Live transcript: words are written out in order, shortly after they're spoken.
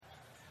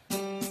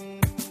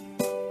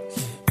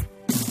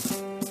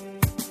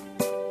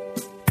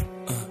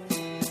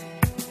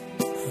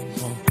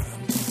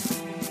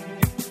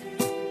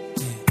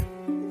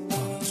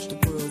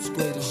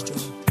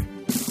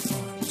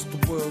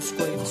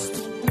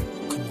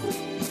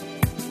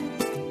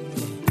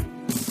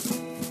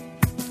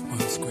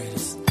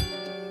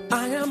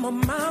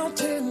a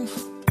mountain,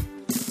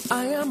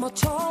 I am a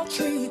tall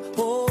tree,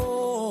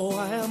 oh,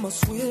 I am a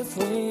swift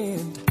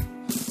wind,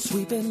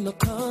 sweeping the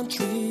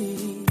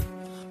country.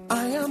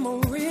 I am a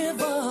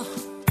river,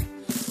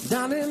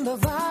 down in the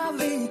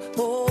valley,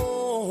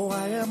 oh,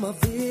 I am a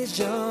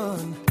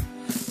vision,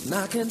 and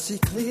I can see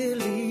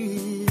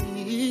clearly.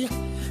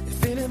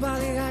 If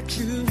anybody asks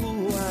you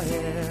who I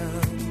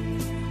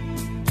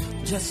am,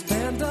 just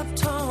stand up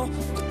tall,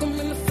 look them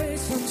in the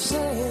face and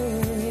say,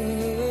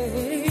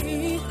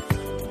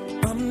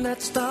 I'm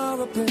that star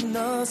up in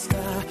the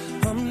sky,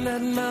 I'm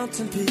that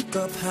mountain peak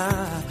up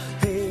high.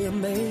 Hey, I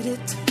made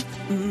it,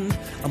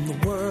 I'm the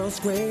world's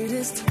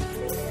greatest,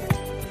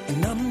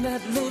 and I'm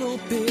that little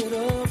bit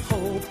of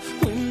hope.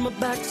 When my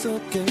back's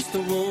against the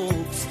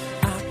ropes,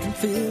 I can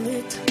feel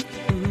it,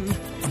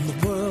 I'm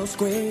the world's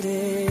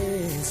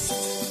greatest.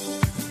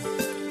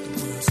 The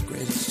world's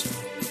greatest, Joe.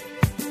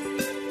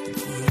 The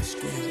world's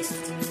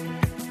greatest.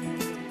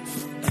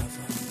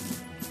 Forever.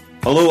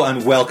 Hello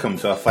and welcome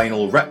to a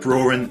final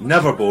rip-roaring,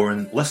 never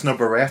boring, listener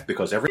bereft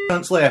because every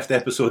month's left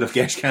episode of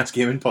Geshcast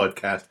Gaming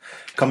Podcast,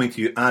 coming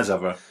to you as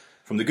ever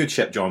from the good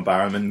ship John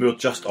Barrowman, moored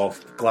just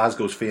off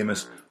Glasgow's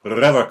famous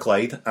River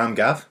Clyde. I'm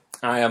Gav.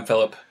 I am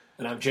Philip.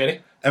 And I'm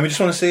Jerry. And we just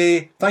want to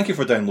say thank you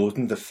for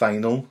downloading the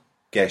final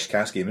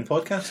Geshcast Gaming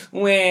Podcast.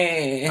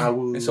 Way.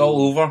 It's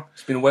all over.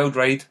 It's been a wild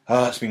ride.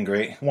 It's been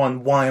great.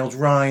 One wild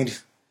ride.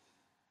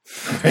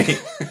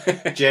 Right.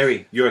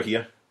 Jerry, you're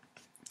here.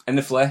 In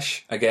the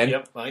flesh, again.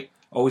 Yep, right.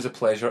 Always a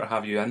pleasure to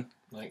have you in.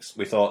 Thanks.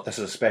 We thought this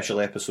is a special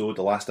episode,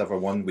 the last ever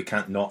one. We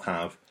can't not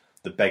have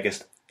the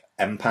biggest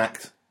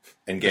impact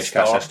in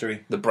Geshcast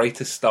history. The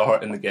brightest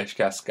star in the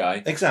Geshcast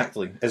sky.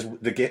 Exactly. As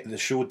the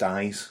show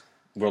dies,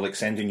 we're like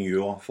sending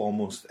you off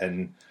almost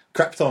in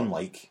Krypton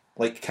like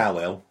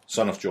Kal-El,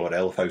 son of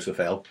Jor-El of House of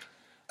Hell,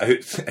 out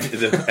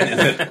into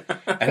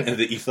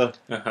the ether,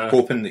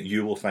 hoping that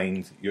you will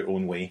find your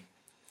own way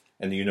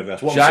in the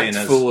universe. What I'm Jacked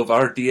saying is, full of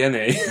our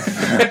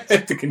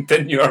DNA to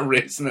continue our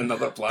race in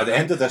another planet. at the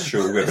end of this show,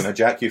 we're going to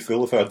jack you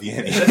full of our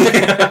DNA.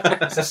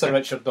 Is this the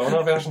Richard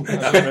Donner version?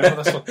 I don't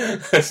remember this one.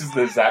 This is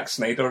the Zack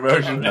Snyder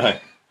version. Aye.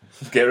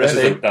 Get This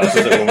ready. is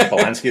the Roman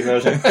Polanski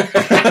version.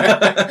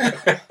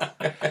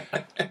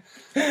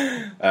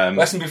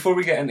 Listen, before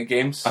we get into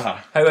games, Uh-huh.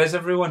 how is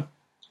everyone?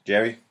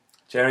 Jerry?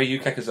 Jerry, you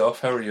kick us off.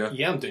 How are you?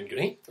 Yeah, I'm doing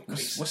great.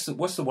 What's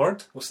the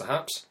word? What's the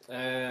haps?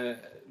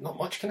 Not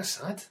much, kind of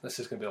sad. This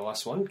is going to be the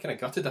last one. Kind of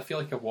gutted. I feel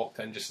like I've walked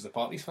in just as the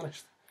party's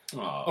finished.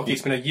 Oh. Okay,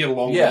 it's been a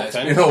year-long Yeah, walk it's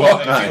in. been a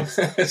long Aye.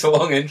 It's a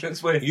long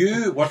entranceway.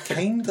 You were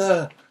kind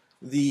of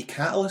the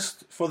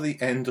catalyst for the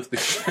end of the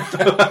show.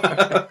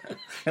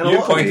 In a You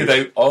lot of pointed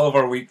ways. out all of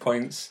our weak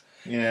points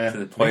Yeah, to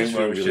the point makes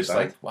where it you was really just bad.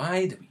 like,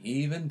 why do we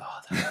even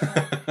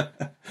bother?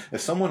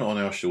 If someone on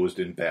our show is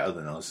doing better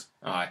than us,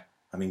 Aye.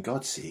 I mean,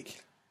 God's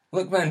sake.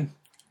 Look, man,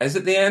 is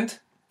it the end?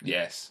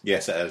 Yes.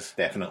 Yes, it is,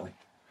 definitely.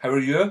 How are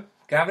you,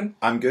 Gavin?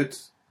 I'm good.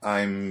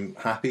 I'm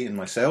happy in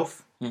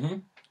myself. Mm-hmm.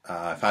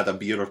 I've had a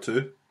beer or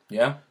two.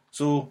 Yeah.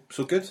 So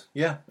good.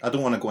 Yeah, I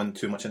don't want to go in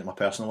too much into my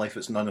personal life.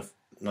 It's none of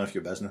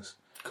your business.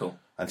 Cool.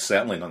 And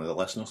certainly none of the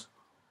listeners.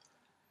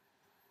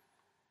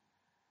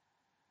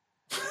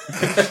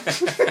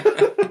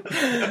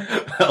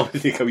 I'll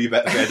take a wee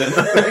bit of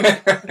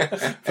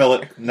credit.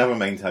 Philip, never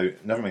mind how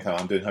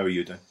I'm doing. How are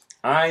you doing?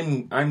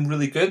 I'm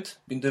really good.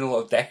 Been doing a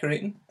lot of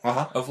decorating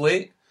of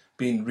late.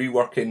 Been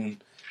reworking.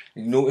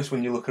 You notice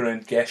when you look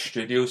around guest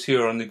studios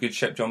here on the good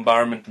ship John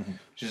Barrowman,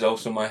 which is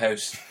also my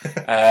house.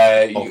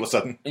 All of a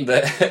sudden,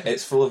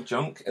 It's full of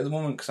junk at the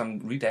moment because I'm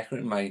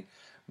redecorating my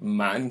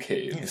man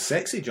cave. it's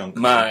sexy junk.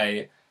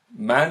 My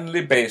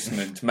manly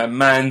basement, my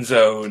man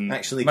zone,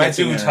 Actually my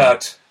getting dude a-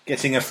 hut.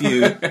 Getting a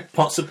few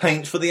pots of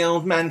paint for the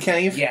old man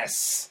cave.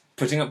 Yes,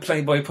 putting up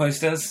Playboy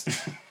posters.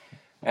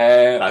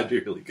 That'd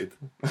be really good.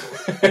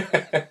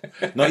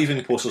 Not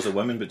even posters of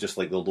women, but just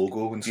like the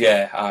logo and stuff.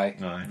 Yeah,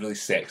 Aye. really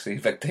sexy,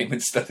 Vic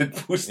Diamond-studded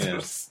Yeah.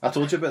 posters. I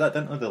told you about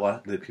that, didn't I?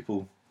 The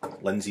people,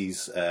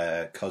 Lindsay's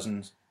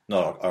cousins,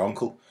 no, our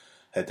uncle,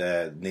 had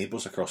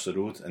neighbours across the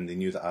road, and they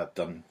knew that I'd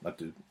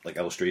do like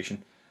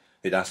illustration.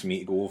 They'd asked me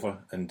to go over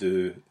and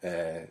do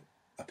a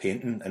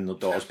painting in their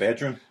daughter's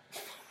bedroom,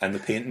 and the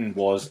painting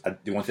was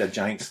they wanted a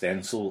giant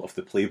stencil of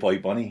the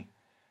Playboy bunny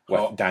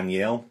with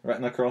Danielle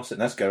written across it.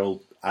 And this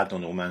girl, I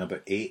don't know, man,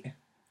 about 8.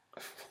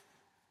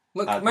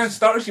 Look, man,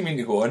 starters you mean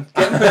to go on.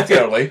 Get them pretty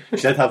early. She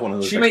did have one of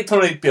those. She might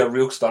turn out to be a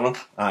real stunner.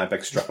 A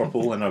big stripper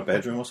pole in her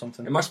bedroom or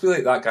something. It must be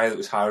like that guy that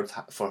was hired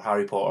for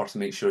Harry Potter to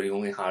make sure he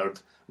only hired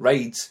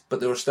rides, but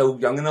they were still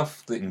young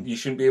enough that you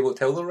shouldn't be able to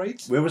tell the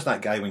rides. Where was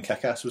that guy when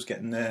Kick-Ass was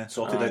getting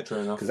sorted out? True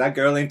enough. Because that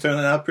girl ain't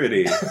turning out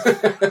pretty. She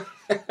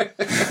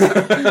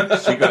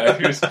got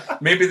issues.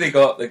 Maybe they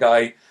got the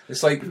guy.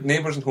 It's like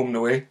Neighbours and Home and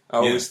Away. I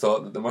always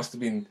thought that there must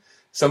have been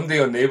somebody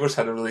on Neighbours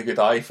had a really good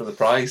eye for the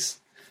prize,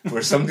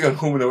 where somebody on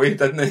Home and Away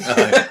didn't.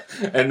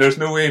 And there's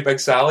no way Big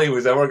Sally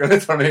was ever going to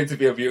turn out to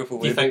be a beautiful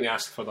Do you lady. think they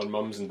asked for their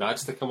mums and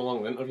dads to come along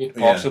to the interview?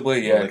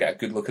 Possibly, yeah. Like, Get a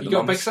good look at You the got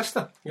a big mums.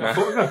 sister? You got a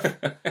photograph?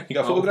 You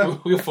got a photograph?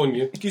 We'll phone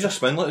you. Use a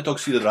spin, let the dog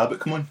see the rabbit,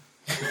 come on.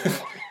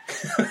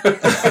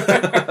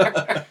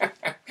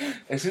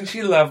 Isn't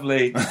she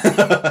lovely?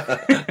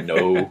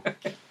 No.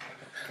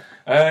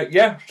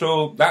 Yeah,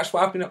 so that's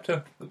what I've been up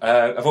to.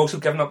 I've also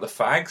given up the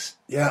fags.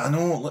 Yeah, I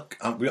know. Look,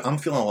 I'm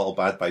feeling a little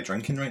bad by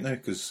drinking right now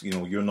because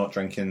you're not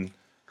drinking.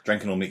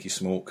 Drinking will make you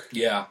smoke.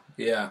 Yeah.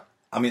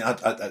 I mean, I'm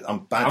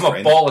bad. I'm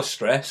a ball of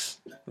stress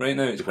right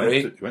now. It's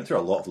great. You went through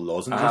a lot of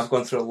lozenges. I've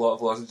gone through a lot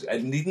of lozenges.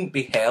 It needn't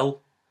be hell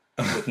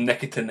with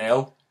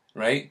Nicotinell,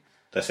 right?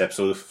 This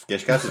episode of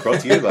Geshcast is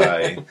brought to you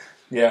by.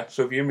 Yeah.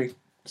 So if you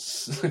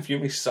hear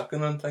me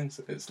sucking on things,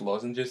 it's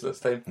lozenges this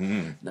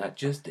time, not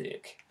just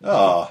dick.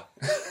 Oh.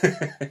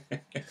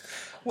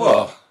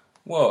 What?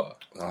 What?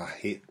 Oh, I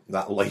hate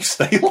that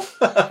lifestyle.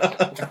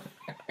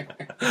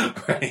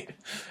 Right.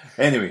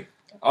 Anyway.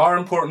 Our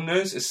important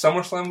news is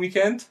SummerSlam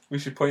weekend. We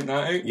should point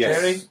that out. Yes.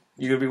 Jerry,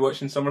 you going to be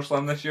watching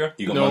SummerSlam this year?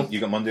 You got No. you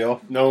got Monday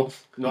off? No,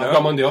 I've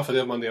got Monday off. I do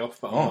have Monday off,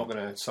 but Oh. I'm not going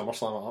to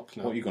SummerSlam it up.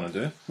 No. What are you going to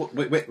do?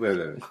 Wait.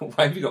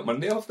 Why have you got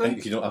Monday off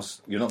then? You're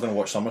not going to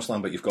watch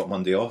SummerSlam, but you've got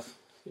Monday off.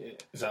 Yeah,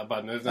 is that a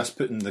bad move? Then? That's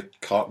putting the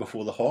cart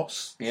before the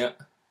horse. Yeah.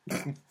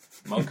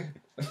 Mug.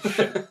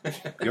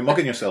 You're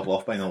mugging yourself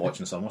off by not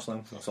watching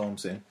SummerSlam. That's all I'm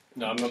saying.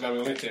 No, I'm not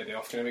going to take a day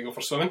off. Can I go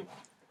for swimming?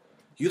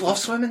 You love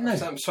swimming now.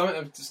 I'm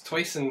swimming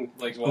twice in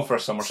like Go for a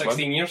summer 16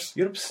 swim. years.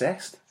 You're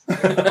obsessed.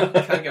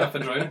 Can't get up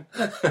and drown.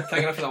 Can't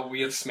get up with that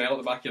weird smell at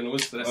the back of your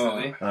nose for the rest of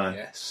the day. Aye.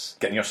 Yes.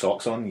 Getting your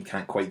socks on, you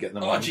can't quite get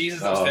them Oh on.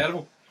 Jesus, that's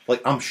terrible.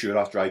 Like, I'm sure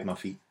I've dried my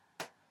feet,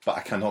 but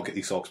I cannot get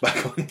these socks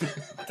back on.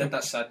 I did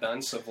that sad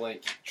dance of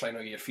like trying not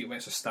to get your feet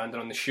wet, so standing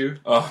on the shoe.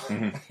 Oh,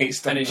 he's And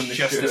standing it's on the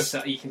just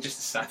shoe. you can just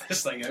the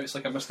saddest thing out. It's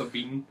like a Mr.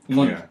 Bean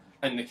Yeah.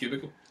 in the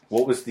cubicle.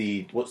 What's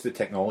the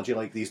technology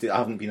like these days? I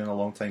haven't been in a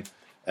long time.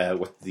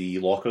 With the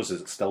lockers,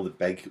 is it still the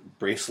big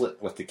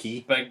bracelet with the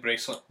key? Big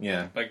bracelet.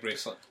 Yeah. Big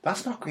bracelet.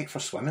 That's not great for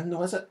swimming,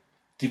 though, is it?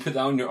 Do you put that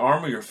on your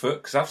arm or your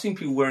foot? Because I've seen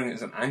people wearing it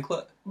as an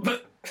anklet.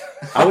 But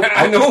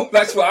I know,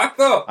 that's what I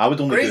thought. I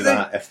would only Crazy. do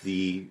that if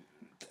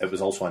it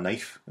was also a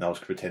knife, and I was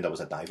pretend I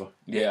was a diver.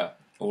 Yeah.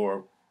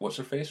 Or what's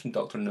her face from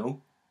Dr.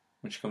 No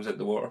when she comes out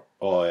the water?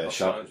 Oh, yeah,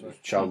 sorry.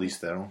 Charlize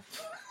Theron.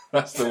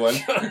 That's the one.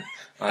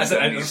 As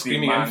an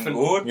screaming infant.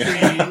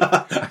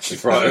 Tree. She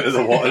brought out of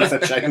the water as a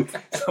child.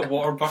 It's a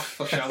water buff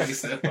for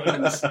Charlize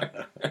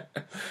Theron.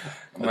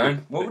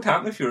 Man, what would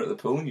happen if you were at the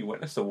pool and you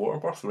witnessed a water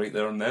birth right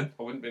there and then?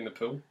 I wouldn't be in the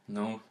pool.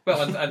 No.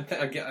 Well,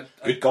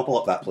 Good gobble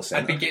up that I'd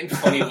placenta. be getting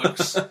funny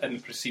looks in the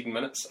preceding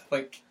minutes.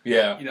 Like,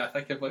 Yeah. I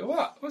think I'd be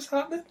like, what's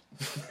happening?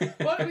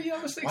 Why are you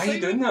almost Why are you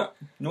excited? doing that?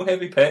 No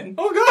heavy petting.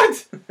 Oh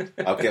God!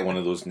 I'll get one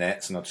of those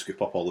nets and I'd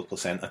scoop up all the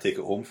placenta, take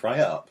it home, fry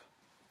it up.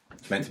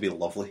 It's meant to be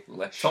lovely.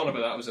 Lish. Talking about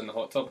that, I was in the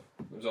hot tub.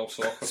 It was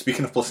also awkward.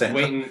 Speaking of placenta,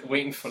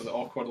 waiting for the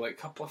awkward, like,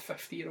 couple of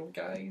 50-year-old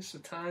guys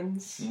with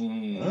tans,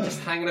 Mm. just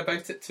hanging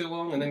about it too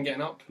long, and then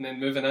getting up and then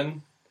moving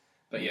in.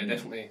 But yeah,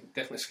 definitely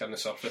skimming the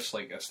surface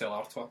like a Stella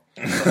Artois.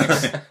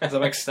 There's a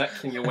big stick,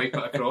 and you wipe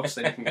it across,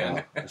 then you can get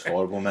in. it's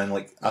horrible, man.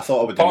 Like I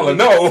thought I would. Paula, really,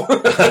 no!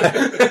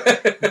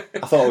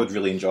 I thought I would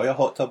really enjoy a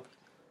hot tub,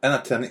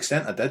 and to an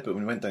extent I did. But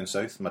when we went down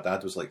south, my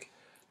dad was like,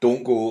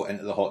 "Don't go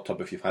into the hot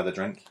tub if you've had a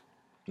drink."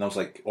 And I was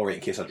like, "All right,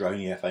 in case I drown,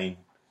 yeah, fine."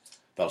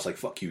 But I was like,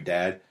 "Fuck you,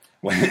 Dad."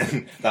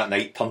 When that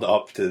night, turned it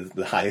up to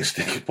the highest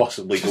it could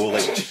possibly go.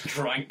 Like, Just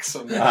drank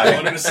some I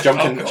honest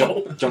jumped in,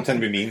 alcohol. jumped in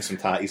with me and some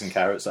tatties and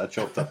carrots that I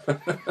chopped up.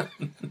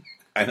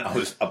 And I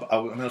was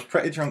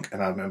pretty drunk,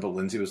 and I remember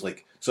Lindsay was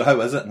like, "So how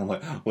is it?" And I'm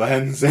like,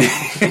 "Lindsay,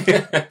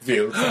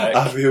 Feels like.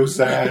 I feel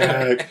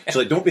sick." She's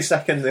like, "Don't be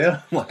sick in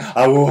there." I'm like,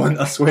 "I won't,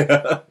 I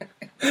swear."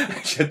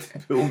 She had to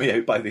pull me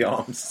out by the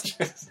arms.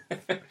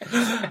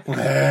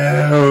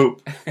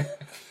 Help!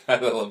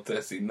 I'd love to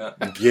have seen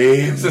that.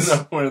 Games. It's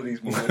another one of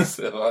these moments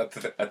if I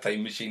had a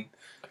time machine.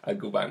 I'd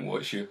go back and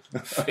watch you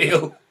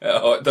fail at a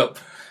hot tub.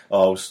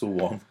 Oh, I was so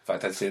warm. In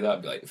fact, I'd say that,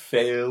 I'd be like,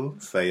 fail.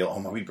 Fail. Oh,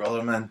 my wee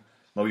brother, man.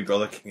 My wee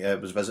brother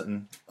was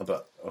visiting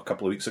about a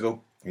couple of weeks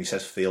ago, and he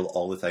says fail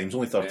all the time. He's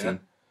only 13. Yeah.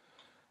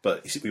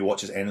 But he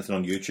watches anything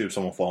on YouTube,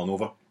 someone falling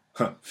over.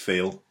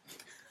 fail.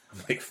 I'm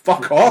like,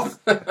 fuck off!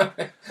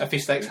 If he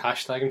sticks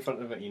hashtag in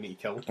front of it, you need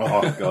to kill him.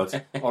 Oh,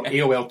 God. Or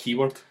AOL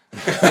keyword.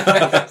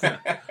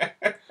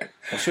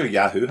 What's your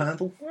Yahoo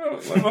handle? Well,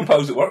 one of my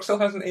pals at work still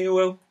has an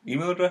AOL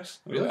email address.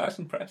 Really? That's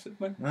impressive,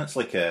 man. That's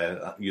like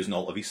using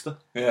Alta Vista.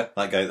 Yeah.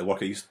 That guy at the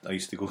work I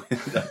used to go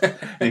and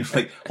he was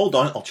like, hold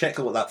on, I'll check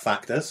what that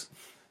fact is.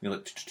 And you're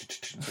like,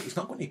 he's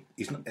not going to,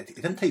 he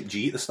didn't type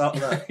G at the start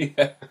of that.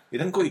 Yeah. He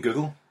didn't go to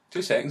Google.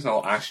 2 seconds and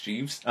I'll ask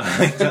Jeeves.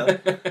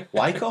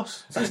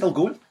 Lycos? Is that still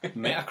going?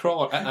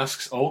 Metacrawler, it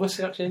asks all the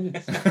search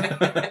engines.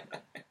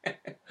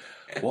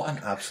 What an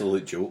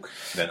absolute joke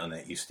the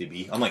internet used to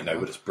be. Unlike now,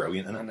 where it's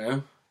brilliant, I isn't it?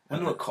 know. I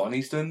wonder what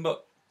Connie's doing,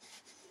 but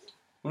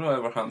I wonder what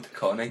ever happened to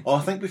Connie. Oh,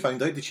 I think we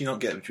found out. Was she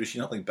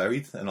not like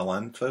buried in a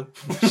landfill?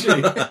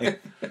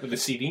 With the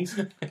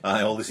CDs.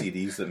 Aye, all the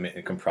CDs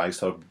that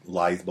comprised her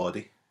lithe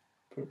body.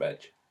 Poor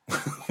bitch.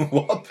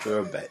 What a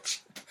poor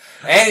bitch.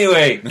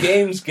 Anyway,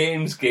 games.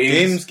 Games.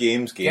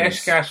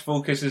 Geshcast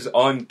focuses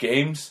on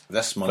games.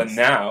 This For month,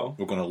 now.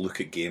 we're going to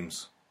look at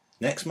games.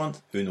 Next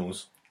month, who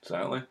knows?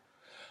 Exactly.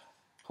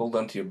 Hold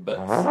on to your bits.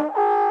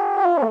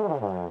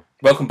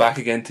 Welcome back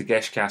again to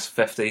Geshcast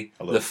 50,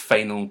 Hello. the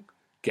final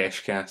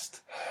Geshcast.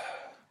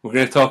 We're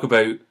going to talk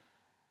about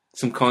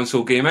some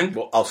console gaming.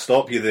 Well, I'll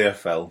stop you there,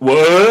 Phil.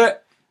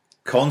 What?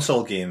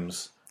 Console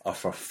games are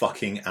for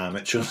fucking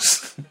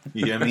amateurs.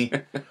 You hear me?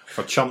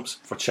 For chumps,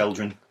 for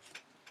children,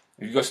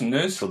 Have you got some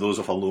news? for those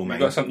of a low You mind.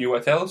 got something you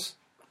want to tell us?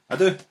 I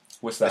do.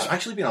 What's It's that?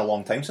 actually been a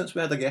long time since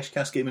we had a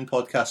Geshcast gaming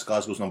podcast,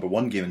 Glasgow's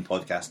 #1 gaming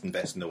podcast in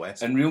Best in the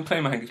West. In real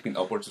time, I think it's been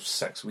upwards of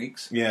 6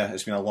 weeks. Yeah,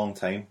 it's been a long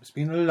time. It's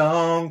been a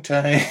long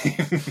time.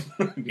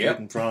 Yep.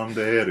 Getting from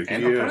there to here.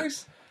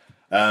 Enterprise?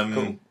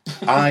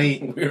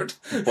 I Weird.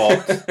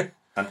 bought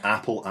an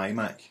Apple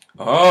iMac.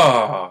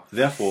 Ah,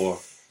 Therefore,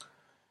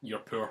 You're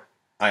poor.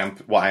 I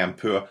am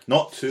poor.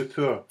 Not too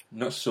poor.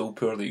 not so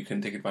poor that you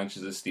can take advantage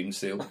of the Steam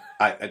sale.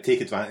 I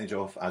take advantage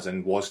of, as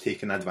in was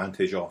taken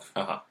advantage of.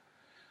 Uh-huh.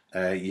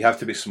 You have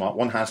to be smart.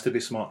 One has to be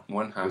smart.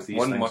 One with these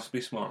one things. must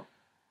be smart.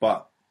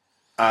 But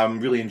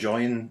I'm really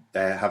enjoying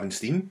having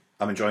Steam.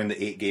 I'm enjoying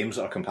the 8 games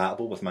that are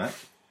compatible with Mac.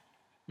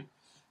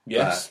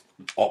 Yes.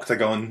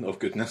 Octagon of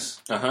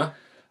goodness. Uh-huh.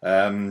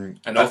 Um,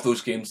 And of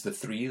those games, the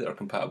 3 that are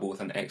compatible with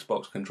an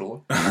Xbox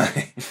controller.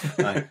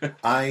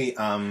 I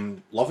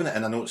am loving it,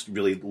 and I know it's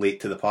really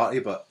late to the party,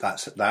 but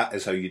that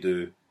is how you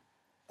do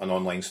an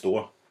online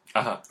store.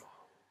 Uh-huh.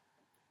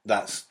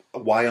 That's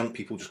why aren't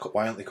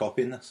they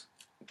copying this?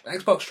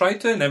 Xbox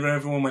tried to, and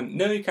everyone went,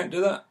 no, you can't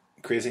do that.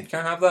 Crazy, You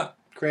can't have that.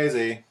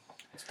 crazy.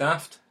 It's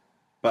daft.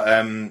 But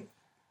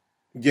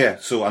yeah.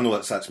 So I know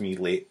that's me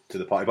late to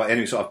the party. But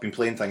anyway, so I've been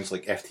playing things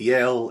like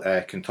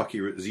FTL, Kentucky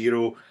Route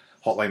Zero,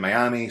 Hotline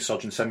Miami,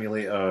 Surgeon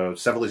Simulator,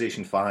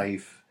 Civilization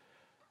 5,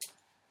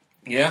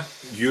 Yeah.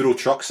 Euro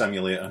Truck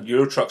Simulator.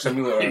 Euro Truck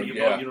Simulator. You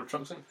Yeah. bought Euro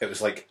Trucks in? It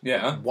was like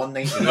Yeah.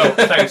 $1.99. No,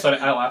 thanks, sorry,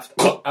 I laughed.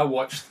 I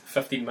watched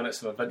 15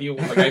 minutes of a video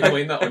of a guy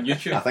playing that on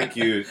YouTube. I think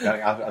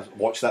I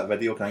watched that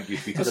video. I think you I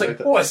tweeted was about like,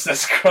 it. what is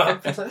this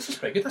crap? I was like, this is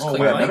pretty good. That's Oh, Clyde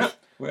wait a Bank. minute.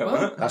 Wait a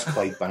minute. That's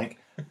Clyde Bank.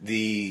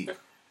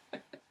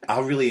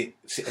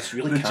 It's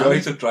really The calming.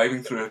 joys of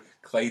driving through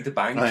Clyde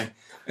Bank. Aye.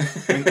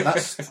 I mean,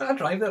 that's I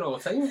drive there all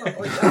the time. I'm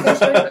like, yeah,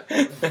 that's right.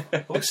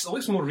 It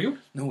looks more real.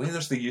 No way,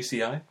 there's the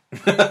UCI.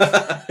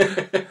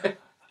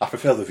 I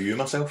prefer the view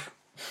myself.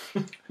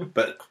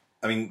 But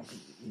I mean,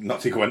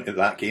 not to go into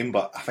that game,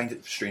 but I find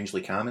it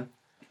strangely calming.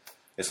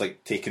 It's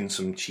like taking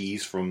some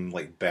cheese from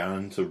like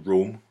Bern to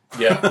Rome.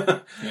 Yeah.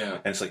 Yeah.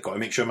 And it's like, got to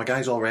make sure my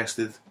guy's all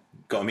rested.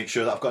 Got to make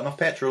sure that I've got enough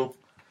petrol.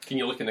 Can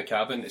you look in the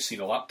cabin to see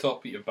the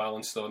laptop that you've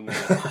balanced on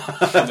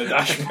the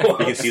dashboard?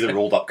 You can see the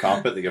rolled up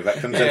carpet that your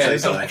victims Yeah, inside.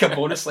 it's like a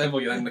bonus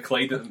level. You're in the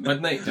Clyde at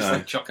midnight, just Aye.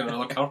 like chucking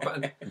another carpet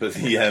in. But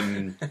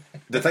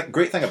the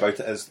great thing about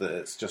it is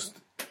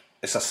that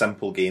it's a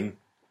simple game.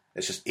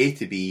 It's just A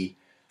to B,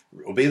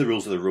 obey the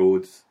rules of the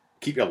road,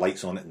 keep your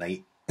lights on at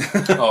night,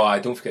 Oh, I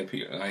don't forget,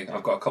 Peter.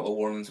 I've got a couple of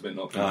warnings about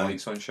not putting Aye.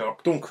 lights on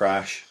sharp. don't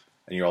crash,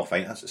 and you're all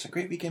fine. It's a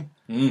great wee game.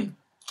 Mm.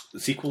 The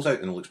sequel's out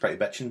and it looks pretty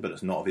bitchin', but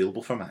it's not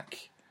available for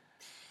Mac.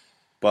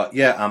 But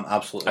yeah, I'm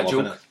absolutely A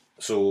loving joke.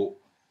 it. So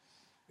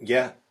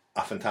yeah,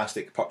 a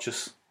fantastic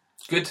purchase.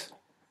 Good.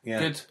 Yeah.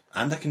 Good.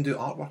 And I can do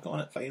artwork on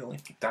it finally.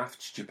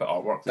 Daft, stupid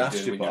artwork Daft, that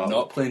you do when stupid you're artwork.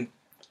 not playing.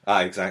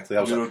 Ah, exactly.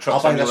 I was Euro like, Truck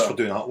I'll buy this Simulator. for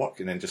doing artwork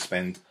and then just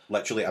spend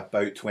literally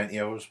about 20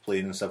 hours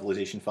playing in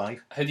Civilization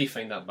 5. How do you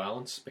find that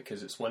balance?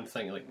 Because it's one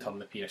thing like turn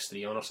the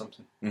PS3 on or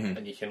something,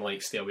 and you can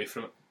like stay away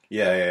from it.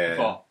 Yeah.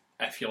 But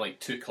if you're like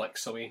 2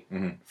 clicks away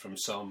Mm-hmm. from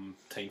some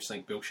time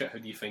sink bullshit, how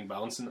do you find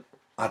balancing it?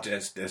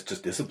 It's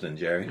just discipline,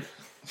 Jerry.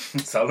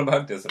 It's all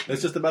about discipline.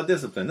 It's just about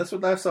discipline. That's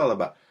what life's all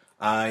about.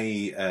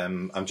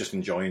 I'm just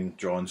enjoying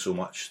drawing so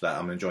much that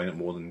I'm enjoying it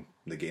more than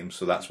the game.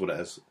 So that's what it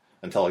is.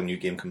 Until a new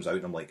game comes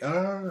out, I'm like,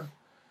 ah.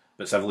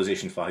 But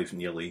Civilization 5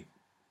 nearly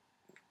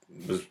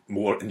was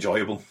more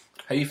enjoyable.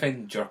 How you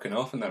find jerking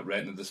off in that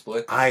retina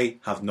display? I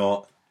have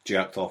not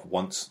jerked off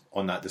once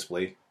on that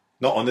display.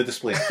 Not on the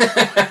display.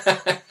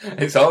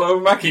 It's all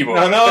over my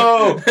keyboard.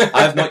 No.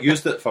 I have not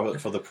used it for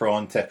the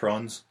prawn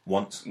Teprons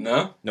once.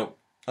 No? No.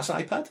 That's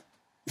an iPad.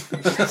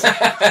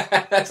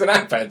 That's an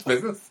iPad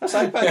business. That's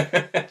an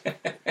iPad.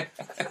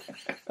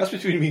 That's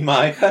between me and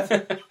my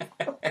iPad.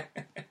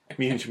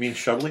 Me and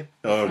Shirley.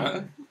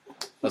 Oh,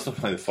 that's not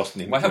the first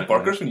name. Why have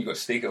burgers when you got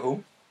steak at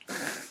home?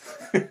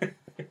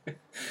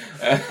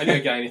 I knew a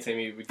guy anytime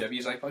he would give you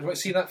his iPad, you want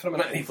to see that for a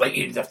minute? And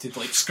he'd have to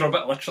like scrub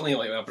it literally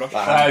like with a brush.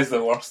 That is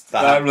the worst.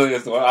 That really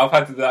is the worst. I've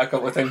had to do that a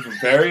couple of times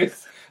with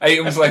various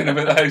items lying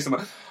about the house. I'm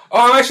like,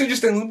 oh, I'm actually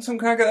just downloading some.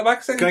 Can I get that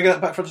back? Can I get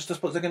that back for just a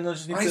split second? I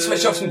just need I to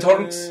switch off some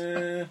torrents.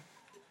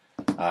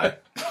 Aye.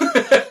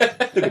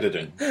 Look at it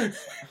doing.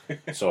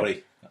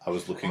 Sorry, I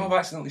was looking. Oh, I've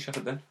accidentally shut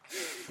it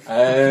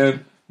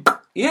down.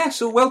 Yeah,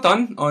 so well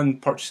done on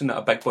purchasing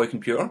a big boy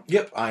computer.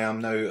 Yep, I am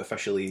now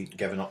officially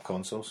giving up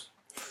consoles.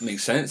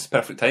 Makes sense.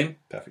 Perfect time.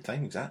 Perfect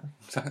time, exactly.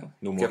 Exactly.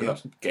 No more Give it up.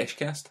 games.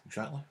 Geshcast.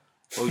 Exactly.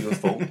 All your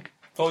fault.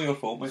 All your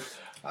fault, mate.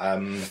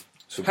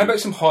 So How about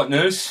some hot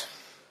news?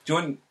 Do you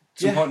want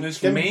some hot news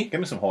from me? Give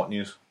me some hot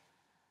news.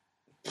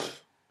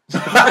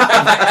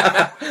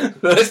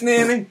 Listen,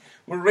 Amy,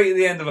 we're right at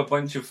the end of a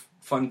bunch of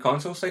fun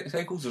console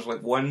cycles. There's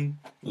like one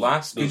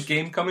last good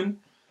game coming.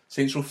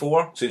 Saints Row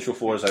 4. Saints Row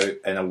 4 is out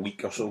in a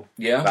week or so.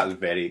 Yeah. That was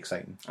very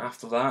exciting.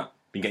 After that,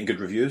 Been getting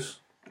good reviews.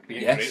 We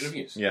get Yes. great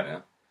reviews.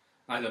 Yeah.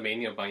 I had a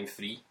mania buying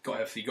 3. Got to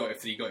have 3, got to have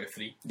 3, got to have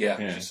 3. Yeah.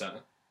 It's just sat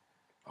there.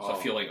 So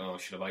I feel like,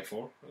 should I buy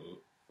 4?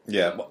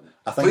 Yeah, but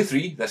I Play think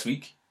 3 this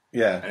week,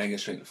 yeah. and then get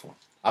straight to 4.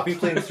 I've been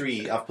playing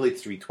 3. I've played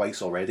 3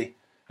 twice already,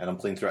 and I'm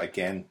playing through it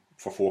again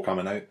for 4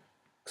 coming out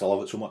because I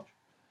love it so much.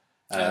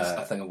 It's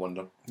a thing of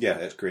wonder. Yeah,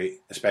 it's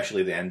great,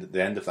 especially the end.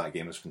 The end of that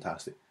game is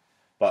fantastic.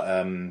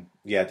 But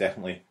yeah,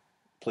 definitely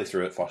play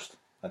through it first,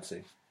 I'd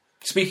say.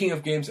 Speaking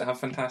of games that have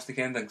fantastic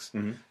endings,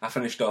 I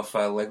finished off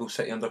Lego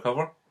City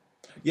Undercover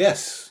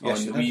Yes, on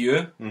the Wii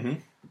U. Mm-hmm.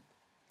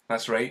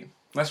 That's right,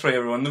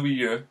 everyone. The Wii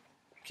U,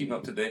 keeping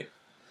up to date.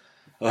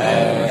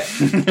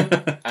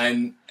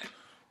 And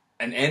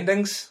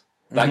endings.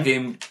 That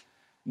game,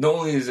 not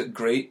only is it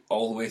great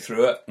all the way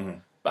through it,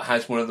 but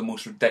has one of the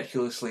most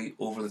ridiculously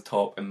over the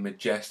top and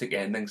majestic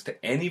endings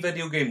to any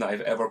video game that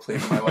I've ever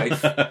played in my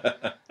life.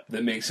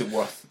 That makes it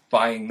worth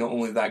buying not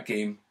only that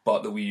game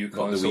but the Wii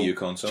U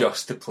console,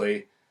 just to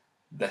play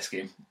this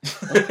game.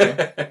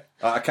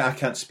 I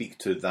can't speak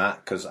to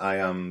that because I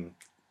am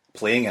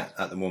playing it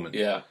at the moment.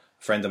 Yeah. A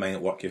friend of mine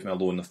at work gave me a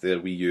loan of their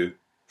Wii U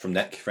from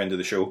Nick, friend of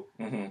the show,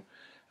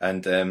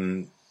 and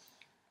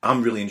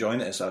I'm really enjoying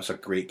it. It's a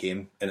great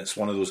game, and it's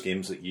one of those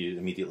games that you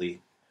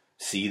immediately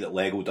see that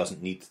Lego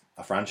doesn't need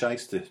a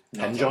franchise to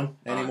hinge on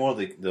anymore.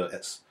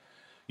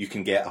 You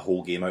can get a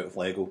whole game out of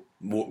Lego,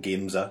 more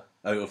games out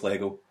of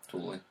Lego.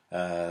 Totally.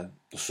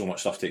 There's so much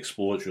stuff to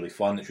explore. It's really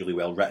fun. It's really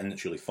well written.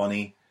 It's really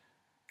funny.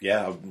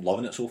 Yeah, I'm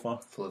loving it so far.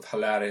 Full of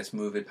hilarious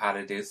movie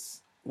parodies.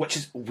 Which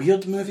is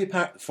weird movie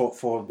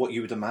for what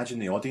you would imagine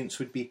the audience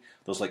would be.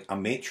 There's like a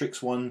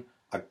Matrix one,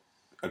 a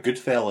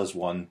Goodfellas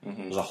one.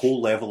 There's a whole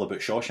level about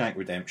Shawshank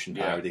Redemption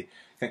parody. You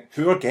think,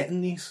 who are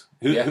getting these?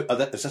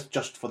 Is this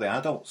just for the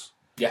adults?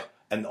 Yeah.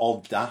 And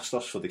all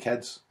Dasters for the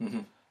kids?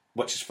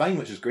 Which is fine,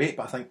 which is great,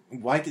 but I think,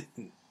 why did...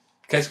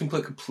 Kids can play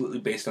it completely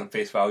based on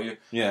face value.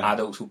 Yeah.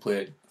 Adults will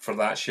play it for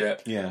that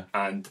shit. Yeah.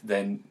 And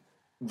then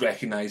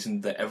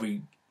recognising that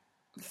every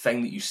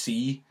thing that you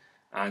see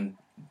and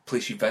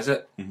place you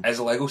visit is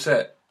a Lego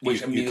set,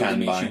 which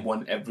immediately makes you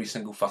want every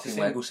single fucking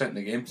Lego set in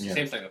the game. It's the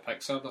same thing that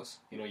Pixar does.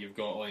 You know, you've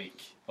got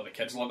like, the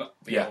kids love it.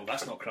 But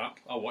that's not crap.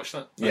 I'll watch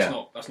that.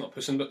 That's not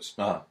Puss in Boots.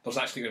 There's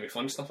actually going to be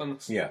fun stuff in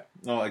this. Yeah.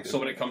 No, so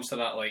when it comes to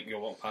that, like,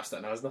 you'll walk past it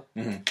in Asda.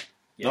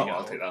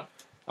 I'll take that.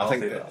 I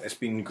think it's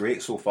been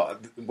great so far.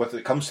 When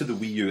it comes to the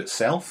Wii U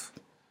itself,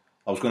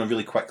 I was going to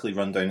really quickly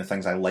run down the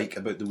things I like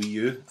about the Wii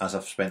U, as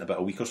I've spent about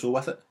a week or so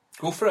with it.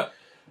 Go for it.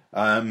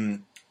 I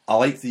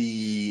like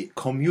the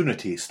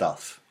community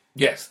stuff.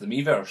 Yes, the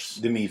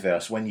Miiverse. The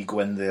Miiverse, when you go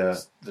in there...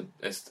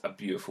 It's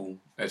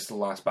the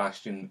last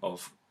bastion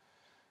of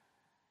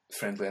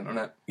friendly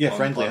internet. Yeah,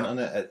 friendly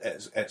internet.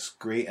 It's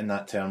great in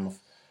that term of,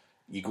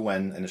 you go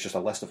in and it's just a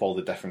list of all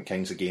the different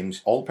kinds of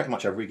games. Pretty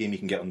much every game you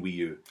can get on Wii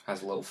U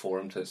has a little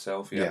forum to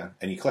itself. Yeah,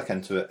 and you click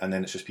into it, and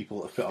then it's just people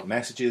that have put up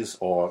messages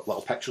or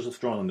little pictures they've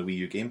drawn on the Wii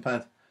U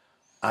gamepad.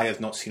 I have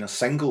not seen a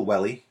single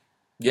willy,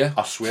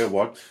 a swear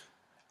word,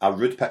 a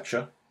rude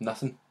picture,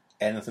 nothing,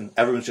 anything.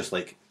 Everyone's just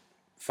like,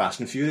 Fast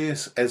and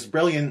Furious is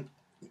brilliant.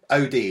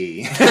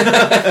 Audi.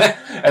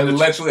 It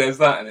literally is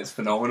that, and it's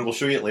phenomenal. We'll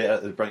show you it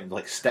later. They're bringing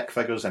like stick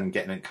figures and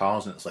getting in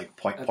cars, and it's like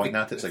pointing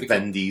at it. It's like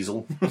Vin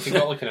Diesel. If you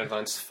got like an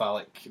advanced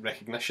phallic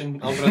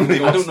recognition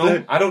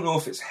algorithm, I don't know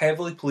if it's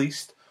heavily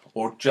policed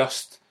or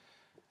just.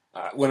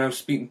 When I was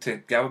speaking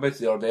to Gav about it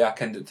the other day, I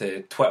akined it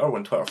to Twitter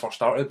when Twitter first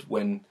started,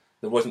 when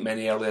there wasn't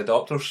many early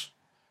adopters.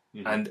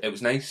 And it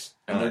was nice,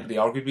 and nobody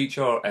argued with each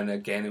other, and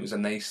again, it was a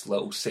nice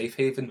little safe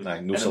haven.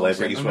 No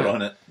celebrities were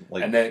on it.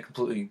 And then it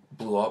completely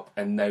blew up,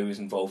 and now is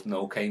involved in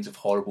all kinds of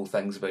horrible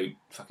things about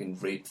fucking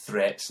rape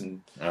threats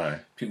and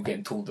people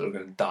getting told that they're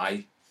going to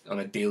die on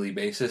a daily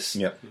basis.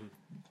 Yep.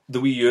 The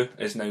Wii U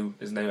is now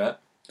it.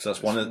 So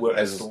that's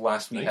it's the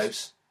last Wii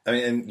house. I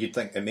mean, and you'd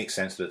think it makes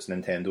sense that it's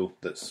Nintendo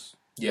that's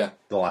the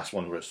last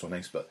one where it's so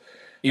nice, but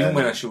even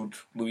when I showed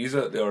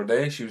Louisa the other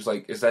day, she was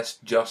like, "Is this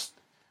just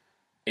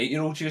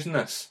 8-year-olds using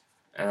this?"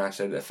 And I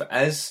said, if it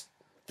is,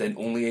 then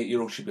only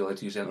 8-year-olds should be allowed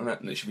to use the internet,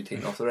 and it should be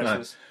taken off the rest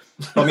of us.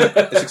 I mean,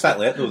 it's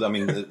exactly it, though. I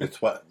mean,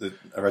 the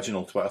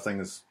original Twitter thing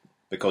is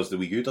because the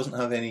Wii U doesn't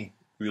have any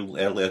real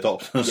early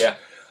adopters. Yeah.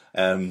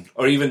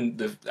 Or even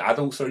the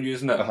adults that are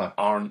using it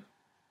aren't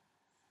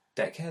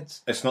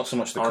dickheads. It's not so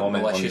much the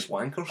comment malicious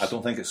wankers. I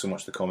don't think it's so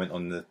much the comment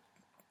on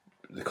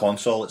the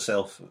console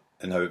itself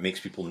and how it makes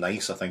people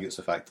nice. I think it's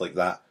the fact like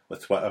that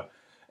with Twitter.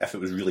 If it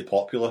was really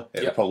popular,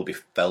 it would probably be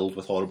filled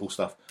with horrible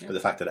stuff. But the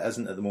fact that it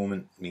isn't at the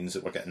moment means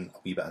that we're getting a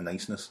wee bit of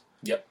niceness.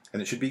 Yep.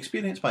 And it should be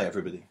experienced by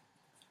everybody.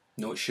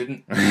 No, it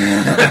shouldn't.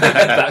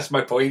 That's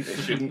my point. It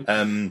shouldn't.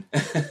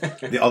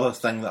 The other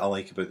thing that I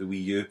like about the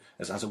Wii U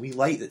is it has a wee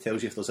light that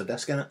tells you if there's a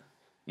disc in it.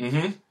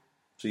 Mm-hmm.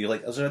 So you're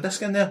like, is there a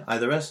disc in there?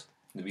 There is.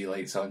 The wee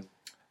light's on.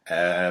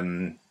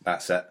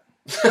 That's it.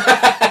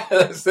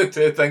 That's the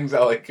two things I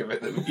like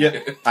about the Wii U.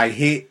 Yeah. I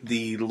hate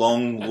the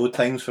long load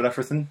times for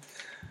everything.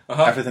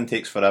 Everything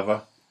takes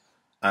forever,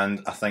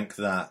 and I think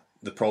that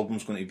the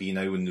problem's going to be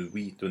now when the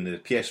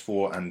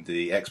PS4 and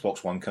the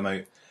Xbox One come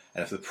out,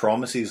 and if the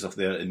promises of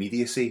their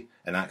immediacy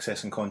in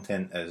accessing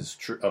content is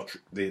true,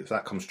 if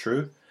that comes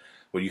true,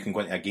 where you can go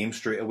into a game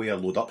straight away or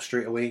load up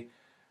straight away,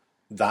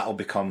 that'll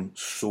become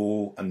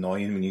so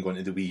annoying when you go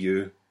into the Wii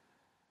U.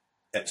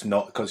 It's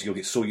not, because you'll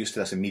get so used to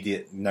this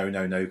immediate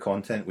now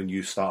content when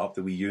you start up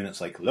the Wii U and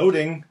it's like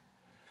loading.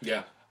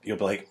 Yeah. You'll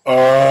be like,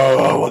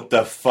 oh, what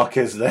the fuck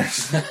is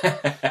this?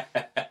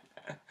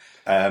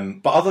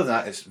 But other than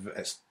that,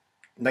 it's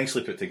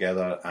nicely put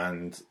together,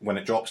 and when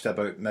it drops to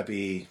about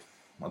maybe,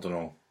 I don't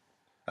know,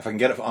 if I can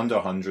get it for under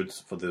 100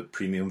 for the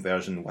premium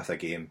version with a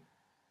game.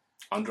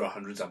 Under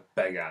 100's a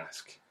big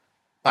ask.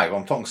 Aye, well,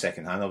 I'm talking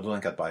second hand. I don't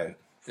think I'd buy it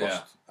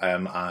first.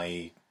 Yeah.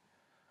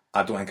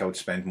 I don't think I would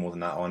spend more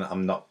than that on it.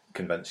 I'm not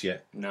convinced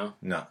yet. No.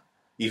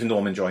 Even though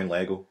I'm enjoying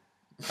Lego,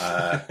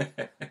 I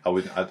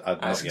wouldn't. I'd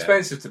not It's yet.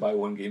 expensive to buy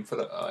one game for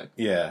it.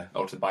 Yeah,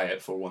 Or to buy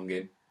it for one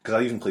game. because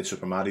I even played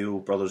Super Mario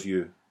Brothers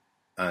U,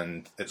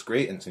 and it's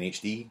great, and it's in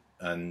HD,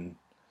 and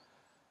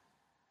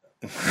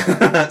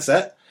that's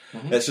it.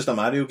 Mm-hmm. It's just a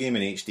Mario game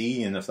in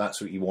HD, and if that's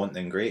what you want,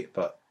 then great.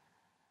 But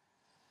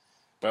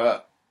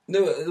No,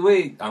 the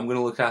way I'm going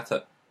to look at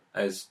it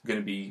is going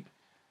to be,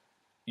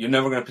 you're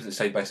never going to put it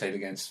side by side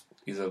against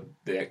either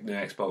the new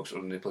Xbox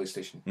or the new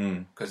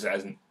PlayStation, because it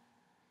isn't.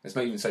 It's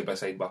not even side by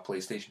side with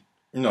PlayStation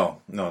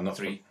no, not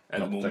 3 at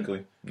not the moment.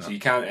 particularly. No. So you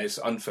can't. It's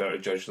unfair to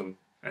judge them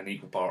in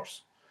equal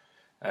parts.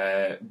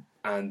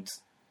 And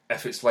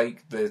if it's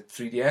like the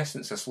 3DS,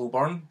 it's a slow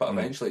burn, but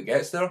eventually it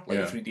gets there, like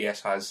Yeah. the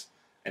 3DS has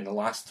in the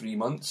last 3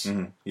 months.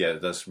 Mhm. Yeah,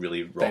 that's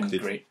really Then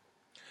rocketed. great.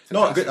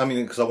 No, Fantastic. good. I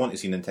mean, because I want to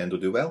see Nintendo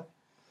do well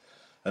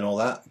and all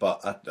that,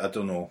 but I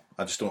don't know.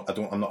 I just don't.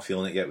 I'm not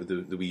feeling it yet with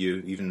the Wii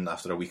U. Even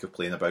after a week of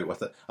playing about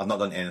with it, I've not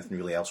done anything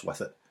really else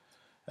with it.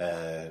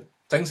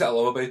 Things that I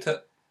love about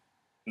it,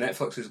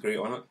 Netflix is great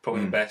on it.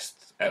 Probably the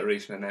best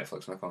iteration of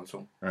Netflix on a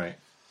console. Right.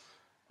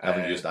 I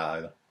haven't Uh, used that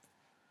either.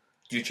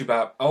 YouTube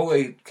app, all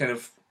the kind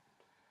of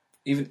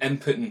even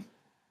inputting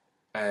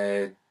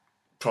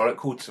product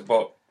codes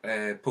about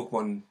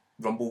Pokemon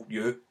Rumble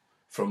U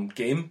from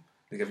game.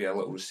 They give you a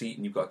little receipt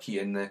and you've got to key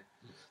in the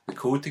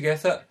code to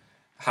get it.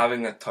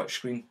 Having a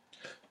touchscreen,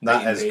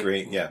 That is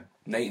great. Yeah.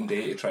 night and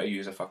day to try to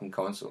use a fucking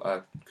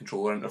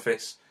controller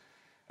interface.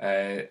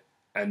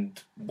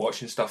 And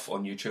watching stuff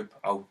on YouTube,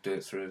 I'll do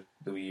it through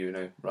the Wii U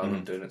now rather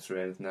than doing it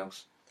through anything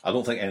else. I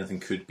don't think anything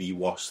could be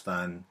worse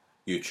than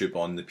YouTube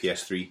on the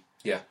PS3.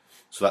 Yeah.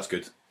 So that's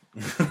good.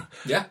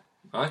 Yeah,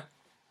 aye.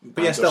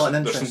 But yeah, still an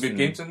There's interesting. some good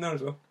games in there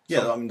as well.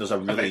 Yeah, I mean, there's a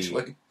really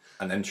Eventually.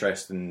 an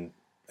interesting.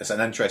 It's an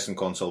interesting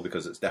console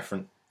because it's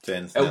different to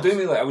anything It'll else. do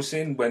me like I was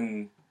saying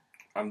when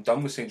I'm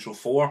done with Saints Row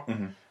 4,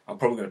 I'm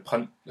probably going to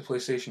punt the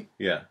PlayStation,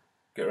 Yeah,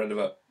 get rid of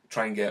it,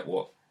 try and get,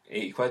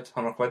 80 quid,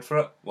 100 quid for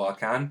it while I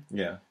can,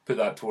 yeah. put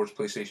that towards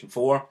PlayStation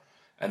 4,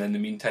 and in the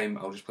meantime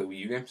I'll just play Wii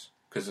U games.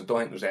 Because I don't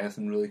think there's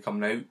anything really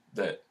coming out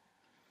that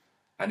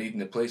I need in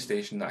the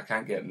PlayStation that I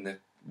can't get in the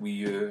Wii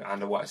U,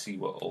 and I want to see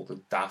what all the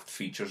daft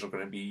features are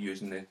going to be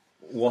using the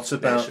What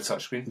about extra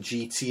touchscreen.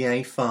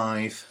 GTA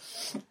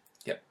 5?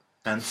 Yep.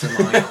 Answer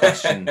my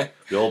question.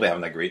 We'll all be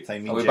having a great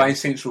time. I'll be buying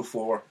Saints Row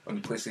 4 on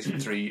the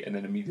PlayStation 3 and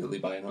then immediately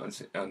buying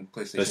it on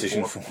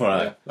PlayStation 4. 4,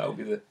 aye. Yeah, that'll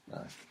be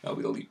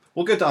the leap.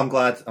 Well, good. I'm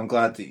glad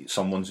that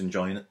someone's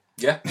enjoying it.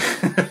 Yeah.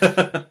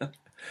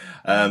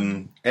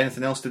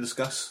 Anything else to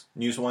discuss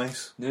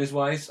news-wise?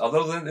 News-wise,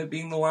 other than it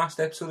being the last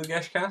episode of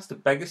Geshcast, the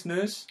biggest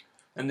news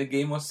in the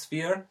gamer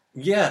sphere.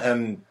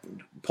 Yeah,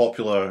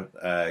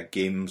 popular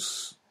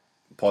games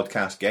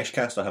podcast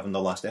Geshcast are having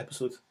the last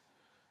episode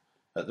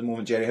at the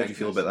moment. Jerry, how do you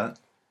feel about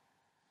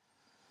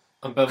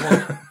that?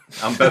 Ambivalent.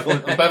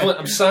 Ambivalent.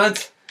 I'm sad.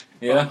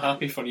 Yeah. But I'm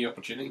happy for new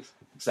opportunities.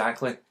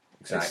 Exactly.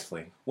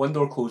 Exactly. One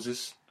door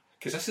closes.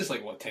 Because this is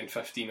like, 10,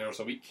 15 hours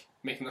a week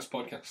making this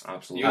podcast.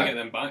 Absolutely. You're going to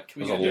get them back.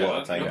 There's gotta a do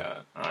lot of that, time. you know?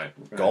 Yeah. Aye.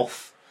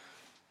 Golf.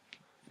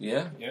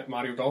 Yeah. Yeah,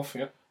 Mario Golf,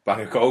 yeah.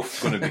 Barry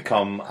Golf's going to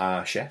become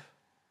a chef,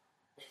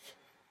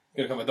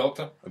 Going to become a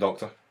doctor. a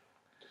doctor.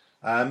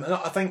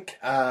 No, I think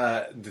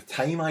the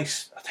time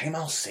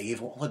I'll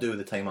save. What will I do with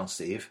the time I'll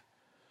save?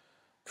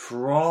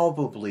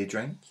 Probably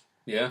drink.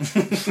 Yeah.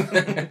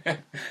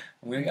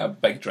 I'm going to get a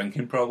big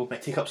drinking problem.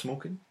 Might take up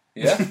smoking.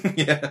 Yeah.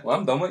 Yeah. Well,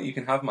 I'm done with it. You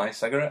can have my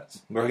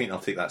cigarettes. Brilliant. I'll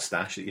take that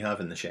stash that you have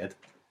in the shed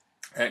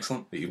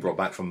Excellent. that you brought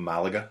back from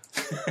Malaga.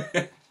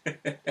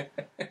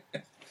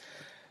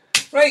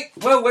 Right,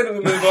 well, why don't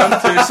we move on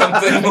to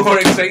something more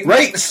exciting?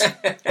 Right!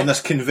 On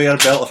this conveyor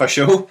belt of a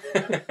show.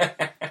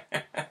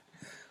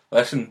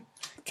 Listen.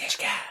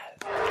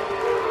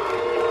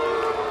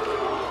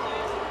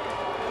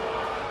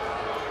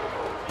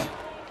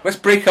 Let's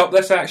break up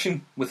this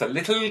action with a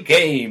little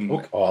game.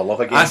 Oh, I love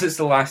a game. As it's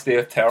the last day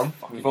of term,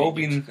 we've all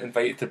been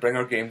invited to bring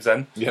our games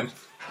in. Yep.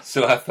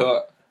 So I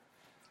thought,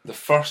 the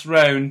first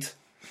round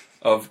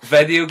of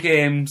video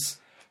games,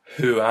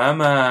 who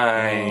am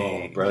I?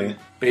 Oh, brilliant.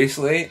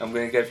 Basically, I'm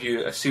going to give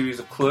you a series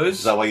of clues.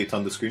 Is that why you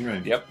turned the screen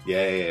round? Yep.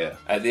 Yeah.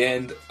 At the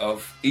end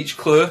of each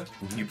clue,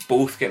 you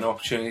both get an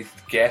opportunity to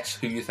guess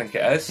who you think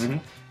it is. It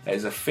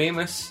is a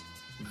famous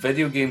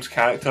video games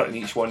character in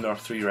each one or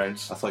 3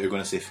 rounds. I thought you were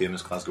going to say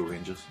famous Glasgow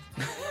Rangers.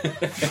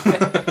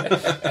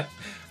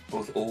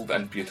 Both old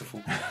and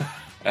beautiful.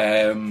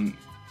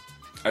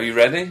 Are you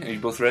ready? Are you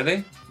both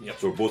ready? Yep.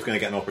 So we're both going to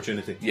get an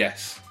opportunity.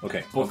 Yes.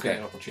 Okay. Both Okay. get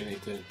an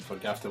opportunity for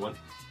Gav to win.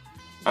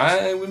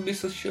 I wouldn't be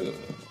so sure.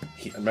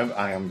 Remember,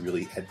 I am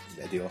really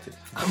idiotic.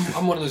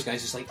 I'm one of those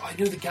guys who's like, I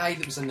know the guy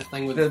that was in the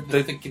thing with The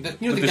you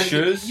know with the the guy,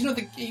 shoes? You know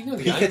the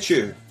guy.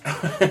 Pikachu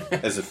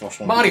is the first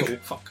one. Mario.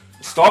 Fuck.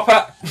 Stop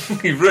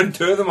it! You've ruined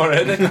 2 of them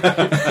already.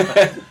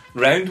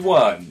 Round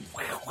 1.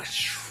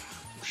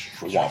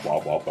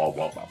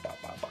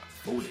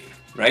 Holy.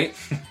 Right?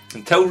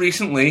 Until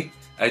recently,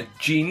 a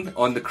gene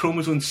on the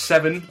chromosome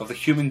 7 of the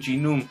human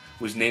genome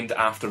was named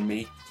after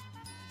me.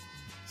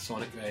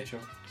 Sonic the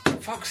Hedgehog.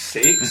 Fuck's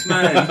sakes,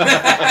 man.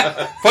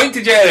 Point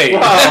to Jerry.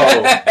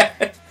 Wow.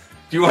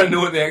 Do you want to know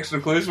what the extra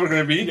clues were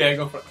going to be? Yeah,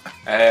 go for it.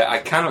 I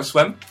cannot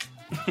swim.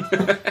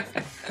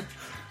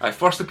 I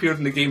first appeared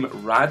in the game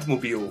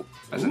Radmobile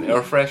as an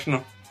air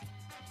freshener.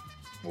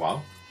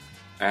 Wow.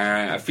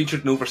 I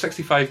featured in over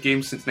 65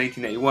 games since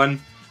 1991,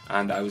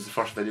 and I was the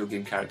first video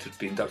game character to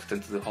be inducted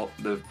into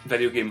the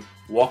video game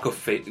Walk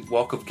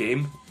of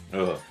Game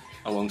Ugh.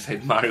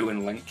 alongside Mario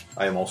and Link.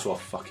 I am also a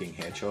fucking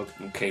hedgehog.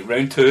 Okay,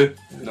 round 2.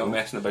 Not go.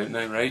 messing about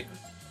now, right?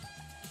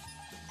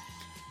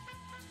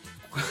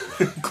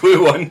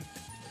 Clue 1.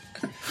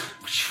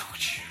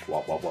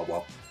 Wop, wop, wop,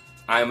 wop.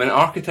 I am an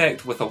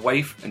architect with a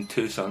wife and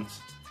 2 sons.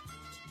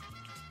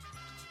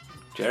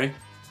 Jerry?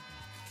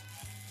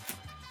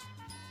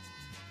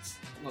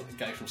 Not the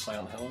guy from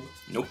Silent Hill. Is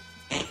it? Nope.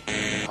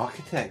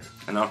 Architect.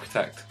 An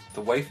architect.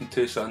 The wife and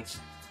 2 sons.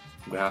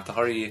 I'm going to have to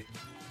hurry you.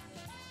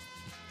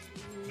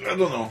 I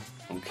don't know.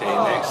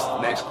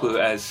 Okay, next clue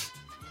is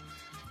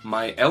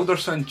my elder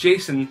son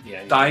Jason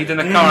Yeah, died in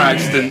a car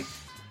accident,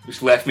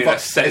 which left me in a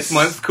Fuck,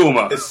 6-month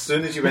coma. As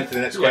soon as you went to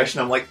the next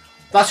question, I'm like,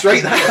 that's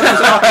right,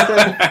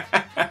 that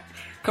architect.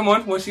 Come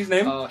on, what's his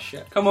name? Oh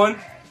shit. Come on,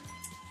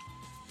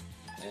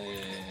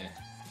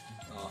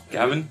 Oh,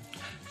 Gavin.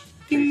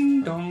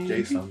 Ding dong.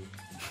 Jason.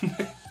 I'm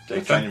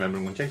Jason. trying to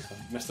remember one. Jason.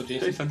 Mr. Jason.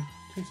 Jason.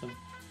 Jason.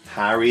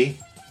 Harry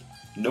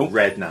Nope.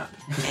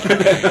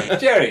 Redknapp.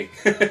 Jerry.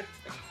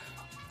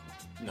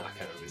 No, I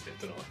can't remember his name.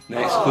 Don't know.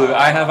 Next clue.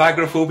 I have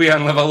agoraphobia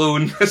and live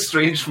alone,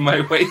 estranged from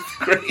my wife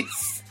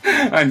Grace,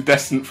 and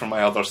distant from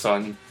my other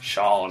son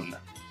Sean.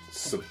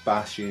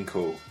 Sebastian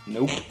Coe.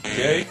 Nope.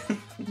 Jerry.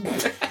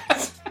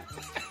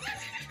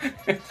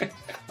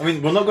 I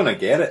mean, we're not going to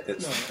get it.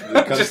 It's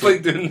Just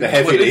like doing the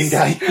heavy rain clues.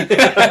 guy.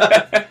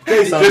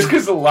 Jason. Just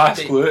because the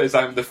last clue is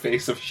I'm the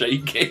face of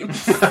Shite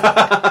Games.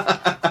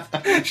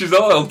 She's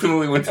all I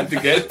ultimately wanted to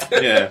get.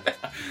 Yeah.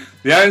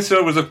 The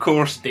answer was, of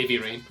course, Davy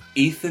Rain.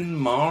 Ethan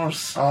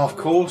Mars. Oh, of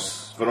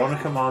course.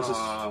 Veronica Mars.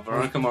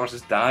 Veronica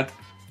Mars' dad.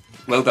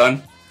 Well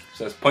done.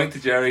 So it's point to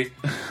Jerry,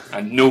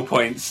 and no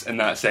points in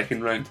that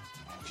second round.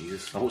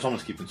 Jesus. I hope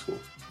someone's keeping score.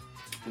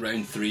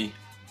 Round 3.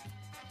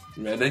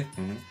 Ready?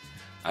 Mhm.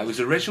 I was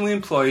originally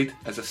employed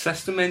as a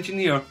system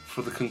engineer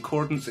for the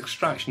Concordance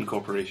Extraction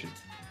Corporation.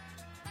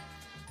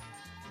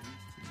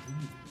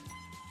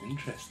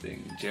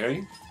 Interesting.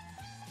 Jerry?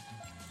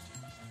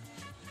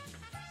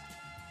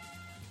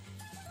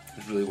 I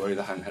was really worried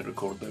I hadn't hit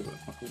record there, but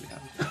luckily we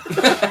hadn't.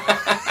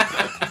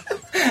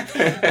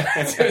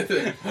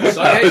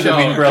 Sorry, would have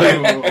been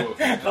brilliant.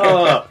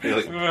 Oh, you're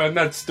like,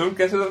 Nuts, don't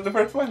guess it on the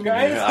first one,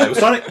 guys. yeah, I was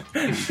Sonic.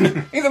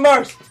 Ethan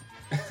Mars!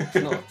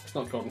 It's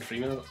not Gordon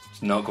Freeman, is it?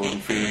 It's not Gordon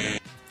Freeman.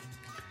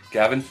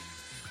 Gavin?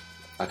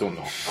 I don't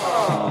know.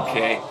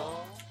 Okay.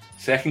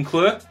 Second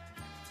clue.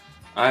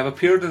 I have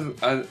appeared as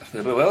an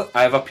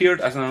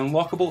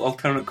unlockable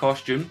alternate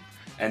costume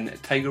in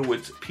Tiger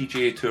Woods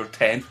PGA Tour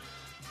 10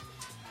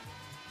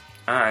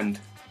 and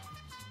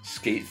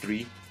Skate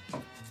 3.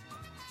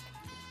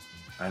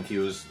 And he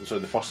was, so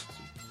the first,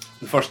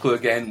 The first clue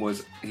again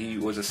was he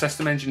was a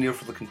system engineer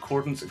for the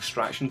Concordance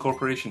Extraction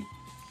Corporation.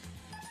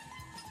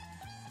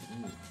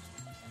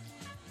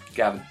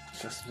 Gavin.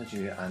 system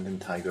engineer and in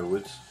Tiger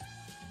Woods.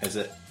 Is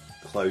it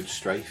Cloud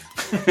Strife?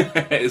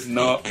 It is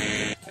not.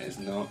 It is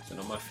not. Is it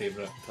not my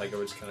favourite Tiger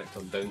Woods character,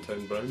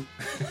 Downtown Brown?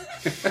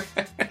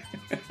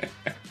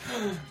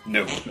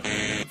 No.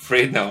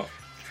 Afraid not.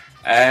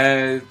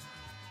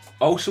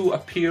 Also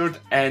appeared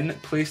in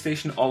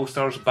PlayStation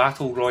All-Stars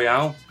Battle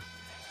Royale.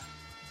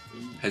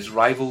 His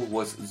rival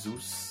was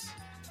Zeus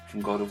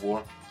from God of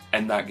War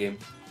in that game.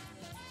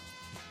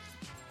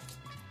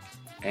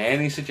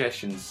 Any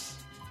suggestions?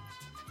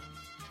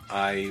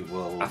 I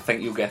will. I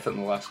think you'll get it in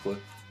the last clue.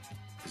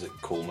 Is it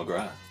Cole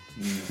McGrath?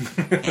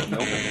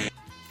 Nope.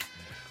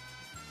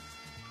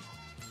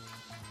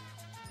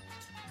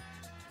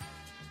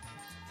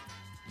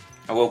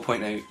 I will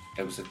point out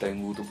it was a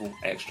downloadable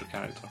extra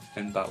character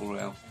in Battle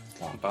Royale.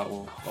 Oh.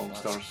 Battle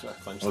All-Stars.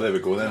 Oh, there we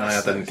go then. I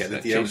didn't get the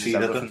It changes DLC, did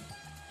I? everything.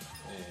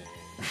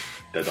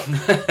 Did I?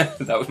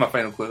 That was my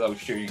final clue that I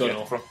was sure you Don't get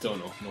know. it from. Don't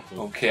know. No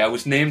clue. Okay, I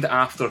was named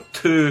after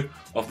two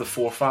of the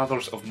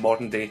forefathers of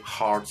modern day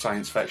hard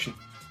science fiction.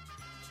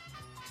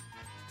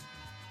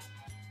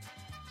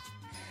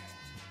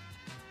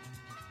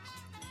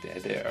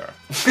 Dead Air.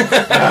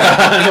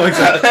 I know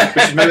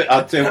exactly. Which maybe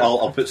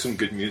I'll put some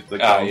good music.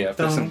 Like, Yeah,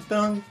 put some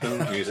dun,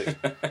 music.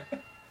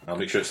 I'll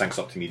make sure it syncs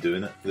up to me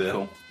doing it. There.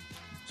 Cool.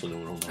 So no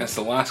one will know. That's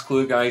the last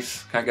clue,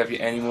 guys. Can't give you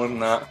any more than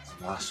that.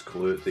 Last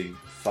clue: the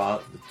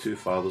two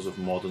fathers of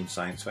modern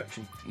science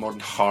fiction. Modern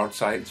hard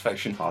science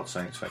fiction. Hard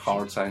science fiction.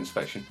 Hard science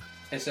fiction.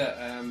 Is it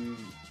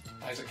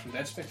Isaac from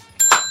Dead Space?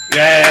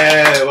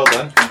 Yeah, well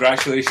done.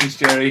 Congratulations,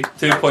 Jerry.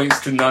 2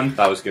 points to none.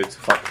 That was good.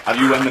 Fuck.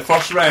 You win the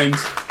first round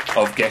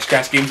of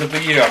Guestcast Games of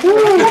the Year.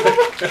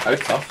 How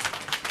tough.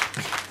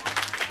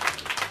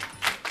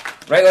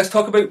 Right, let's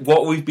talk about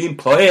what we've been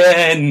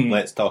playing.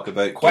 Let's talk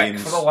about Quick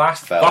games. for the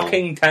last Phil.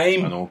 fucking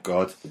time. I know,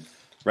 God.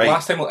 Right.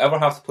 Last time we'll ever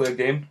have to play a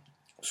game.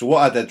 So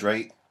what I did,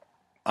 right,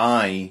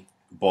 I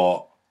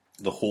bought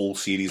the whole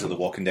series of The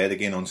Walking Dead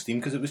again on Steam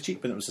because it was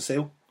cheap and it was a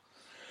sale.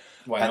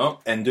 Why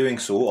not? In doing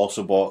so,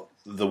 also bought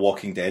The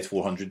Walking Dead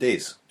 400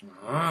 Days.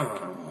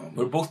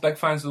 We're both big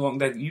fans of The Walking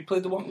Dead. You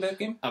played The Walking Dead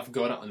game? I've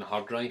got it on the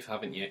hard drive,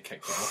 haven't yet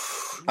kicked it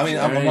off. I mean,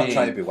 I'm not Jerry,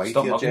 trying to be white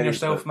stop here, mugging Jerry,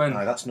 yourself, but, man.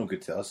 aye, that's no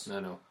good to us.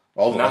 No.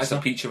 All of That us. is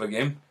a peach of a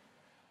game.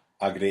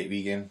 A great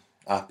wee game.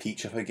 A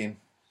peach of a game.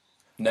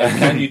 Now,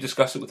 can you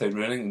discuss it without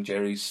ruining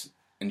Jerry's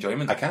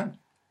enjoyment? I can.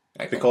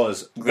 Excellent.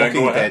 Because Then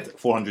go Walking ahead. Dead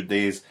 400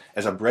 Days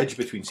is a bridge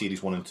between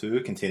Series 1 and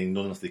 2, containing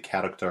none of the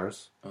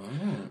characters.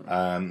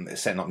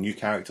 It's setting up new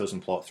characters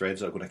and plot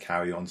threads that are going to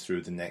carry on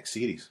through the next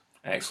series.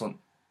 Excellent.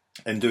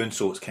 In doing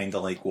so, it's kind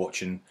of like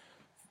watching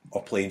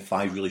or playing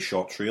 5 really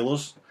short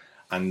trailers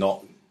and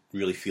not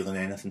really feeling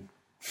anything.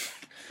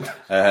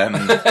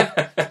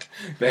 But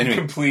anyway,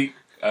 Complete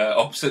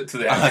opposite to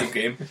the actual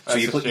game. so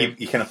That's a shame.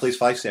 you kind of plays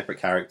 5 separate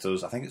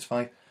characters. I think it's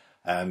 5.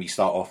 You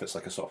start off, it's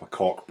like a sort of a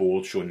cork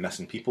board showing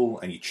missing people,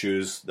 and you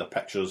choose their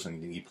pictures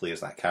and you play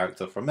as that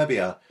character for maybe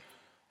a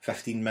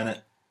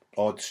 15-minute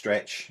odd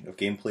stretch of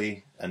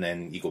gameplay, and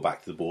then you go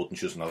back to the board and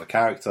choose another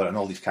character, and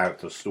all these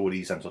characters'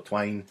 stories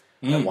intertwine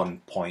at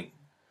one point,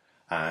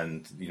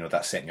 and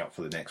that's setting you up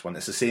for the next one.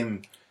 It's the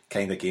same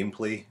kind of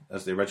gameplay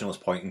as the original,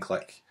 point and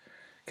click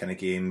kind of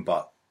game,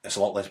 but it's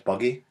a lot less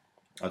buggy.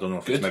 I don't know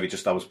if Good. it's maybe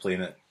just I was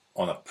playing it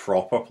on a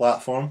proper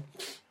platform.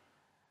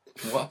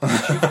 What?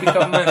 You've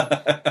become,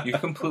 man? You've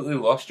completely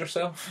lost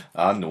yourself.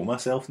 I know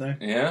myself now.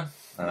 Yeah.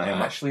 And I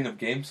am Ashleen of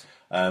games.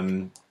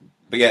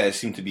 But yeah, it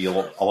seemed to be a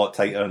lot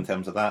tighter in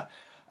terms of that.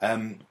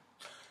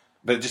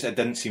 But it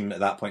didn't seem at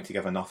that point to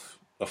give enough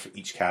of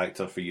each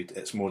character for you.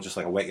 It's more just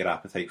like a whet your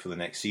appetite for the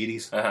next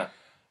series. Uh-huh.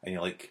 And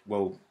you're like,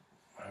 well,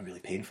 I'm really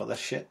paying for this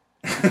shit.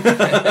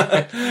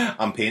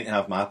 I'm paying to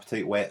have my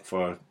appetite wet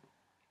for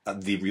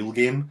the real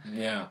game.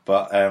 Yeah.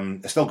 But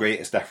it's still great,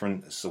 it's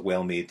different, it's a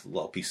well-made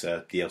little piece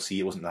of DLC.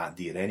 It wasn't that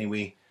dear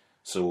anyway,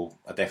 so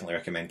I definitely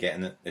recommend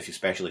getting it,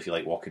 especially if you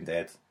like Walking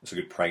Dead. It's a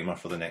good primer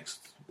for the next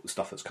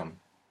stuff that's coming.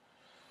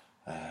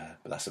 But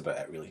that's about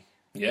it, really.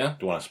 Yeah.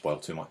 Don't want to spoil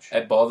too much.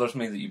 It bothers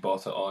me that you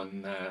bought it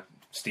on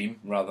Steam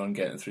rather than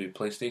getting it through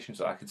PlayStation,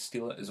 so I could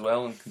steal it as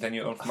well and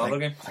continue it on from other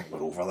games. I think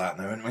we're over that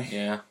now, aren't we?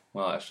 Yeah.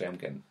 Well, actually,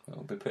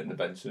 I'll be putting the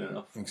bin soon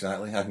enough.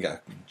 Exactly. I can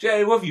get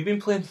Jerry, what have you been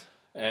playing?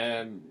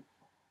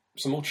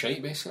 Some old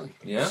shite, basically.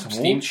 Yeah.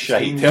 some old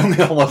shite. Tell me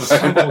all about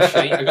Some it. old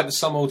shite. I got the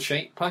Some Old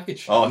Shite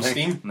package on nice.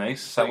 Steam.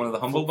 Nice. Is that one of the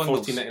humble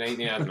bundles? $14.99.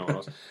 Yeah, I don't know what it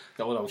was.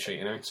 Got a lot of old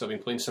shite now. So I've been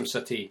playing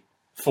SimCity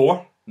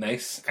 4.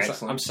 Nice. 'Cause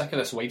Excellent. I'm sick of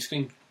this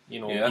widescreen,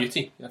 Yeah.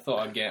 beauty. I thought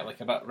I'd get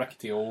like a bit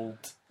rickety old,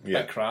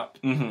 bit crap,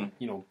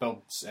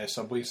 build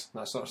subways,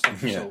 that sort of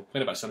stuff. Yeah. So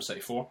playing a bit of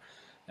SimCity 4.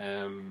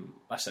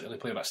 That's it, really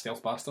playing a bit of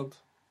Stealth Bastard,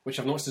 which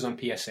I've noticed is on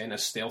PSN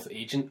as Stealth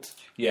Agent.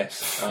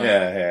 Yes.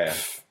 Yeah.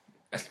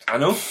 I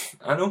know.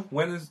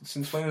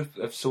 Since when have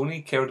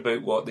Sony cared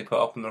about what they put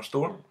up in their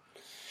store?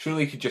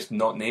 Surely you could just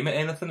not name it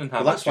anything and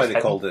have Well, that's it why just they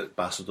hidden. called it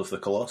Bastard of the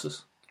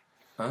Colossus.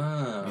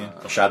 Ah. Yeah.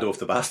 Or Shadow of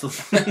the Bastard.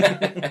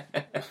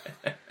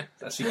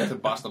 That's Secret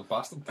of Bastard.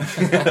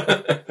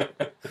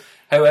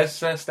 How is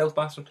Stealth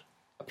Bastard?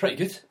 Pretty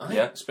good. Aye,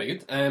 Yeah. it's pretty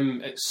good.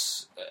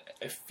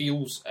 It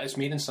feels it's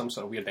made in some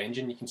sort of weird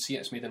engine. You can see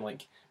it's made in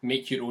like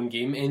make your own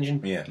game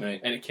engine. Yeah.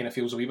 Right. And it kind of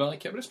feels a wee bit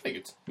like it, but it's pretty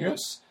good.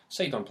 It's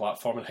side on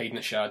platform and hide in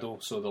the shadow,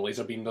 so the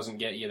laser beam doesn't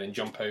get you. Then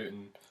jump out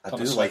and I turn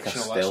do the like a switch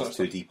and all that stealth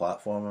sort of 2D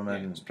platformer, stuff.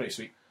 Yeah, man. it's pretty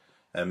sweet.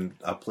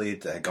 I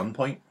played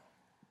Gunpoint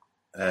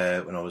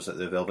when I was at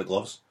the Velvet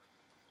Gloves,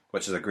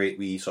 which is a great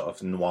wee sort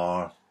of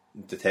noir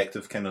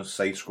detective kind of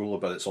side scroller,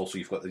 but it's also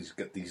you've got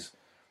these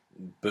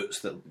boots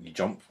that you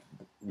jump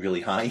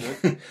really high,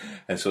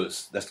 and so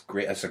it's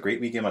great. It's a great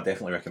wee game. I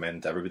definitely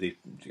recommend everybody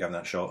giving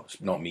that a shot.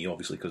 It's not me,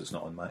 obviously, because it's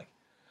not on Mac.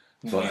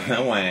 But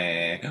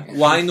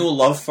why no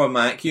love for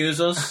Mac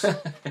users?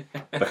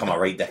 Become a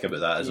right dick about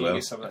that as You well.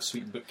 get some of that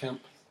sweet boot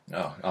camp.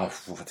 Oh, I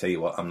tell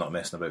you what, I'm not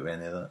messing about with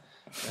any of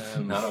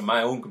that. Not on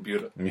my own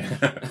computer.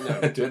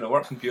 Yeah. Doing a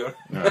work computer.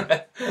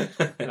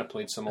 And I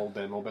played some old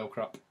mobile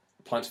crap.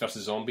 Plants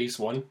vs Zombies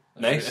 1.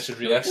 Nice. This is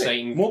really Yeah.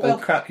 exciting. Mobile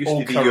Old- crap used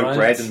old to be your current.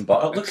 bread and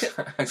butter. Look at see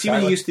when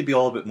Exactly. he used to be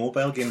all about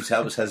mobile games.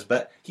 That was his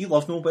bit. He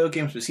loved mobile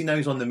games, but see now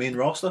he's on the main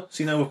roster.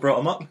 See now we've brought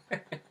him up.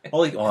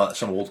 That's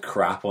some old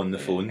crap on the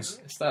phones.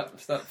 It's that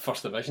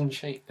First Division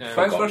shit.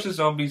 Plants vs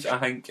Zombies, I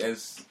think,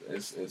 is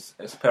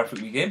a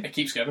perfect wee game. It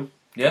keeps giving.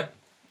 Yeah.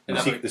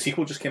 The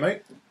sequel just came out.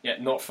 Yeah,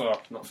 not for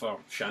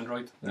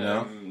Shandroid.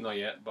 No. Not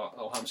yet, but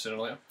it'll happen sooner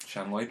or later.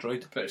 Shanloy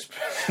Droid. But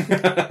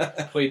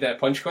it's played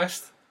Punch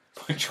Quest.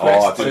 Punch Oh,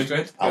 I, Quest. do. Sounds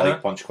good. I Yeah.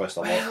 like Punch Quest a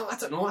lot. Well, I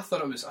don't know. I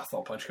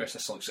thought Punch Quest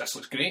this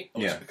looks great.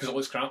 Yeah. Because it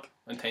looks crap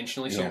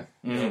intentionally. So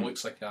Yeah. it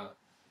looks like a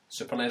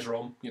Super NES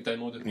ROM you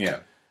downloaded. Yeah.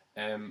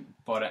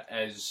 But it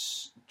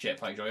is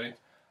Jetpack Joyride.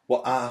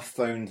 Well, I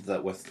found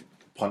that with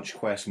Punch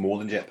Quest, more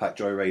than Jetpack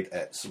Joyride,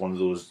 it's one of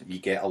those you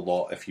get a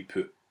lot if you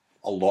put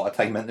a lot of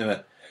time into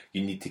it.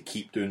 You need to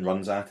keep doing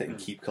runs at it and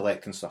keep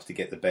collecting stuff to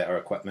get the better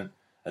equipment.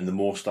 And the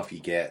more stuff you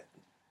get,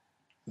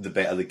 the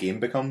better the game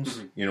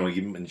becomes. You know,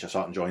 you just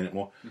start enjoying it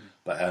more.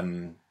 But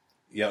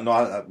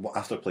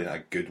after playing it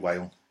a good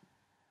while,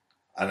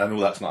 and I know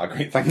that's not a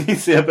great thing to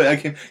say about a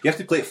game, you have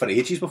to play it for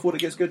ages before it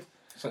gets good.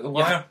 It's like The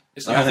Wire.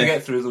 It's You have to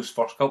get through those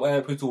first couple of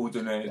episodes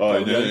and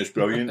It's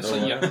brilliant. It's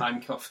like you're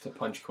handcuffed to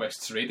Punch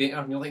Quest's radiator,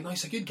 and you're like, no,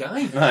 he's a good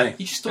guy. Aye.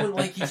 You just don't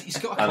like. He's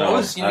got a I know,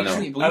 cause. You I know, you know.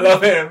 just need to I believe.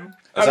 love him.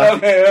 I It's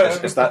love that,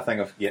 him. it's that thing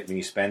of when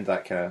you spend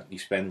you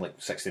spend like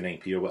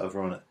 69p or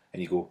whatever on it,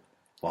 and you go,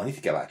 well, I need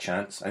to give that a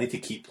chance. I need to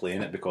keep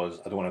playing it because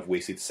I don't want to have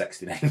wasted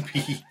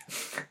 69p.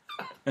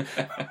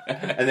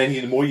 And then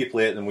the more you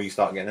play it, the more you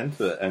start getting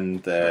into it.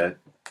 And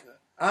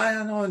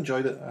I know I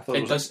enjoyed it. I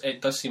thought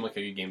It does seem like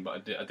a good game,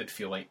 but I did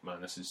feel like,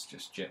 man, this is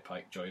just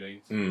Jetpack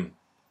Joyride.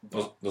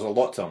 There's a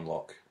lot to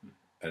unlock,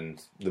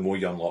 and the more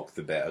you unlock,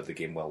 the better the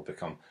game will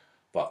become.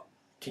 But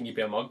Can you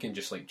be a mug and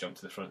just like jump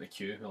to the front of the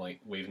queue and like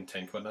waving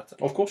 10 quid at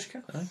it? of course you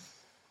can. Aye.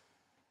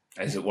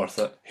 Is it worth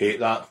it? Hate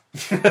that.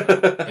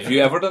 Have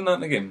you ever done that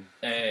in the game?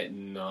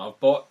 No, I've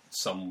bought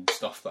some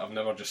stuff, but I've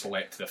never just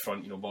leapt to the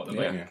front, bought the Yeah.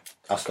 way.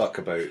 I stuck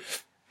about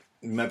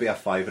maybe a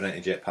fiver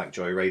into Jetpack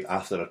Joyride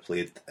after I'd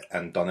played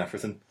and done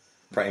everything,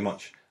 pretty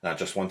much. And I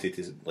just wanted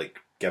to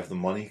give them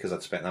money because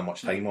I'd spent that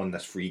much time on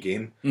this free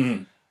game,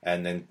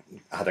 and then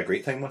I had a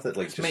great time with it.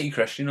 Like, It's mighty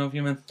Christian of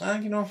you, man.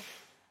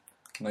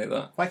 Like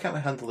that. Why can't we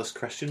handle this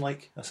Christian? I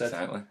said.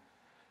 Exactly.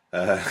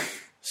 Uh,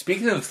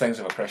 Speaking of things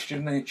of a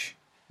Christian, Nige,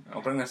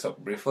 I'll bring this up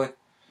briefly.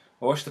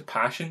 I watched The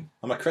Passion.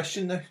 I'm a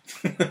Christian now.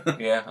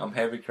 Yeah, I'm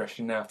heavy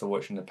Christian now after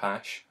watching The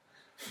Pash.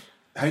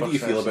 How do you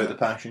First feel time about I've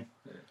The seen Passion?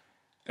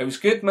 It was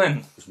good,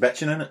 man. There's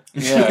bitching in it.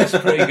 Yeah, it's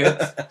pretty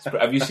good.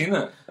 Have you seen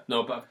it?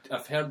 No, but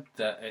I've heard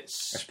that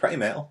It's it's pretty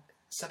metal.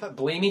 a bit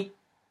blamey.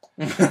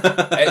 It's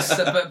It's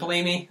a bit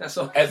blamey. That's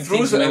all. it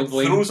throws Contains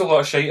blame. a lot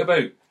of shite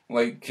about.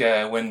 Like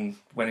when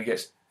he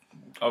gets,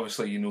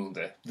 obviously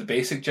the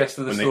basic gist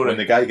of the story. When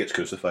the guy gets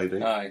crucified,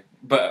 right? Aye,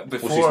 but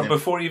his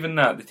before name? even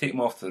that, they take him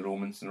off to the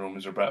Romans, and the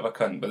Romans are a bit of a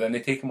cunt. But then they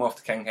take him off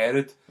to King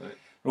Herod. Right.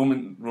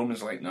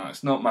 Romans like, no,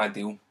 it's not my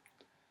deal.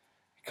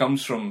 He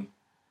comes from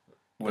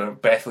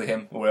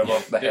Bethlehem, or wherever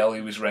the hell he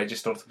was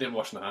registered. They're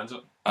washing their hands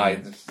up. Aye,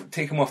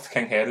 take him off to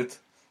King Herod.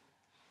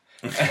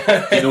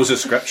 He knows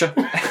his scripture.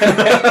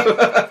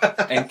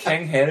 And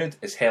King Herod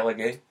is hella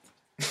gay.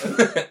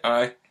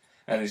 Aye.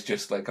 And he's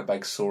just like a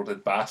big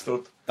sordid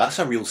bastard. That's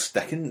a real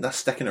sticking. That's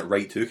sticking it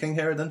right to King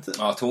Herod, isn't it?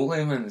 Oh,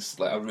 totally, man. It's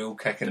like a real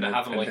kick in Did it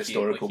have him the like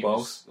historical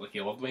balls. like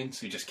he loved Wayne,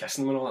 so he just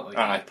kissing them and all that? Like,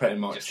 Aye, pretty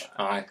much. Just-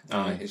 Aye.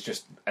 It's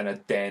just in a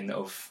den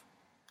of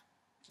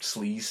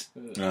sleaze.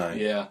 Aye.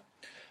 Yeah.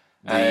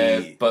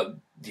 The- But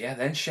yeah,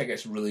 then shit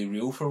gets really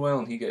real for a while,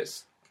 and he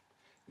gets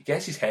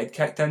his head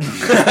kicked in,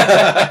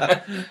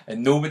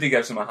 and nobody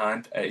gives him a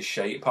hand at his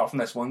shite apart from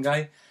this one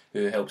guy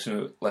who helps him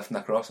out lifting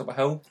a cross up a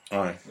hill.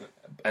 Aye.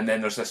 And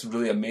then there's this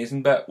really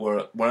amazing bit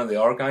where one of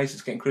the other guys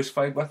that's getting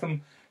crucified with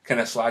him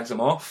kind of slags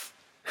him off.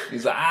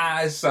 He's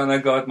like, son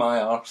of God, my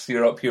arse,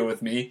 you're up here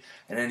with me.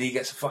 And then he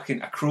gets a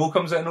crow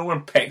comes out of nowhere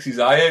and pecks his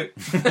eye out.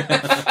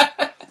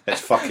 It's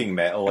fucking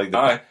metal.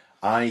 Aye.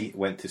 I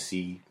went to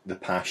see The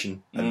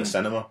Passion in the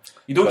cinema.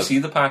 You don't But- see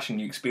the passion,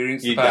 you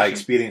experience the I passion.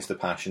 experienced The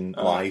Passion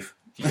live.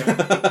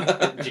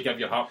 Did you give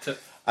your heart to it?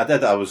 I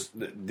did.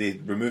 They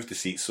removed the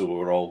seats, so we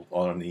were all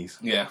on our knees.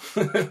 Yeah,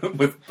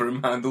 with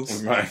broom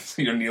handles. Right.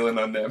 So you're kneeling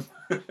on them.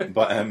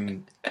 But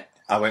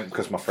I went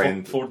because my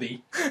friend,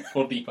 4D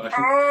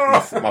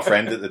passion. my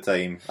friend at the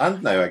time,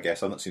 and now I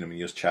guess I've not seen him in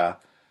years. Cha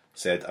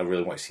said, "I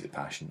really want to see The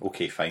Passion."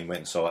 Okay, fine. Went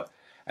and saw it,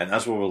 and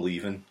as we were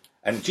leaving,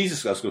 and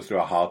Jesus does go through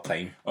a hard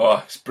time. Oh,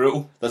 it's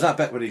brutal. There's that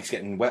bit where he's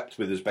getting whipped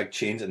with his big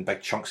chains and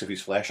big chunks of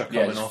his flesh are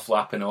Yeah, coming just off.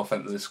 flapping off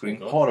into the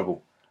screen.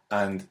 Horrible.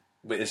 And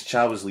but as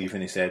Cha was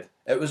leaving, he said,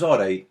 "It was all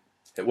right.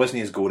 It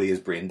wasn't as gory as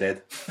Brain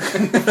Dead."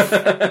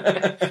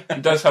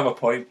 He does have a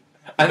point.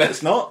 And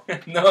it's not.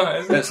 No, it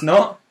isn't. It's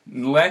not.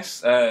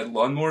 Less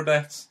lawnmower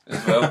deaths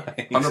as well.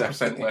 100%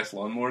 Exactly. less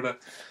lawnmower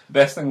deaths.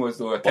 Best thing was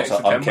though, I What's texted that,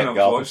 him when I was unkept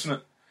gardens? watching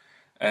it.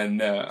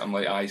 And I'm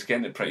like, he's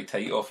getting it pretty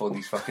tight off all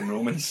these fucking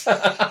Romans.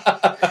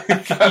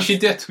 You should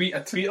do a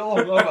tweet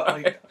along with it.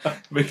 Like,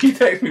 But he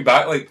texted me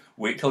back like,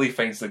 wait till he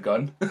finds the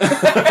gun.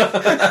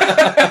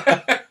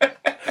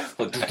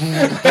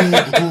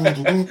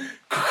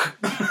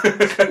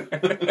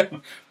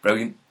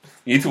 Brilliant.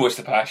 You need to watch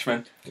The Pash,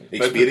 man.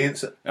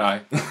 Experience it.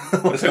 Aye.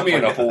 It took me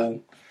in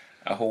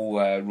a whole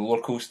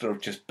roller coaster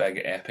of just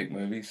big epic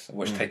movies. I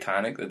watched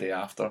Titanic the day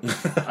after.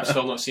 I've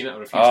still not seen it. I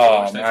refuse to Oh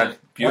watch man, Titanic. Why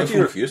do you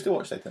beautiful. refuse to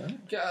watch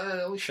Titanic? Get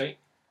all shite.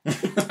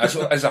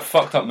 It's a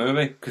fucked up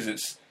movie because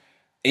it's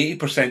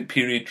 80%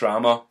 period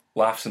drama,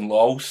 laughs and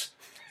lols,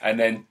 and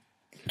then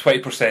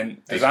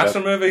 20% disaster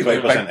movie.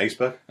 20%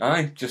 iceberg.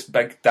 Aye, just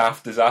big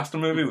daft disaster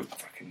movie with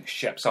fucking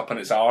ships up in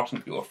its arse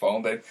and people are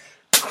falling down,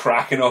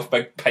 cracking off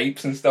big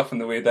pipes and stuff on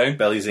the way down.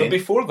 Billy Zane. But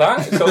before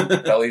that, it's all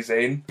Billy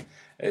Zane.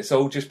 It's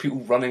all just people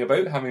running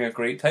about having a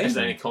great time. Is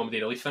there any comedy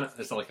relief in it?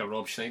 Is there like a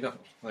Rob Schneider?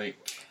 Like,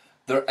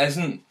 There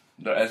isn't,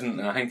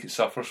 and I think it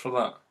suffers for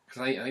that.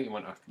 because I think you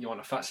want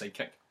a fat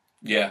sidekick.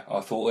 Yeah, I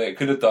totally. It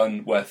could have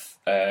done with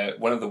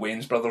one of the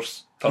Wayans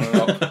brothers turning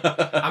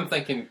up. I'm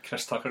thinking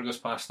Chris Tucker goes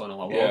past on a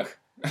log. Yeah.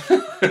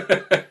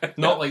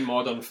 Not like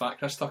modern fat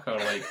Chris Tucker,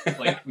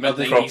 like mid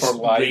Proper 90s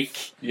life.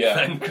 rake Yeah.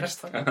 thin Chris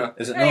Tucker.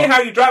 Is it Hey, not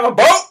how you drive a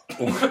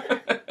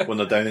boat? when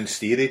they're down in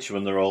steerage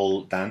when they're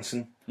all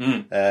dancing?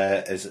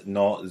 Is it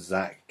not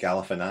Zach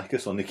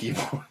Galifianakis on the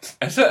keyboard?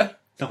 Is it?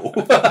 No.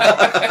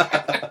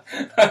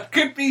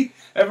 Could be.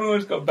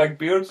 Everyone's got big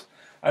beards.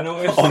 I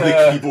noticed. On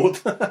the keyboard.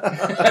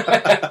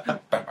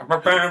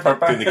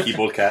 Doing the keyboard.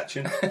 keyboard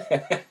catching.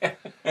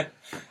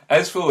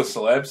 It's full of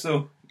celebs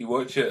though. You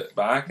watch it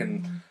back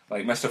and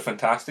like Mr.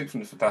 Fantastic from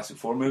the Fantastic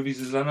Four movies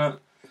is in it.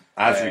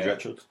 As Reed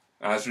Richards.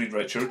 As Reed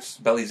Richards,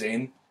 Billy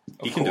Zane.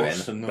 Of He can do course,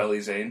 anything, though.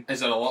 Billy Zane. Is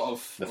there a lot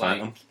of The like,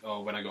 Phantom.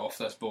 oh, when I got off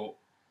this boat,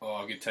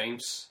 oh, good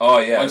times. Oh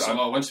yeah.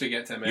 Once we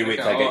get to America, You wait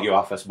till I get you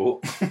off this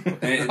boat. I've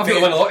got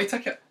to win a lottery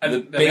ticket.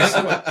 And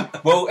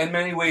Well, in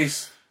many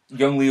ways,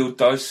 young Leo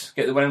does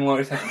get the winning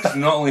lottery ticket. He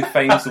not only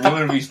finds the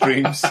woman of his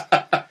dreams,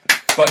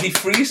 but he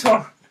frees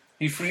her.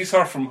 He frees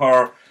her from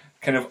her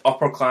kind of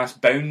upper class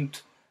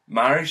bound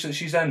marriage that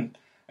she's in,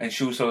 and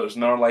shows her there's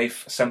another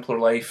life, a simpler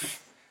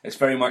life. It's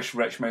very much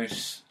rich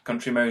mouse,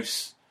 country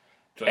mouse,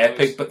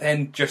 epic, but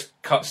then just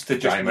cuts to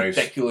just Dry mouse.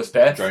 ridiculous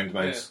death. Drowned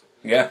mouse.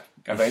 Yeah,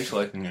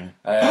 eventually.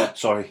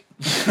 Sorry.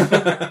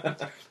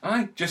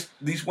 Aye, just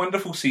these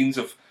wonderful scenes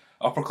of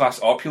upper class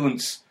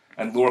opulence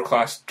and lower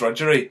class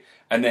drudgery,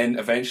 and then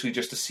eventually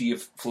just a sea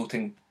of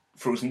floating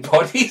frozen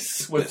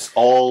bodies with It's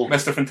all...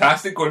 Mr.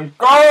 Fantastic going,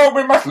 "Go,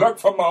 we must look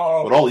for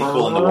more." We're all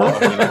equal in the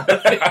water, you know.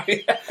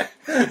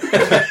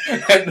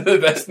 Into the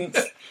distance.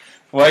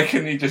 Why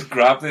couldn't he just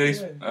grab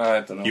these?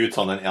 I don't know. He would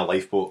turn into a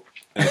lifeboat.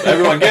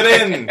 Everyone get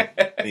in!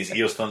 And his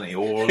ears turn into He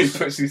oars.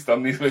 puts his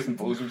thumb in his mouth and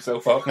blows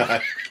himself up.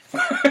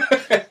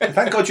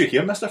 Thank God you're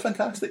here, Mr.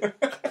 Fantastic.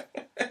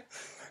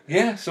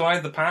 Yeah, so I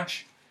had the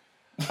pash.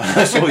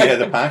 So yeah,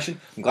 the passion.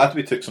 I'm glad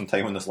we took some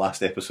time on this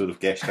last episode of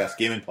Geshcast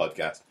Gaming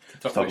Podcast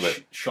to talk about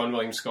Sean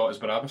William Scott as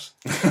Barabbas.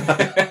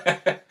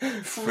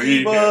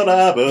 Free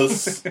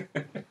Barabbas.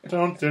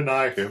 Don't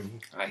deny him.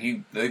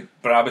 The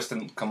Barabbas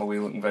didn't come away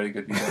looking very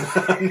good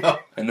either. No.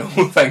 And the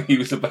whole thing, he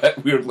was a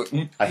bit weird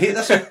looking. I hate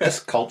this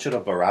culture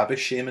of Barabbas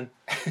shaming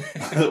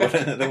that we're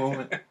in at the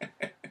moment.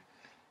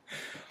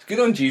 It's good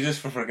on Jesus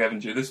for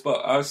forgiving Judas,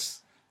 but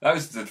that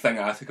was the thing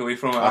I took away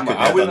from it. I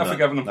couldn't wouldn't done have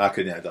forgiven him. I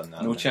couldn't have done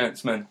that. No man.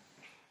 chance, man.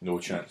 No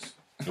chance.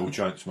 No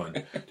chance,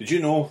 man. Did you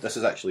know, this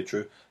is actually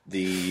true,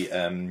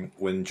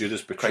 when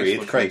Judas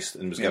betrayed Christ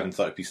and was given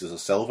 30 pieces of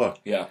silver,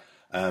 Yeah.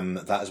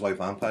 that is why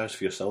vampires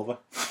fear silver.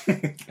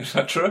 Is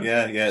that true?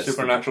 Yeah, yeah. it's-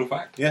 Supernatural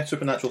fact. Yeah,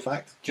 supernatural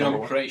fact. Do you know,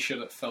 Number I'm pretty sure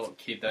that Philip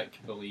K. Dick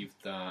believed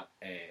that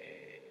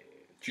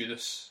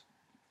Judas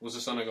was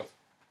the Son of God.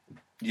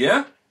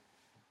 Yeah?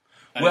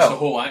 And Well- it's a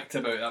whole act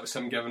about that was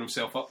him giving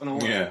himself up and all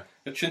that. Yeah.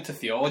 You're tuned to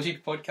theology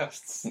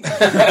podcasts.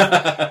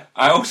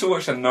 I also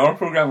watched another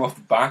program off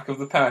the back of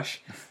the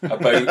Pash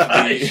about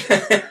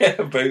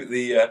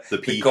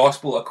the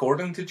gospel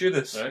according to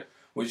Judas, Right.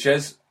 which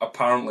is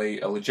apparently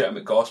a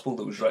legitimate gospel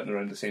that was written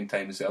around the same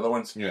time as the other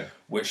ones, Yeah.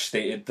 which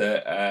stated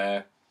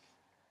that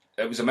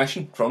it was a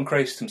mission from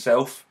Christ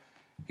himself.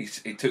 He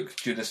took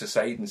Judas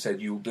aside and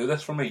said, "You will do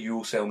this for me. You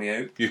will sell me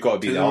out. You've got to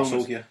be to the Romans.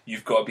 arsehole here.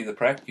 You've got to be the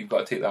prick. You've got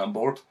to take that on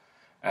board."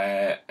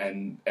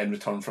 And in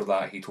return for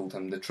that, he told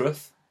him the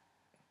truth,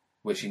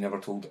 which he never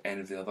told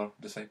any of the other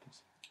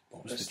disciples.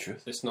 What was the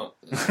truth? It's not.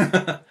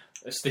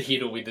 It's the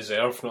hero we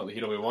deserve, not the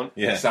hero we want.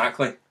 Yeah.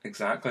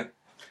 Exactly.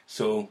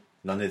 So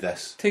None of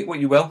this take what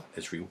you will.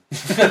 is real.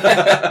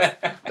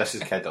 This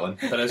is Kid On.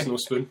 There is no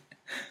spoon.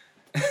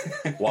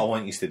 What I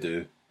want you to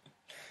do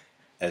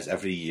is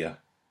every year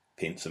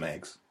paint some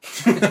eggs.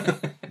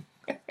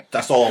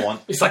 That's all I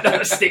want. It's like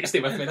that. Stay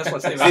with me. That's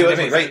what stay Stay with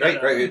with me. me.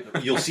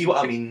 Right. You'll see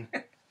what I mean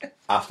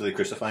after they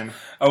crucify me.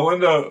 I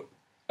wonder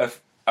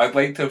if I'd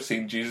like to have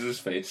seen Jesus'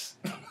 face.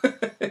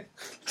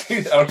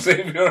 Our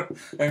Saviour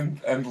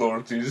and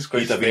Lord Jesus He'd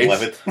Christ's have been face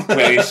livid.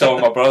 when he saw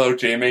my brother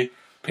Jamie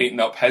painting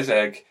up his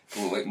egg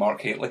to look like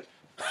Mark Hateley.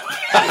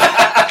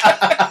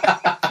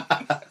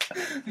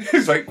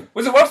 He's like,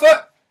 was it worth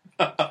it?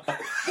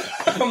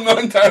 I'm not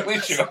entirely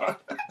sure.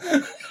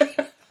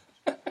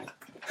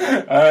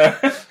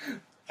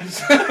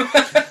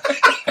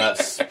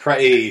 That's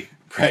pretty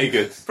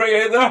good.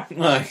 Pretty out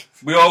there. Aye.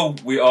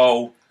 We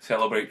all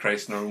celebrate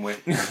Christ in our own way.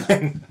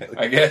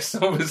 I guess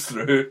that was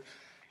through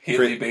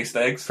Haley-based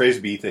eggs. Praise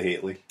be to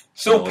Haley.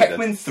 So No,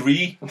 Pikmin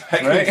 3,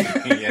 right?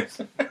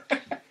 Yes.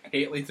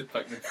 Hateley to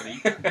Pikmin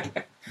 3.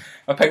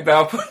 I picked that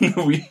up on the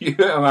Wii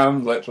U.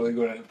 I'm literally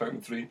going into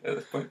Pikmin 3 at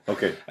this point.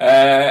 Okay.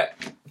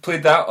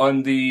 Played that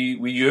on the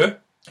Wii U.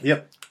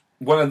 Yep.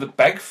 One of the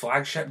big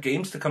flagship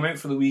games to come out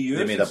for the Wii U.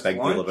 They made a since big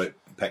launch. deal about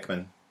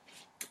Pikmin.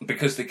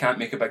 Because they can't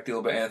make a big deal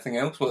about anything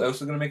else. What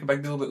else are they going to make a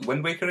big deal about?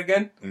 Wind Waker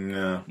again?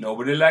 No.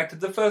 Nobody liked it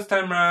the first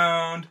time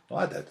round.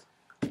 Well, I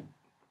did.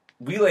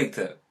 We liked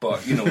it,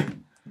 but, you know,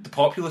 the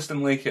populace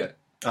didn't like it.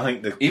 I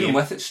think the Even game-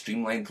 with its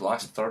streamlined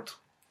last third.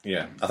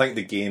 Yeah, I think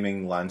the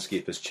gaming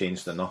landscape has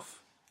changed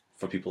enough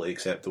for people to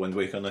accept the Wind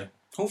Waker now.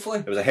 Hopefully.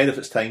 It was ahead of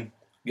its time,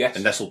 Yes,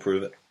 and this will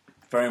prove it.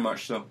 very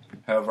much so.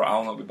 However,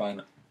 I'll not be buying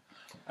it.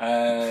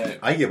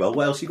 You will.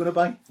 What else are you going to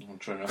buy? I'm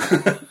trying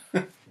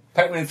to...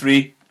 Pikmin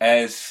 3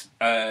 is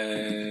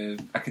a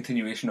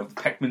continuation of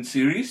the Pikmin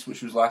series,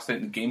 which was last out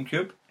in the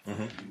GameCube.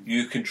 Mm-hmm.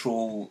 You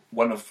control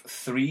one of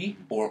 3,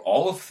 or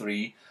all of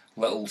 3,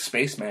 little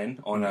spacemen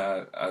on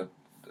a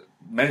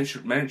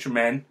miniature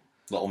men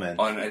Little men.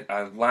 on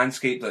a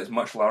landscape that is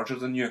much larger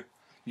than you.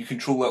 You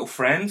control little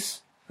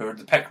friends, who are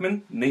the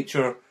Pikmin,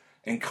 nature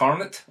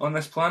incarnate on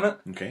this planet.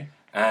 Okay.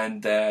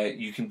 And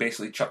you can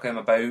basically chuck them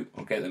about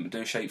or get them to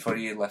do shite for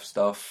you, lift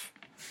stuff.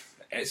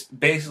 It's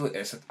basically,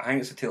 I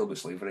think it's a tale about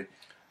slavery,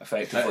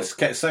 effectively.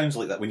 It sounds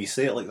like that. When you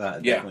say it like that,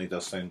 it Yeah. definitely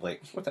does sound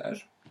like That's what it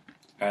is.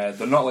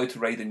 They're not allowed to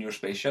ride in your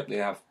spaceship, they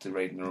have to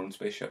ride in their own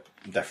spaceship,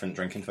 different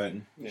drinking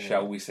fountain.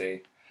 shall we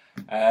say.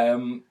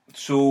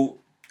 So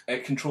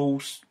it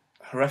controls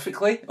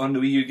horrifically on the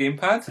Wii U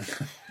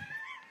gamepad.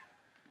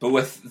 But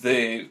with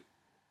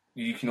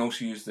you can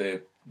also use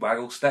the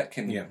waggle stick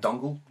and Yeah.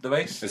 dongle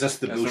device. Is this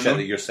the As bullshit they're known.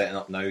 that you're setting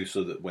up now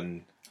so that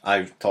when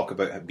I talk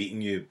about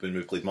beating you when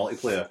we played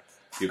multiplayer,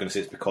 you're going to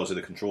say it's because of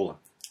the controller?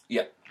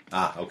 Yeah.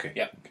 Ah, okay.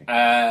 Yeah. Okay.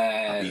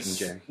 It's- beaten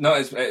Jerry. No,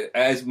 it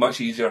is much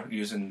easier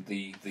using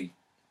the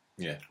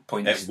Yeah.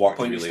 point It worked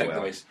point really stick well.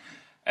 device.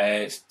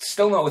 It's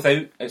still not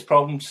without its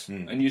problems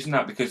Hmm. in using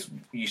that because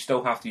you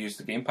still have to use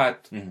the gamepad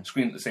Mm-hmm.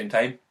 screen at the same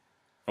time.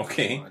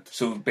 Okay.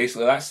 So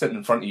basically, that's sitting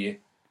in front of you,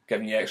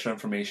 giving you extra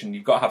information.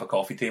 You've got to have a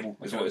coffee table,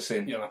 is what it's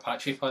saying. You're an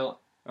Apache pilot.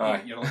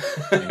 Aye. You're not.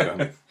 There you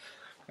go.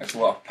 It's a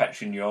lot of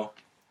pitch and yaw.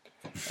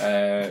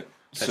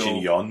 Pitching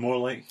yawn more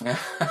like. Take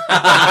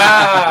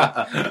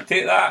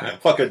that.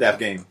 Fuck a dev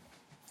game.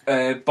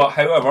 But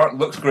however, it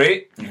looks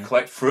great. Mm-hmm. You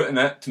collect fruit in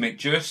it to make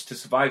juice to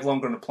survive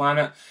longer on the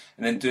planet,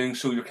 and in doing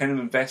so, you're kind of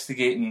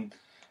investigating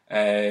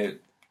the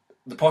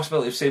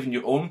possibility of saving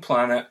your own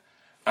planet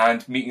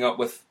and meeting up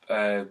with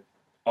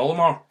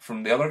Olimar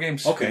from the other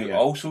games, Okay, who yeah.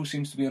 also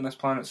seems to be on this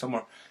planet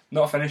somewhere.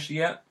 Not finished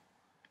yet.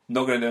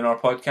 Not going to do in our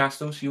podcast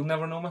though, so you'll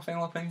never know my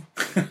final opinion.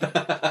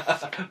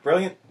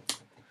 Brilliant.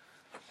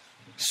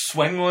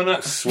 Swing on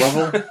it.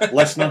 Swivel,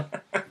 listener.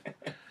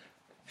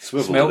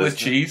 Swivel, Smell the listener.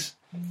 cheese.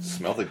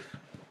 Smell the.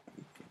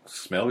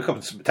 Wake up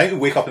and, time to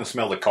wake up and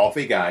smell the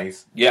coffee,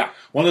 guys. Yeah.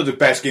 One of the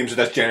best games of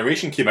this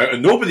generation came out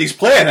and nobody's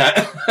playing it.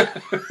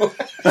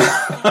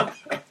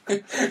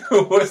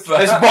 What's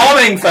that? It's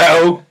bombing,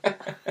 Phil.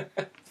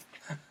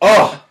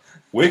 Oh,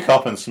 wake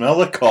up and smell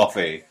the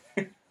coffee.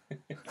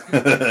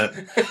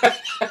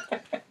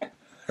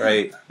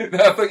 Right. I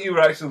thought you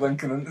were actually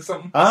linking into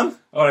something.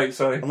 Alright,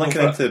 sorry. I'm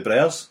linking into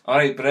Brers.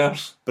 Alright,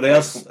 Brers.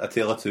 Brers, A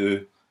Tale of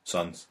Two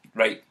Sons.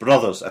 Right.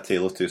 Brothers, A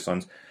Tale of Two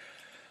Sons.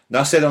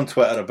 Now, I said on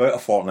Twitter about a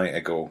fortnight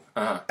ago,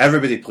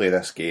 everybody play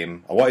this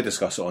game. I want to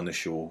discuss it on the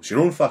show. It's your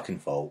own fucking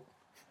fault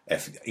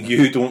if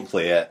you don't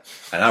play it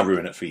and I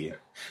ruin it for you.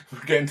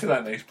 We're getting to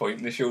that nice point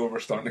in the show where we're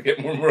starting to get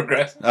more and more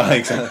aggressive.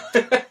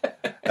 Exactly.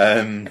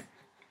 And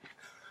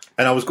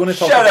I was going to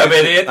talk Shut about... up,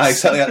 idiots.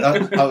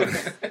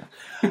 Exactly.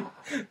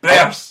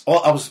 Brers.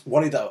 I was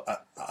worried that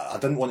I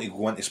didn't want to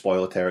go into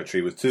spoiler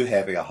territory with too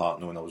heavy a heart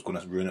knowing I was going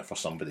to ruin it for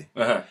somebody.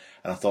 Uh-huh.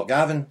 And I thought,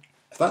 Gavin,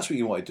 if that's what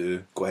you want to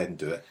do, go ahead and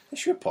do it.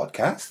 It's your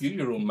podcast. You're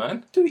your own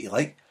man. Do what you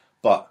like.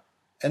 But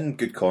in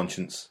good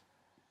conscience,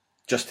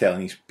 just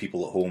telling these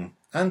people at home,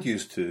 and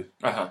yous too,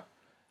 Uh-huh.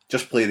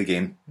 just play the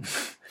game.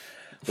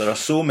 There are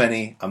so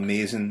many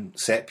amazing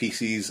set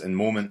pieces and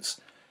moments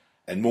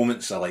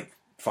are like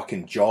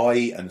fucking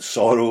joy and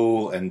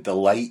sorrow and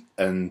delight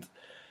and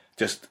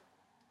just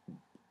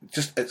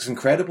it's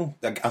incredible.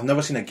 Like, I've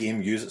never seen a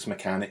game use its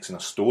mechanics in a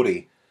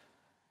story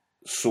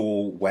so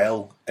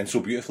well and so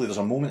beautifully. There's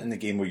a moment in the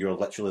game where you're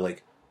literally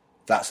like,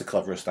 that's the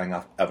cleverest thing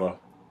I've ever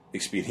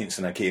experienced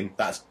in a game.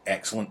 That's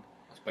excellent.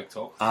 It's big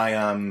talk. I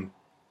am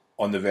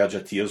on the verge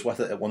of tears with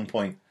it at one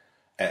point.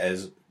 It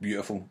is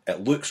beautiful.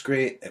 It looks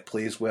great. It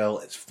plays well.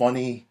 It's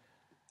funny.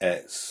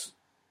 It's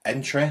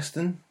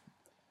interesting.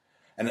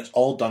 And it's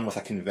all done with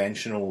a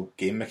conventional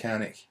game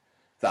mechanic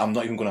that I'm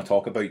not even going to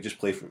talk about. Just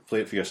play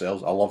it for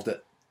yourselves. I loved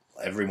it.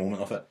 Every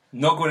moment of it.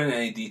 Not going into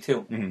any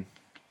detail. Mm-hmm.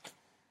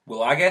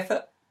 Will I get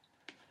it?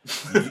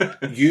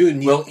 You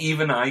need... Will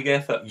even I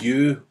get it?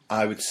 You,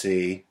 I would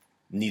say,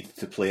 need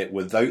to play it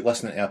without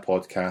listening to a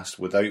podcast,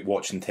 without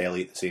watching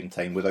telly at the same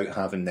time, without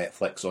having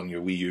Netflix on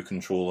your Wii U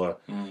controller.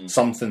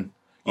 Something.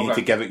 You need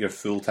Okay. to give it your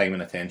full time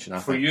and attention. I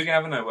For think. you,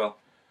 Gavin, I will.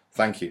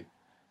 Thank you.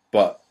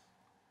 But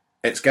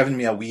it's given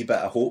me a wee bit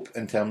of hope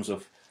in terms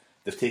of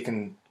they've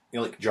taken,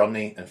 like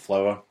Journey and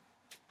Flower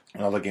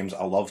and other games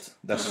that I loved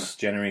this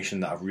generation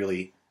that I've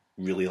really,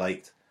 really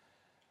liked,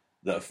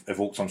 that have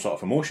evoked some sort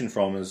of emotion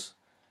from us,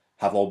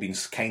 have all been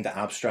kind of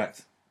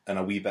abstract and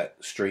a wee bit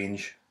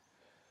strange,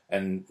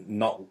 and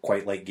not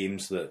quite like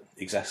games that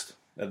exist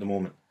at the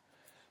moment.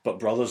 But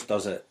Brothers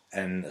does it,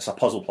 and it's a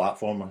puzzle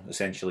platformer,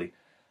 essentially,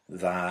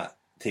 that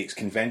takes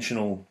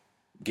conventional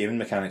gaming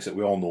mechanics that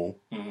we all know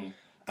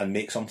and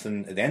makes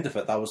something at the end of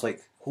it that was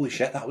like, holy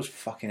shit, that was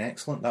fucking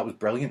excellent, that was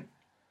brilliant.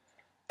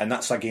 And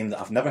that's a game that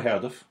I've never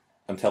heard of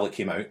until it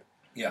came out.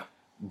 Yeah.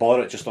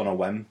 Bought it just on a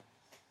whim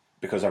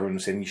because everyone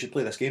was saying, you should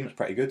play this game, it's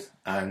pretty good,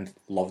 and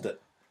loved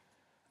it.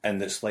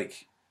 And it's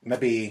like,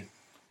 maybe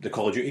the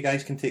Call of Duty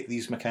guys can take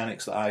these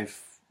mechanics that I've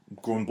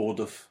grown bored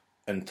of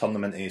and turn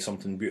them into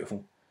something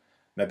beautiful.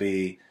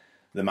 Maybe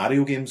the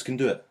Mario games can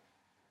do it.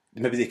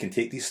 Maybe they can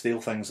take these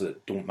stale things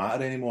that don't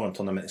matter anymore and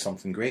turn them into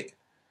something great.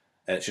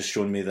 It's just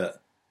shown me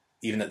that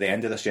even at the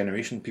end of this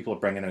generation, people are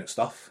bringing out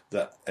stuff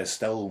that is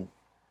still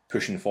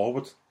pushing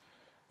forward.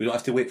 We don't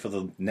have to wait for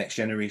the next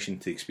generation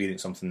to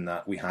experience something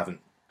that we haven't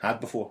had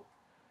before.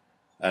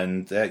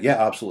 And yeah,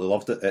 I absolutely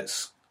loved it.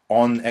 It's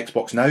on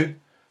Xbox now.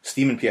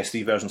 Steam and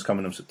PS3 versions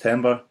coming in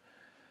September.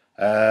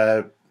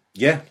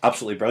 Yeah,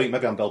 absolutely brilliant.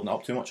 Maybe I'm building it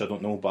up too much, I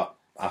don't know, but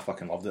I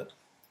fucking loved it.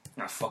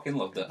 I fucking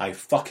loved it. I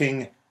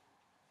fucking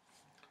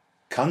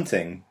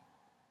cunting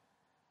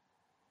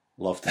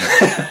loved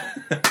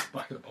it.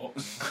 Back of the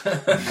box.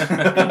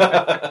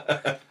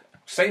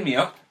 Sign me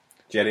up.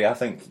 Jerry, I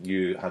think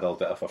you had a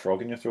bit of a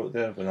frog in your throat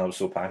there when I was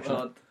so passionate.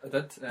 Well, I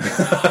did.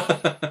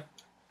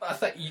 I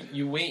think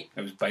you wait.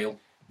 It was bile.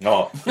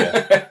 Oh,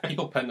 yeah.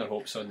 People pin their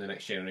hopes on the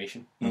next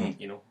generation,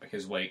 you know,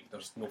 because like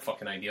there's no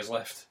fucking ideas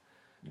left.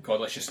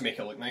 God, let's just make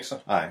it look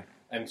nicer. Aye.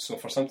 And so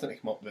for something to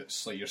come up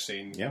that's like you're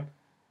saying, Yeah.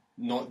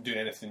 not doing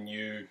anything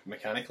new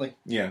mechanically,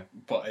 Yeah.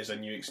 but as a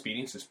new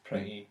experience, is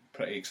pretty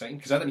exciting.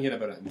 Because I didn't hear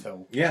about it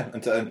until Yeah,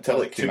 until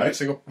like it 2 came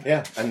minutes out. ago.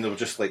 Yeah, and they were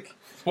just like...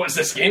 What's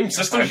this game?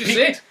 Systems, you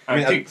peaked. say? I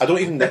mean, I don't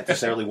even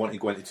necessarily want to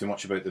go into too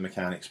much about the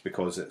mechanics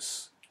because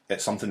it's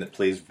something that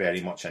plays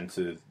very much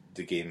into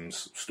the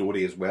game's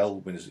story as well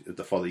when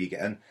the further you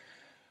get in.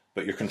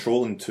 But you're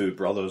controlling two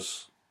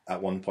brothers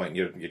at one point.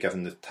 You're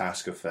given the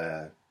task of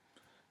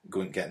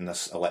getting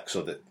this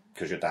elixir that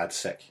because your dad's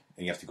sick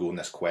and you have to go on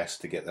this quest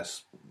to get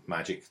this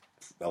magic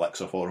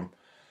elixir for him.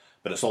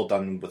 But it's all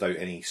done without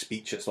any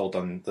speech. It's all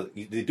done.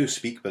 They do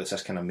speak, but it's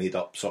this kind of made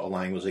up sort of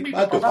language like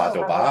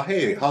 "Ba-do-ba-do-ba,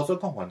 hey, how's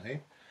it going,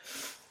 hey?"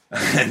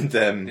 And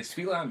They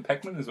speak like in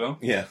Pikmin as well.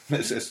 yeah,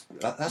 that's the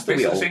way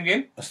Basically the same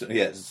game.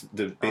 Yeah, it's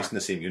based in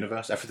the same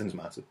universe. Everything's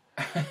massive.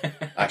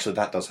 Actually,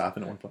 that does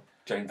happen at one point.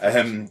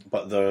 Giant.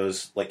 But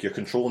there's like you're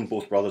controlling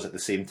both brothers at the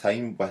same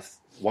time. With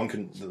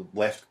the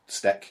left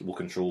stick will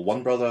control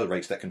one brother, the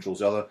right stick controls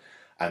the other,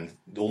 and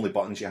the only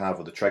buttons you have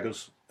are the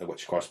triggers,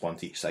 which correspond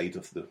to each side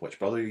of which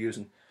brother you're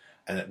using,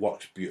 and it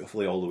works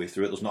beautifully all the way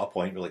through it. There's not a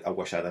point where like I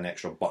wish I had an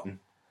extra button.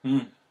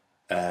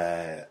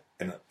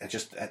 And it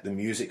just the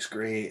music's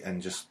great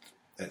and just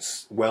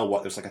it's well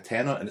what it's like a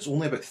tenner and it's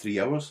only about 3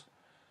 hours,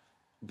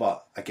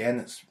 but again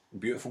it's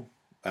beautiful.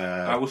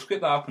 I will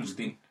scoop that up on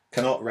Steam.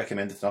 Cannot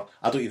recommend it enough.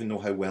 I don't even know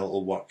how well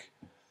it'll work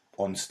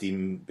on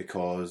Steam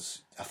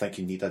because I think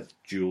you need a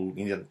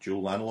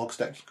dual analog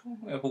stick.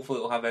 Hopefully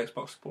it'll have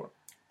Xbox support.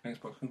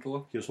 Xbox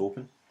controller. Here's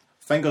hoping.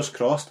 Fingers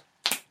crossed.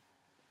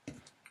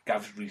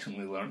 Gav's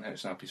recently learned how to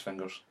snap his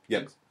fingers.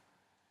 Yep.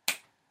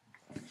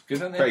 It's good,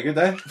 isn't it? Pretty good,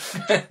 eh?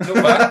 Not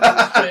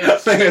bad.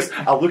 Thing is,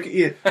 I look at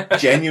you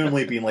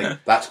genuinely being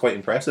like, that's quite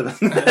impressive.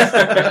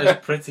 That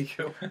is pretty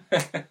cool.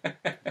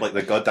 Like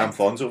the goddamn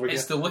Fonz over here.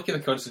 It's the look of the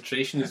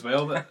concentration as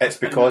well. That It's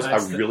because I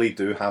enhanced it. really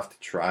do have to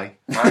try.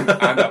 and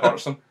it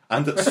hurts him.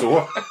 And it's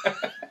sore.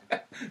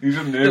 These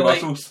are new You're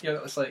like, muscles.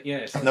 it's like, yeah,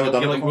 it's Never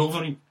done you're it like before.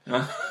 Wolverine.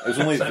 It was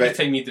only So every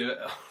time you do it,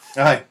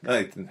 Aye,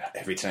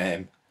 every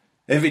time.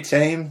 Every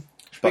time.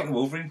 Speaking of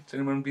Wolverine, has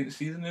anyone been to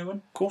see the new one?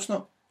 Of course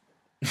not.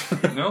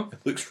 No? It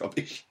looks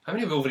rubbish. how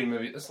many Wolverine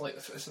movies? It's like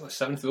the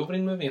 7th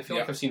Wolverine movie. I feel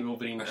Yeah. like I've seen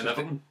Wolverine This in is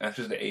everything. This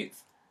is the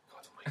 8th.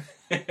 God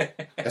almighty.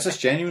 Is this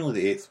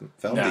genuinely the 8th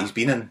film Nah. that he's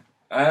been in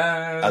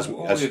As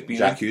as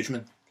Jack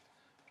Hugeman?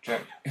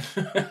 Jack.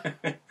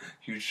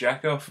 Huge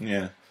jack off.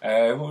 Yeah.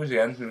 What was he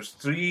in? There was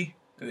 3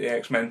 of the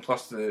X-Men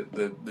plus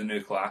the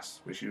new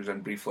class, which he was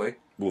in briefly.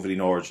 Wolverine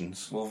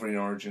Origins. Wolverine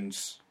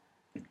Origins.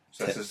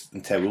 So this is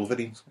And 10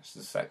 Wolverines.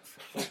 the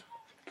 6th.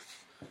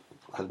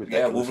 How Yeah,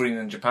 ridiculous. Wolverine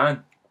in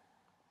Japan.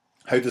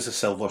 How does the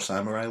Silver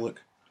Samurai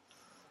look?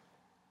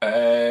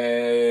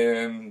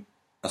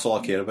 That's all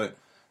I care about.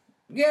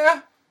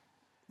 Yeah.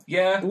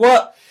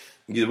 What?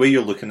 The way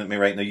you're looking at me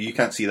right now, you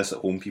can't see this at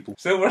home, people.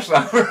 Silver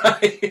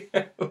Samurai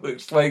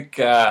looks like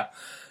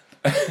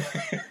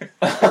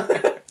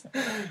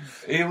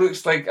he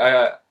looks like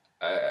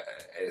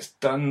it's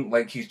done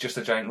like he's just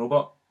a giant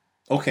robot.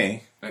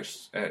 Okay,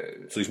 It's,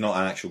 so he's not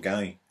an actual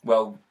guy.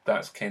 well,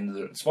 that's kind of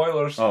the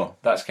spoilers. Oh.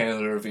 That's kind of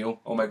the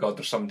reveal. Oh my god,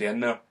 there's somebody in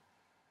there.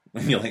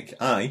 And you're like,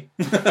 aye.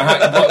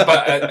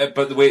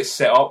 but the way it's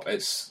set up,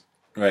 it's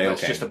Right,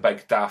 it's okay. just a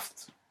big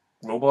daft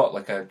robot,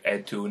 like a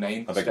Ed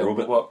 209 A big style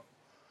robot.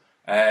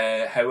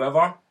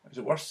 However, is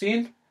it worth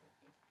seeing?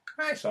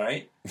 That's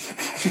alright.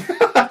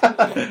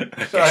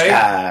 Yes,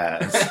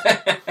 guys.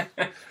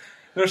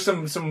 There's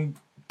some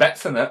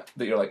bits in it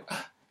that you're like,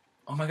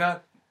 oh my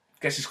god.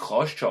 Gets his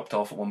claws chopped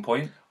off at one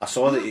point. I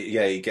saw that. He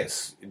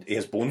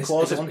has bone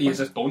claws at one Is point.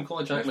 this bone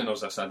claw Jackman or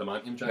is this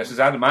adamantium Jackman? This is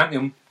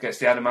adamantium. Gets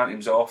the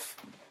adamantiums off.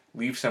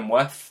 Leaves him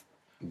with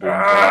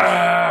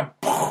Bone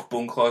claws.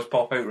 bone claws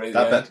pop out right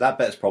at the end. That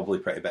bit's probably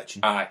pretty bitching.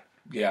 Aye,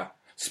 yeah.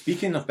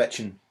 Speaking of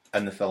bitching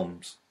in the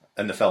films,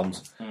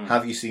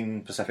 have you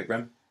seen Pacific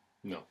Rim?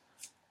 No.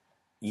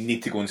 You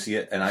need to go and see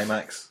it in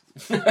IMAX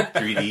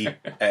 3D.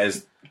 It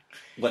is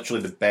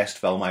literally the best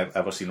film I've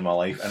ever seen in my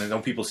life. And I know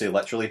people say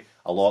literally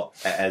a lot.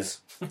 It is.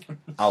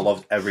 I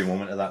loved every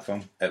moment of that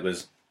film. It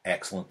was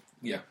excellent.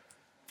 Yeah.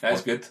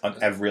 That's good. On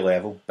every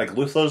level. Big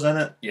Luther's in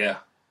it. Yeah.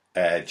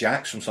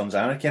 Jax from Sons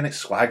of Anarchy in it,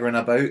 swaggering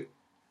about.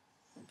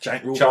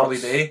 Giant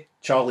robots.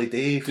 Charlie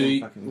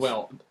Day.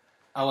 Well,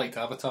 I liked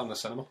Avatar in the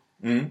cinema.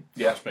 Mm-hmm.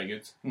 Yeah. That's pretty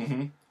good.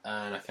 Mm-hmm.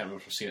 And I can't remember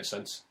if I've seen it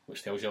since,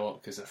 which tells you a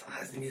lot because it's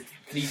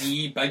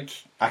 3D big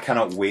I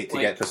cannot wait to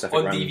Like, get Pacific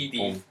on Rim DVD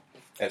home.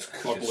 It's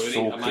or it's Blu-ray.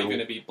 so Am I cool. going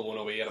to be blown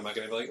away or am I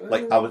going to be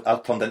Like I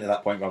turned into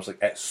that point where I was like,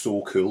 it's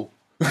so cool.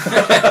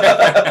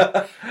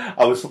 I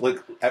was like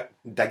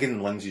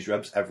digging Lindsay's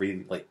ribs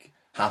every like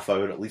half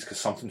hour at least because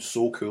something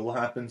so cool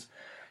happens.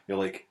 You're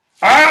like,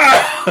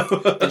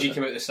 ah! Did you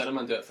come out of the cinema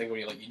and do that thing where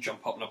you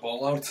jump up in a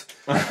bollard?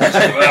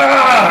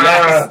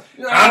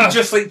 I'm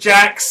just like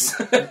Jax.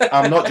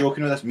 I'm not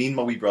joking with this. Me and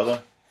my wee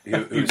brother, You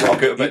who's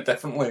walk out a bit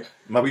differently.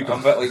 my wee I'm a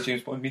brother. bit like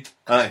James Bond. Me.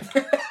 Aye.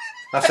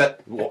 That's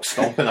it. Walk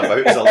stomping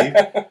about as I leave.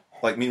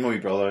 Like me and my wee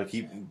brother,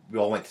 we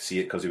all went to see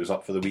it because he was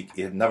up for the week.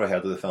 He had never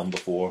heard of the film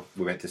before.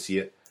 We went to see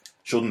it.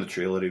 Showed him the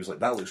trailer. He was like,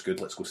 "That looks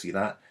good. Let's go see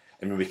that."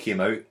 And when we came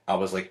out, I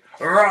was like,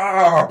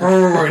 "Rah,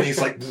 brr," and he's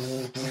like,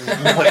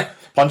 like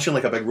punching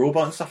like a big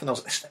robot and stuff. And I was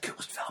like, "This is the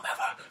coolest film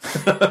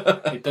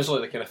ever." It does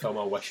look like the kind of film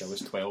I wish I was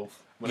 12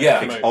 when Yeah.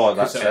 it came out. Oh,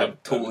 that's 'Cause,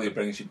 it. Totally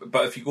brings you.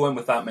 But if you go in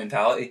with that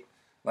mentality,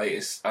 like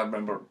I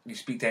remember you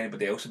speak to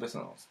anybody else about it,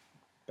 and it's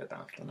a bit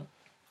daft, isn't it?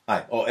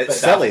 Aye. Oh, it's But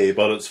silly,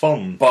 but it's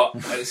fun. But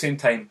at the same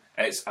time,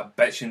 it's a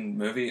bitching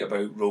movie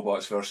about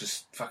robots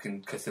versus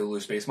fucking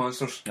Cthulhu space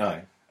monsters.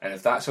 Aye. And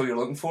if that's all you're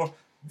looking for,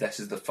 this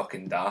is the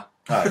fucking da.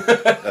 Aye.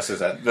 This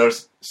is it.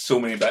 There's so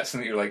many bits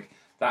in it. You're like,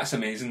 that's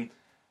amazing,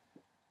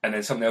 and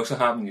then something else will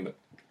happen. You,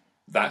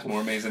 that's more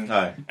amazing,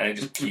 Aye. and it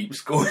just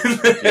keeps going.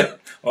 Yeah.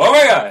 Oh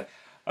my god!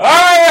 Oh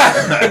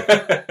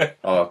yeah!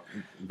 Oh,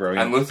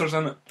 brilliant. And Luther's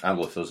in it. And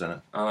Luther's in it.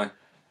 Aye.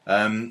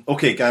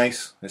 Okay,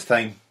 guys, it's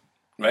time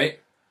Right.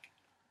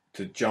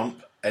 to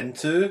jump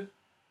into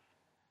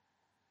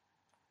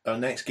our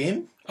next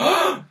game.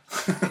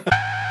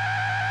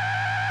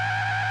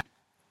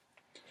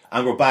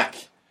 And we're back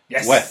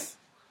Yes. with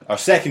our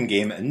second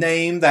game.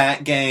 Name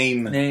that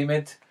game. Name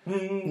it.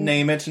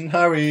 Name it and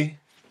hurry.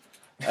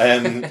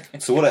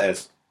 So what it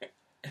is,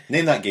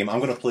 name that game. I'm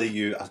going to play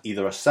you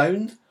either a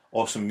sound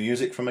or some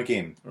music from a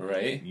game,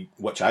 Right.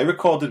 which I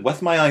recorded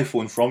with my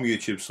iPhone from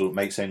YouTube, so it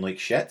might sound like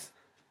shit.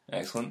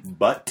 Excellent.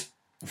 But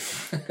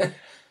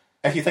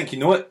if you think you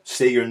know it,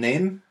 say your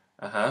name,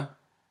 Uh-huh.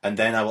 and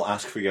then I will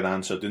ask for your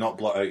answer. Do not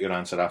blot out your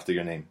answer after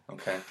your name.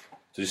 Okay.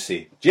 So just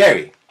say,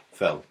 Jerry,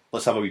 Phil.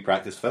 Let's have a wee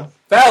practice, Phil.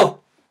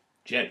 Phil!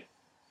 Jerry.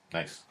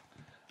 Nice.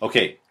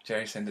 Okay,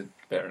 Jerry sounded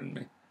better than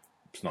me.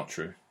 it's not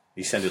true.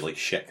 He sounded like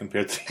shit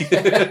compared to you.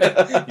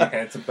 You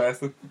handsome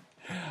bastard.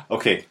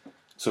 Okay,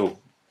 so,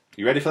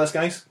 you ready for this,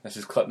 guys? This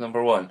is clip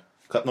number 1.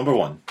 Clip number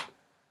 1.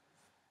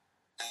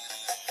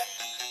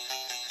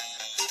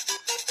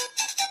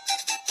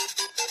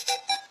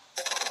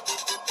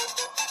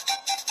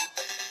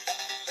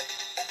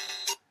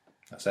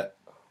 That's it.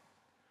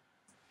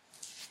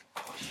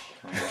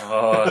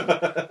 Oh,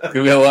 there's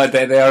gonna be a lot of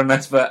dead air in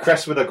this bit.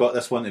 Chris would have got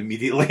this one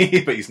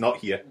immediately, but he's not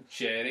here.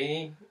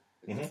 Jerry.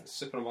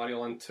 Super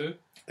Mario Land 2.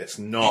 It's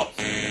not,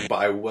 but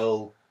I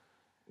will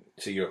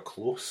say you're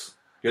close.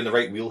 You're in the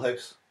right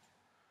wheelhouse.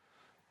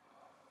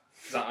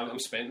 Is that I'm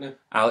spent now?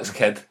 Alex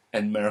Kidd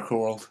in Miracle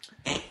World.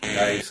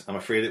 Guys, I'm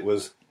afraid it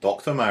was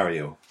Dr.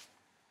 Mario.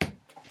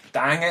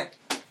 Dang it.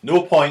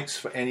 No points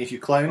for any of you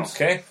clowns.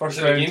 Okay, first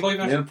Is it a round. Game Boy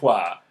version? Nil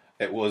point.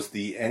 It was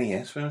the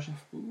NES version.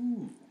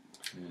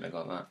 I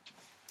got that.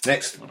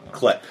 Next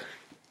clip.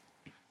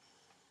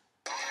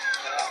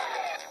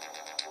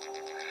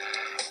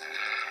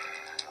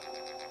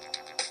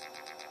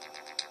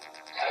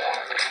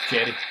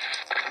 Jerry.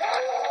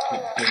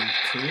 Doom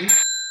 2.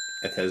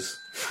 It is.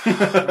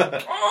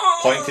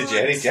 Point to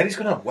Jerry. Jerry's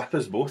going to whip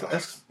us both at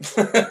this.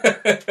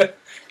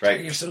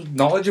 Right. You're so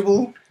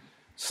knowledgeable.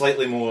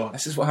 Slightly more.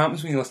 This is what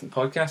happens when you listen to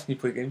podcasts and you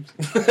play games.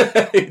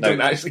 You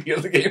don't actually hear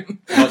the game.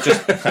 Not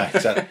just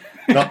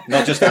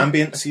not just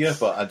ambience here,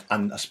 but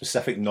a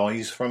specific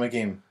noise from a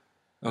game,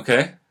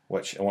 Okay.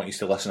 which I want you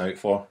to listen out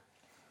for.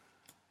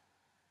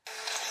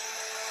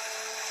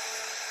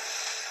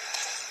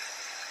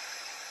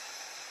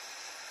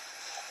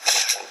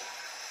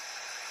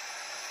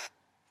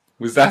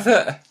 Was that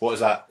it? What is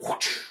that?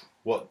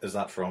 What is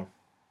that from?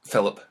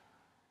 Philip.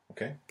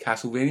 Okay.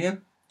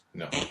 Castlevania?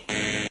 No.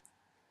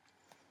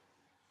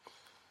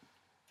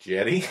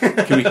 Jerry.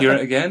 Can we hear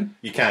it again?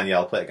 You can, yeah,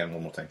 I'll play it again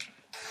one more time.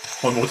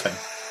 One more time.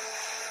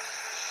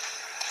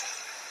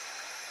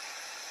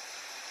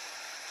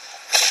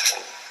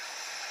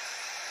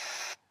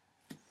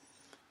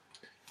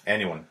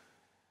 Anyone?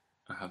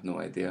 I have no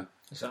idea.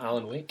 Is it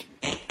Alan Wake?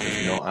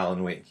 It's not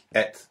Alan Wake.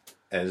 It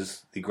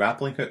is the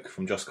grappling hook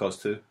from Just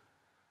Cause 2.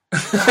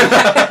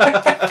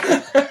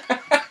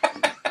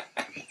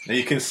 Now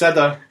you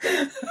consider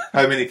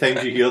how many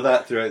times you hear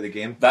that throughout the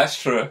game.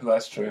 That's true.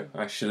 That's true.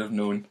 I should have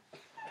known.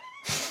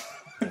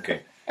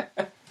 Okay.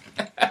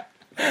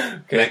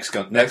 Next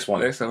one. Next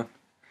one.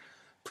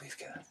 Please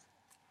get it.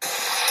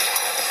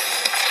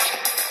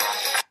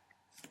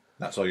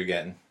 That's all you're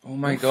getting. Oh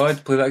my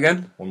god! Play that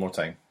again. One more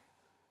time.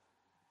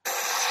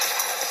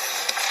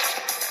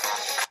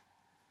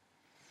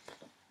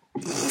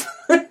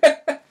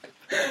 I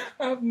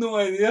have no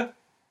idea.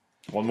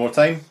 One more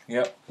time.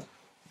 Yep.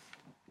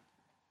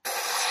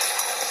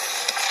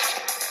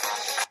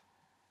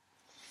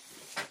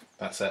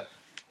 That's it.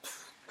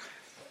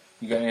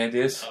 You got any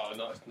ideas? Oh,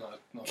 not.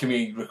 Can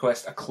we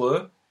request a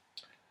clue?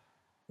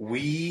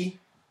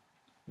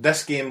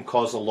 This game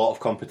caused a lot of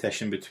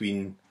competition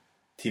between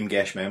Team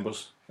Gesh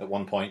members at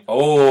one point.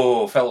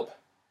 Oh, Philip.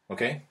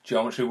 Okay?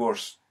 Geometry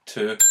Wars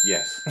 2.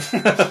 Yes.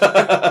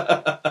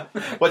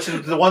 Which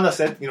is the one I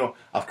said,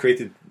 I've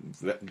created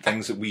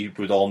things that we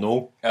would all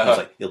know. I was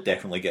like, you'll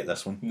definitely get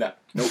this one. No.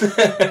 Nope.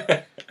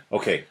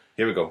 Okay,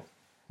 here we go.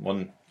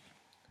 One.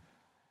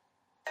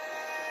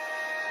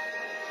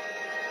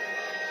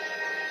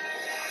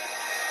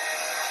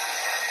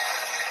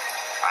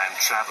 I am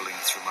travelling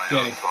through my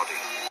Yeah. own body.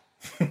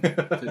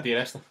 The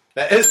wrestler.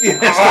 That is the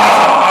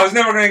I was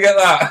never going to get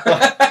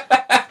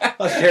that.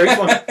 That's Jerry's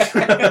one.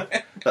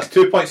 That's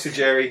 2 points to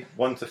Jerry,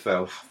 1 to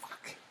Phil.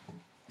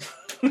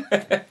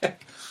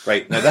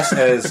 Right, now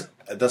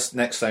this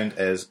next sound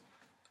is,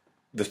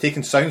 they've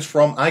taken sounds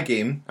from a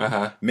game,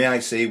 may I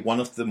say one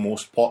of the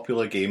most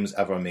popular games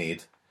ever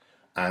made,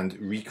 and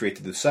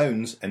recreated the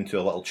sounds into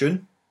a little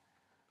tune.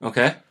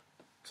 Okay.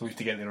 So we have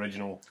to get the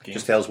original game.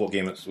 Just tell us what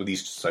game what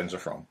these sounds are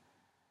from.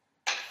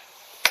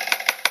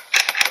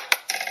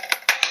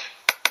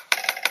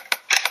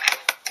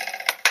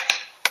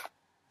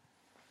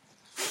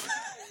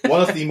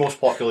 One of the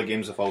most popular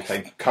games of all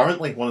time.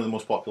 Currently, one of the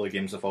most popular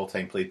games of all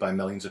time, played by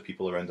millions of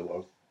people around the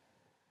world.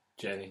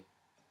 Jerry.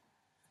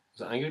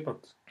 Is it Angry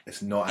Birds?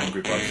 It's not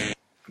Angry Birds.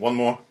 One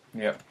more.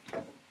 Yep.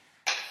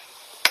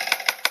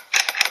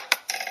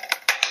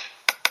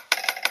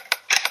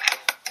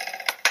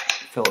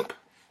 Philip.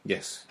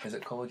 Yes. Is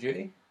it Call of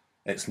Duty?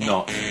 It's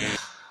not.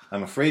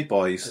 I'm afraid,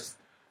 boys.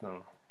 No. Do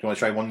you want to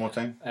try one more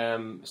time?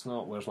 It's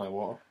not Where's My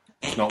Water?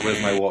 It's not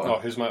Where's My Water.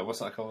 Oh, what's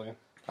that called again?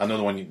 I know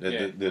the one.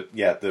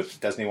 The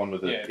Disney one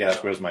with the. Yeah.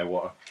 That's Where's My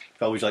Water.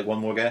 Phil, would you like one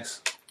more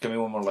guess? Give me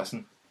one more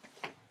listen.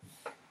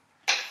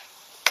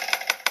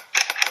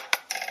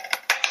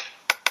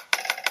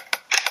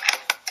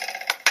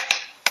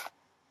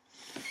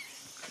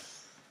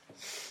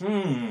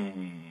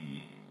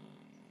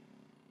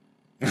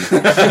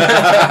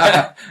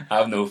 I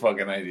have no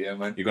fucking idea,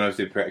 man. You're going to have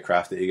to be pretty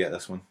crafty to get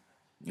this one.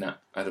 Nah,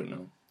 I don't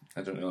know.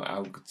 I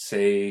would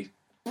say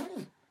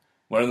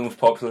one of the most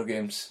popular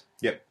games.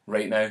 Yep.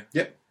 Right now.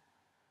 Yep.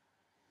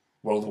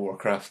 World of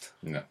Warcraft.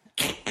 No.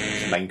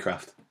 It's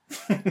Minecraft.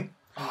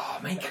 Oh,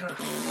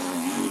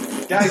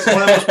 Minecraft. Guys,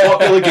 one of the most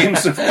popular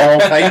games of all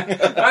time.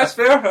 That's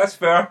fair. That's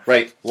fair.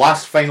 Right,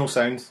 last final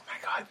sound. Oh my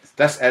god.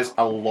 This is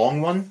a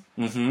long one.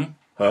 Mm-hmm.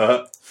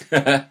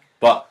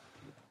 But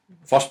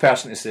first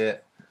person to say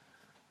it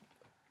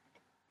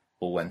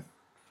will win.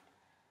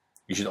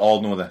 You should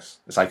all know this.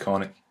 It's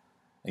iconic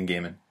in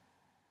gaming.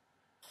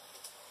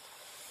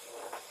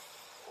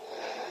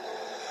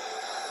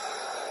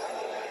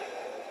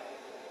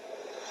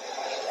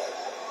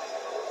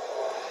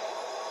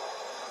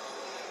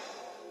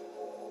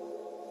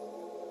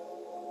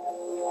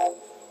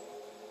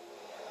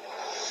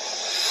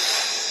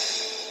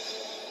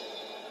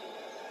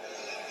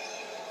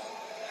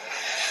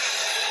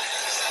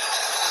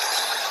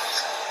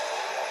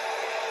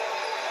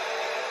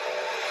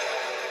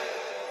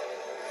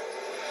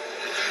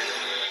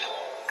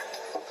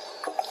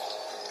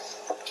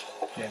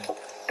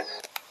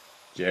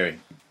 Jerry.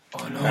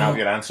 Oh no. Can I have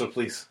your answer,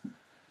 please?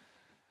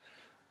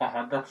 I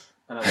had this.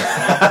 And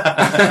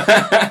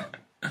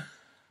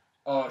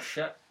oh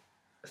shit.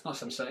 It's not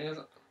SimCity, is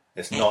it?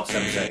 It's not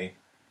SimCity.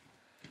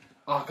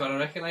 Oh god, I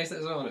recognised it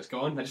as well and it's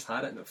gone. I just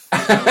had it and it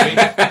flew away.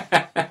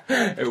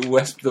 It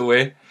whisked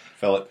away.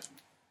 Philip.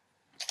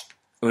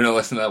 We're not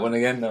listening to that one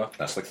again, no.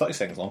 That's like 30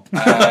 seconds long.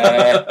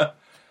 I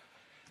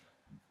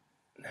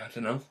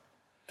don't know.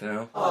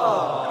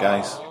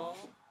 Guys,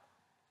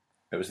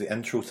 it was the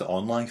intro to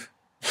OnLive.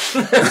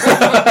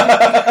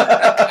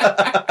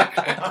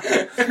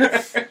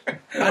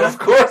 And Of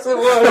course it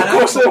was. Of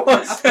course it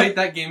was. I've played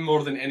that game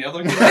more than any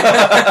other game.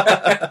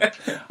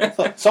 I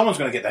thought someone's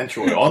going to get the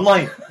intro to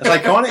online. It's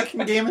iconic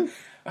in gaming.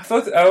 I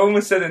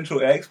almost said intro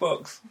to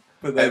Xbox.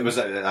 But then, It was.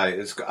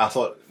 I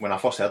thought when I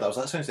first heard that,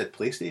 that sounded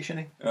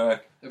PlayStation-y. Aye.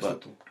 It was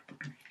But-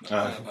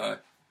 like- Aye.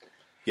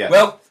 Yeah.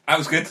 Well, that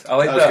was good. I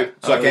like that that. was good.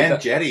 So I like again,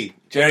 that.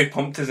 Jerry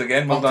pumped us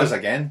again. Well pumped us done.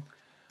 again.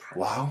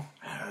 Wow.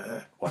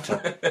 What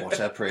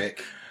a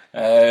prick.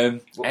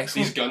 Excellent.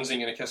 These guns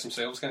ain't going to kiss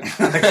themselves, guys.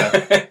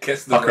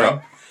 Kiss the Fuck her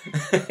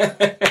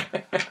ring.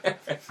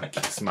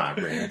 up. Smart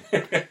brain.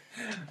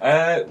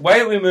 Why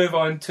don't we move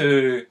on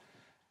to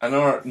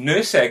another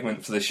new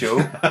segment for the show?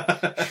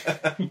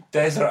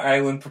 Desert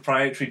Island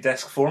proprietary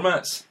disc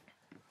formats.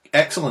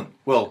 Excellent.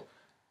 Well,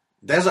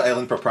 Desert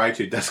Island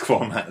proprietary disc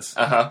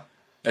formats.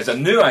 It's a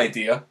new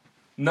idea,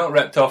 not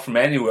ripped off from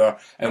anywhere,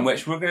 in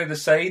which we're going to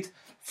decide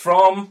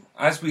from,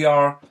 as we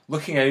are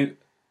looking out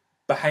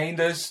behind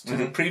us to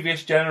the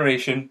previous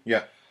generation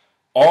Yeah.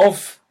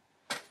 of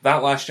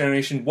that last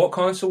generation, what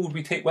console would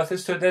we take with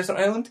us to a desert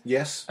island?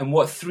 Yes. And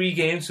what 3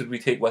 games would we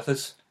take with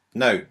us?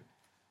 Now,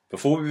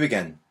 before we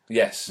begin,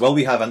 Yes. will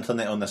we have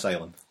internet on this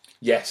island?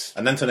 Yes.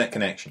 An internet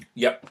connection.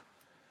 Yep.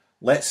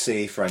 Let's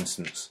say, for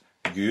instance,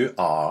 you've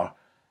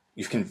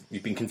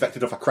been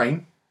convicted of a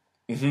crime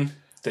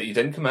That you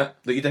didn't commit.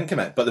 that you didn't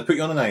commit, but they put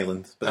you on an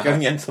island, but they're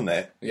giving you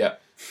internet, Yeah.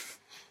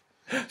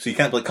 so you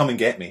can't come and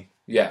get me.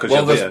 Yeah. 'Cause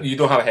Well, you're there. you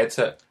don't have a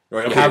headset.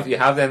 Right, You okay.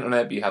 have the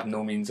internet, but you have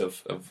no means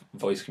of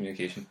voice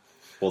communication.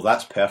 Well,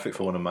 that's perfect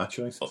for one of my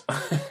choices.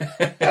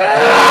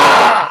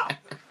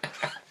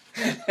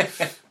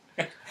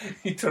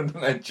 You turned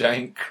into a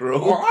giant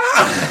crow.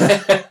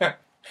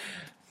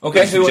 Okay,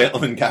 Ladies and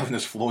gentlemen, Gavin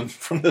has flown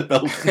from the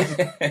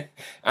building.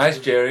 as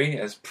Jerry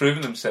has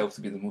proven himself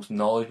to be the most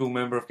knowledgeable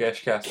member of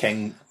Guestcast,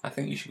 King I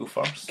think you should go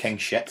first.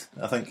 shit,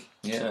 I think.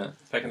 Yeah.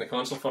 Picking the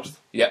console first.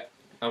 Yep.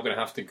 I'm going to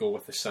have to go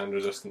with the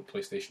sand-resistant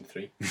PlayStation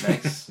 3.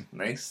 Nice.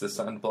 Nice. The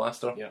Sand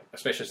Blaster. Yeah,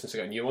 especially since I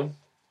got a new one.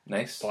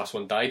 Nice. The last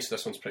one died, so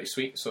this one's pretty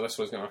sweet. So this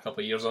one's got a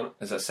couple of years on it.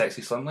 Is that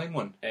Sexy Slimline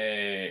one?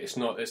 It's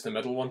not. It's the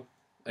middle one.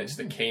 It's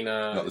the kind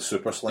Not of. the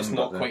super slim, It's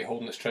not but quite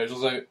holding its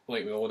trousers out,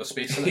 like with all the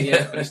space in it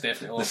yet, but it's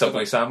definitely The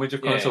Subway sandwich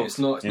of Yeah, consoles. it's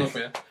not. It's not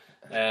fair.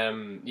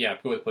 Yeah,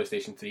 I'd go with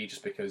PlayStation 3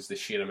 just because the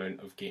sheer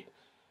amount of game.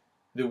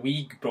 The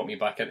Wii brought me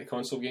back into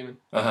console gaming,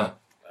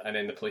 and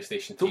then the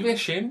PlayStation 3. Don't be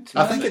ashamed.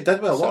 I think it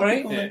did with a lot of Sorry.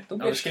 people. Yeah, Don't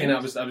be I was ashamed.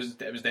 kind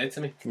of. It was dead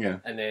to me. Yeah.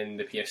 And then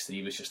the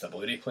PS3 was just a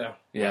Blu-ray player.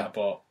 Yeah. I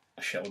bought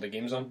a shitload of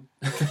games on,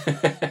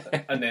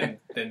 and then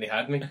they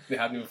had me. They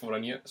had me before I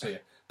knew it. So yeah,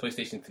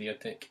 PlayStation 3 I'd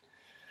take.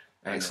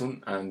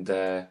 Excellent.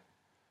 And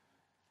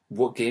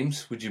what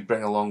games would you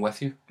bring along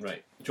with you?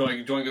 Right. Do you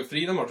want to go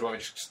 3 of them, or do you want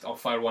me to just? I'll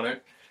fire one out.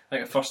 I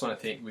think the first one I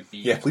take would be.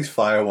 Yeah, please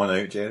fire one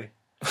out, Jerry.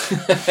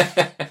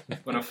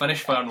 When I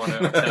finish firing one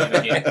out, I'll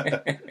tell you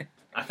the game.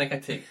 I think I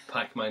take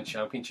Pac-Man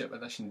Championship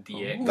Edition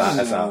DX. That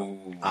is a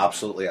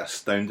absolutely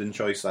astounding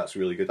choice. That's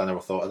really good. I never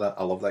thought of that.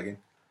 I love that game.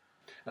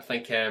 I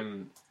think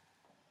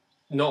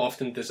not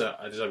often does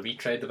a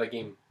retread of a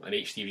game, an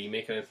HD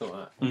remake or anything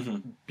like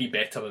that, be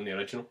better than the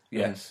original.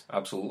 Yes,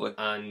 absolutely.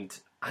 And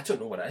I don't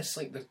know what it is.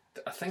 Like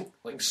I think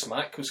like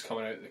Smack was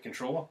coming out of the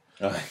controller.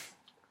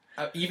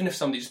 Even if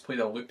somebody just played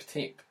a loop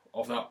tape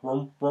of that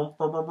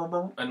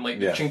and like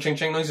Yeah. ching ching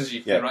ching noises,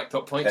 you Yeah. racked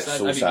up points. It's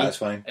so that'd be me.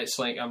 satisfying. It's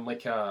like I'm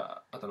like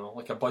a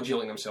budgie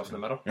looking himself in the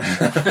mirror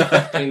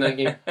playing that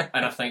game.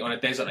 And I think on a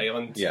desert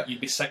island, Yeah.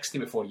 you'd be 60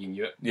 before you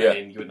knew it, Yeah. and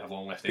then you wouldn't have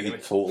long left You anyway.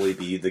 could totally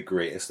be the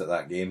greatest at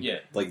that game. Yeah.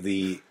 Like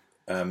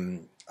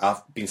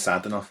I've been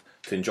sad enough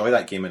to enjoy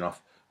that game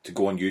enough to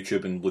go on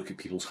YouTube and look at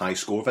people's high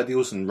score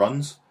videos and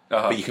runs.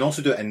 But you can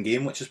also do it in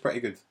game, which is pretty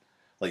good.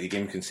 Like the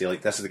game can say,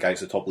 like, this is the guy who's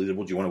the top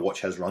leaderboard. Do you want to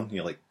watch his run? And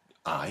you're like,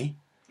 aye.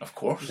 Of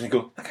course. And you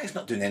go, that guy's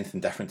not doing anything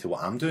different to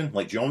what I'm doing,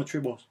 like Geometry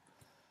was.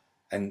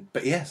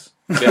 But yes,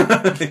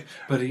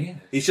 But yeah.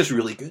 he's just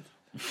really good.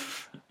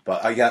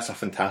 But yeah, it's a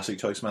fantastic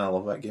choice, man. I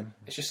love that game.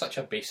 It's just such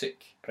a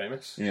basic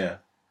premise. Yeah.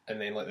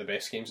 And then like the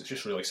best games, it's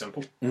just really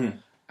simple. And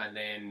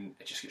then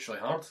it just gets really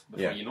hard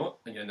before Yeah. you know it,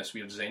 and you're in this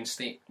weird zen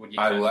state where you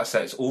Well, can't. that's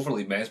it. It's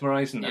overly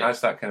mesmerising. It Yeah.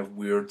 has that kind of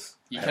weird.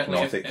 You can't like,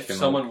 hypnotic if feeling.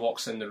 someone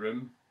walks in the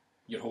room,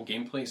 your whole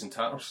gameplay is in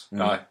tatters.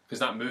 Aye. Because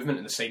that movement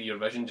in the side of your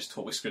vision just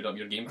totally screwed up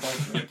your game plan.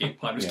 And your game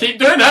plan was keep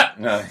doing it,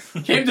 Aye.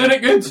 keep doing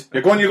it good.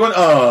 You're going.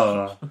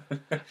 Oh,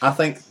 I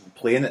think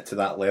playing it to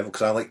that level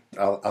because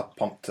I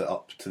pumped it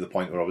up to the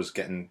point where I was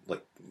getting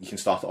like you can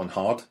start it on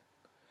hard,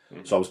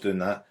 so I was doing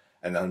that,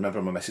 and I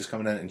remember my missus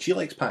coming in and she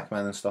likes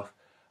Pac-Man and stuff.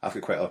 I've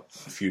got quite a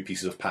few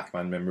pieces of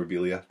Pac-Man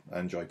memorabilia. I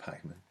enjoy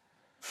Pac-Man,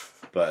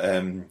 but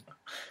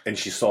and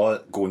she saw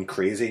it going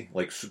crazy,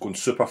 like going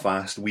super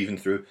fast, weaving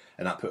through,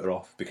 and that put her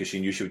off because she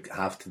knew she would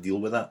have to deal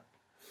with that.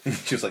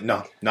 She was like,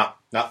 no,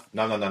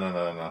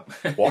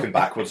 walking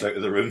backwards out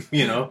of the room,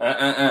 you know.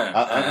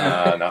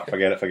 No,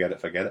 forget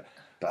it.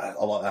 But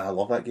I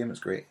love that game. It's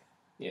great.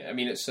 Yeah, I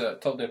mean, it's a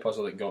top-down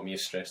puzzle that got me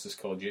as stressed as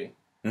Call of Duty.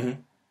 Mhm.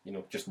 You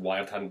know, just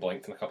Wired hadn't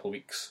blinked in a couple of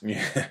weeks.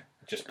 Yeah,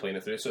 Just playing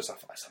it through, so it's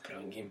a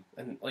brilliant game,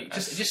 and like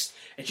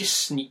it just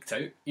sneaked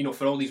out. You know,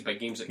 for all these big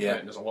games that come Yeah. out,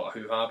 and there's a lot of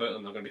hoo-ha about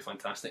them. They're going to be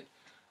fantastic.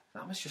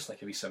 That was just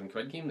like a wee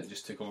 £7 game that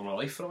just took over my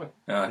life for a while.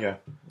 yeah,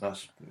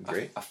 that's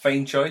great. A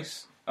fine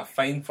choice. A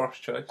fine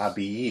first choice. A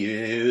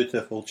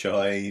beautiful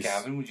choice.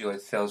 Gavin, would you like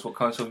to tell us what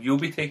console you'll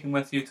be taking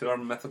with you to our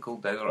mythical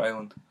desert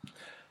island?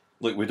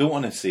 Look, we don't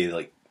want to say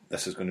like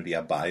this is going to be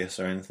a bias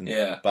or anything.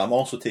 Yeah. But I'm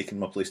also taking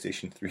my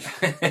PlayStation 3.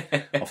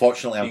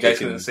 Unfortunately, I'm You guys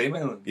taking... going to the same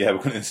island? Yeah, we're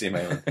going to the same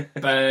island.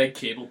 Big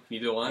cable. You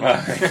do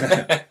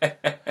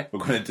that. We're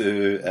going to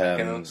do...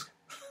 Kinda-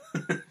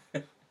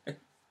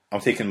 I'm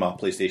taking my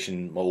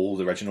PlayStation, my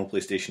old original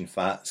PlayStation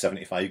Fat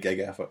 75 gig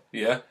effort.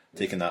 Yeah.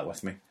 Taking that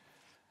with me.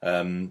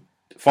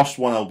 First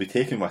one I'll be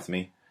taking with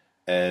me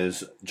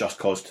is Just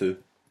Cause 2.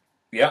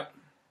 Yeah.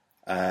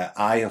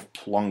 I have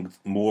plunged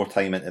more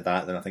time into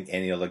that than I think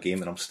any other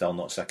game, and I'm still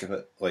not sick of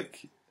it.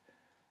 Like,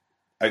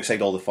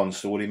 outside all the fun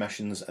story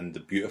missions and the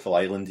beautiful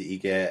island that you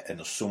get, and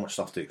there's so much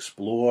stuff to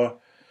explore.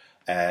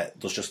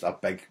 There's just a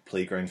big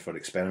playground for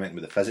experimenting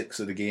with the physics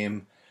of the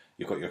game.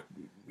 You've got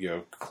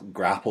your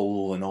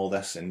grapple and all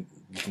this, and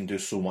you can do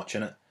so much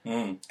in it.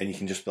 And you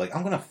can just be like,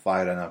 I'm going to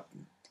fire in a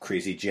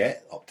crazy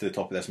jet up to the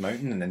top of this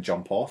mountain and then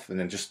jump off and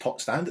then just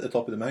stand at the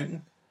top of the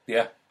mountain.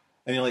 Yeah.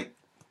 And you're like,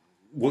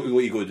 what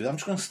are you going to do? I'm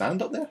just going to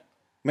stand up there.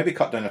 Maybe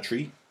cut down a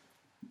tree.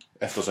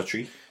 If there's a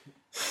tree.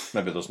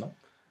 Maybe there's not.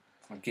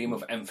 A game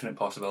of infinite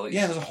possibilities.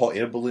 Yeah, there's a hot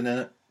air balloon in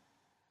it.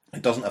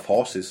 It doesn't have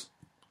horses.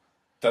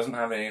 Doesn't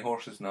have any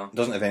horses, no. It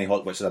doesn't have any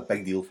horses, which is a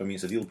big deal for me.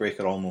 It's a deal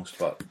breaker almost,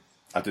 but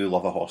I do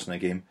love a horse in a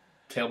game.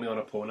 Tell me on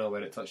a Epona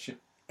where it touched you.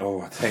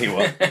 Oh, I tell you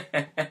what.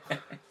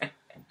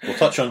 We'll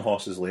touch on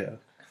horses later.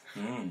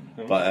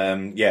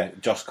 But yeah,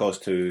 Just Cause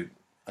 2,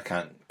 I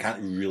can't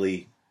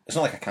really... It's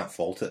not like I can't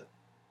fault it.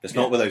 It's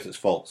not without its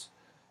faults.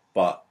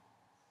 But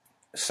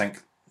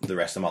sink the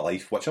rest of my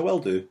life, which I will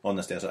do on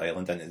this desert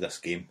island, into this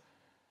game.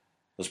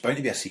 There's bound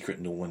to be a secret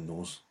no one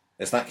knows.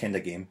 It's that kind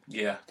of game.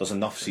 Yeah. There's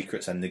enough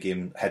secrets in the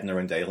game hidden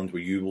around the island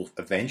where you will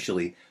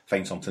eventually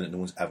find something that no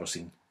one's ever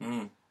seen.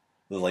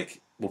 They're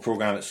like, we'll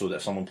program it so that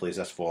if someone plays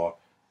this for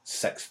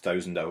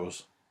 6,000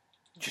 hours,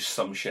 Just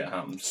some shit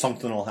happens.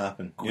 something will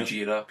happen. You know?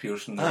 Gojira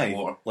appears from the Aye,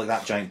 water. like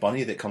that giant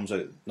bunny that comes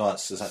out. No,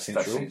 is that Saints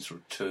That's Row? Saints Row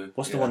 2.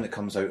 What's the one that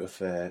comes out of?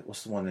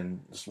 What's the one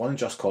in? There's one in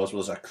Just Cause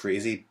where there's a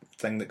crazy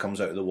thing that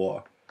comes out of the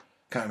water.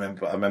 Can't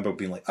remember, but I remember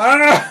being like,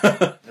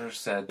 ah!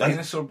 There's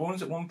dinosaur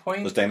bones at one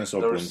point. There's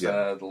dinosaur bones,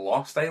 yeah. The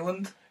Lost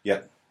Island.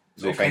 Yep.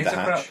 They all find the kinds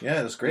of hatch. crap.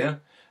 Yeah, that's great.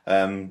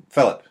 Yeah.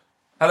 Philip,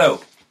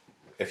 Hello.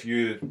 if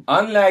you,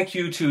 Unlike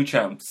you two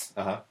chumps,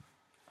 uh-huh.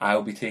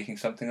 I'll be taking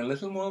something a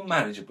little more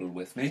manageable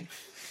with me.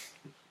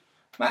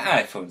 My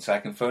iPhone, so I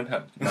can phone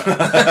him.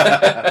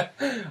 I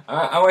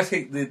want to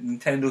take the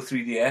Nintendo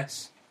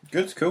 3DS.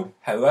 Good, cool.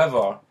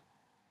 However,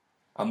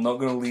 I'm not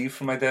going to leave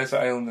from my desert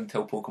island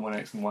until Pokemon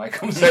X and Y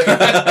comes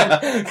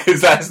out.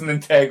 Because that's an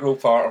integral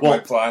part of my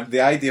plan.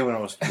 The idea when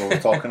we were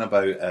talking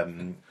about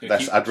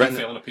this,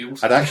 Failing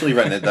appeals. I'd actually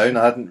written it down.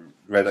 I hadn't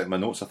read out my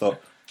notes. I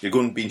thought, you're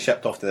going being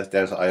shipped off to this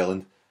desert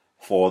island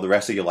for the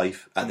rest of your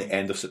life at the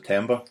end of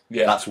September.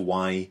 Yeah. That's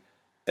why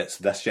it's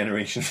this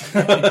generation.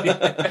 So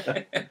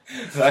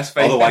that's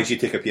fine. Otherwise, you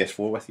take a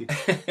PS4 with you. I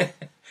bet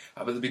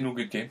there'll be no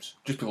good games.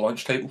 Just be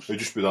launch titles. It'd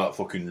just be that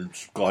fucking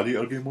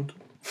Gladiator game one.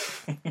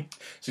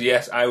 So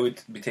yes, I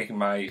would be taking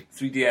my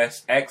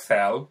 3DS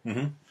XL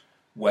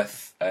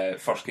with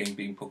first game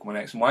being Pokemon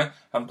X and Y.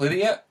 Haven't played it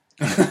yet.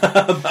 No,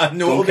 Don't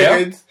it'll be care.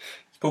 good. It's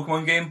a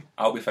Pokemon game.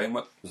 I'll be fine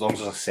with. As long as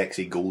there's a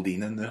sexy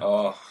Goldeen in there.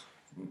 Oh,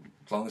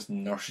 as long as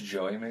Nurse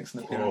Joy makes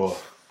an appearance.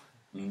 Oh.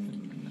 So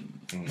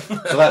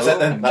that's it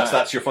then.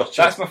 That's your first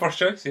choice. That's my first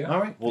choice. Yeah.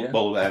 All right. Yeah.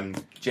 Well,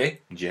 Jay.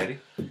 Jerry.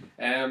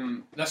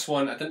 This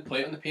one, I didn't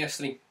play it on the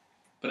PS3,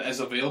 but it is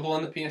available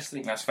on the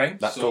PS3. That's fine.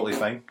 That's totally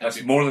fine.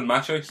 That's more than my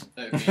choice.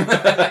 The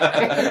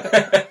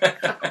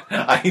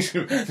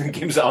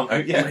games that aren't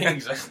out yet. Mine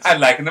exists. I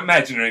like an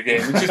imaginary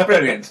game, which is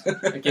brilliant.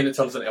 A game that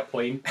turns into a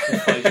plane.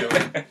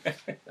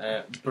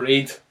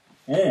 Braid.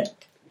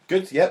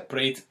 Good. Yep.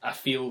 Braid, I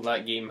feel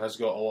that game has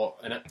got a lot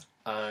in it,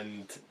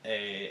 and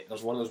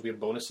there's one of those weird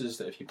bonuses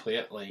that if you play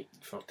it like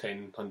for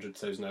 10,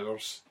 100,000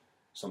 hours,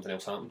 something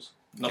else happens.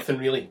 Nothing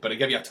really, but it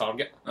gives you a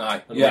target.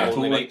 Aye. On Yeah. lonely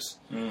Totally. nights.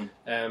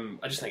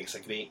 I just think it's a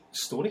great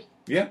story.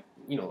 Yeah.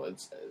 You know,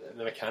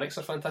 the mechanics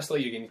are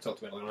fantastic. Again, you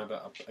talked about earlier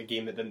about a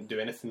game that didn't do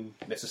anything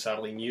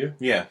necessarily new,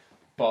 Yeah.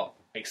 but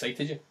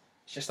excited you.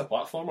 It's just a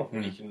platformer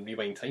where you can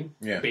rewind time,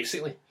 Yeah.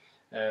 basically.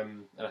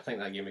 And I think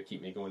that game would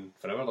keep me going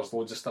forever. There's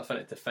loads of stuff in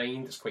it to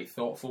find. It's quite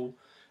thoughtful.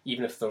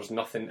 Even if there's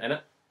nothing in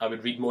it, I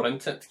would read more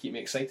into it to keep me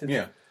excited.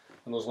 Yeah.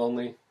 On those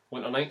lonely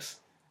winter nights.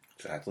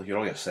 Exactly. You're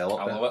all going to sell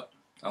I up love it.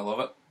 I love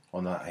it.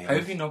 on that island. How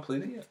have you not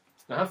played it yet?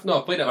 I have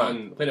I played it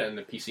on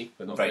the PC,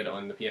 but not Right. played it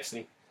on the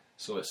PS3.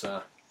 So it's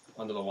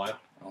under the wire.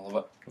 I love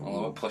it. I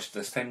love it. Plus,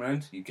 this time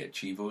round, you get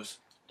Chivos.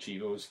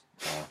 Chivos.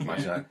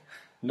 Imagine that.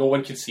 No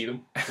one could see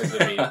them because of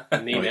the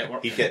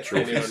network. He'd get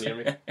anywhere trophies. near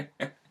me.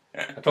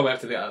 I'd probably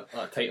have to do a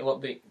title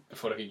update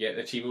before I could get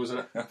the Chivos in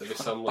it. There'd be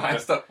some like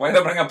Why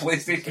not bring a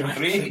PlayStation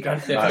 3?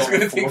 Grand Theft That's Auto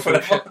going to take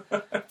 4 forever.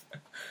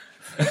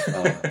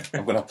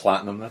 I'm going to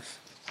platinum this.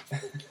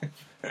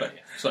 But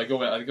yeah, so I go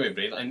with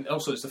Braid, and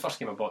also it's the first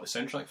game I bought the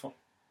soundtrack for.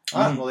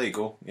 Well, there you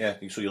go. Yeah,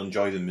 so you'll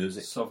enjoy the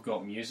music. So I've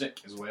got music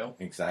as well.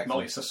 Exactly. Not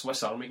like it's a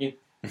Swiss Army game,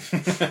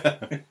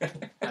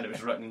 and it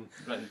was written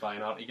by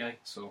an arty guy,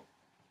 so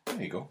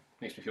There you go.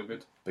 makes me feel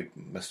good. Big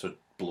Mr.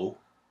 Blow.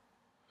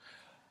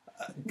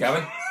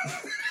 Gavin?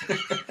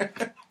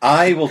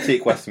 I will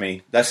take with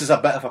me. This is a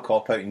bit of a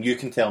cop out, and you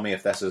can tell me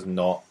if this is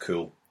not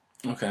cool.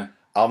 Okay.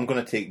 I'm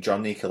going to take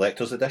Journey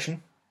Collector's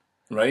Edition,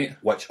 Right.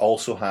 which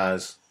also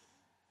has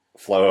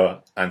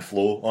Flower and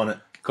Flow on it.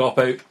 Cop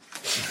out.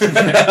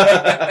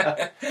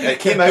 It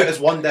came out as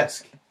one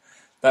disc.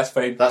 That's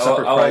fine. That's a I'll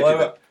proprietary allow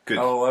bit. it. Good.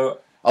 I'll allow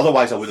it.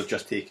 Otherwise, I would have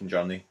just taken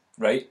Journey.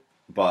 Right.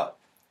 But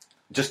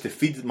just to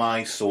feed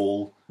my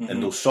soul in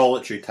those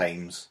solitary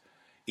times,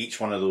 each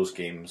one of those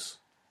games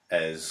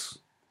is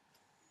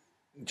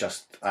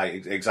just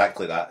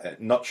exactly that.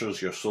 It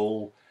nurtures your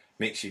soul,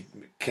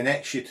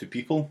 connects you to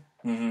people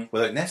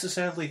without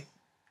necessarily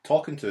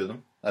talking to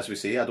them. As we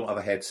say, I don't have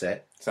a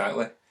headset.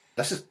 Exactly.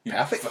 This is You're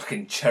perfect.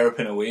 fucking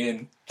chirping away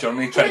and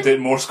Journey trying to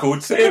do Morse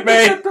code. Save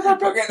me!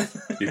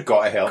 You've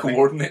got to help me.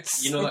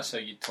 Coordinates. You know that's how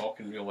you talk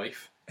in real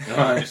life.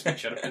 Aye. Just be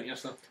chirping to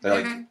yourself.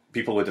 Like,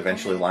 people would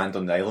eventually land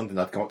on the island, and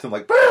I'd come up to them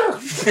like,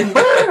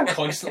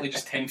 Constantly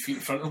just 10 feet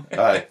in front of them.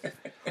 aye.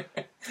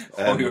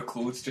 All your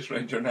clothes just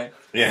round your neck.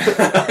 Yeah.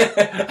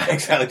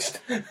 Exactly. Just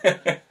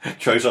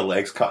trouser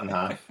legs cut in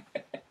half.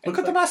 Look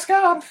at my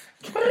scarf.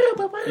 You've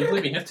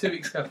only been here 2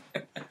 weeks, Gav.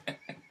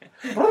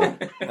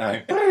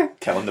 Aye.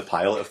 Killing the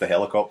pilot of the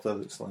helicopter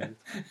that's landed.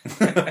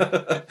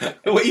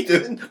 What are you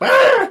doing?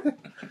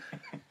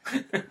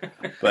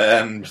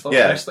 But Stop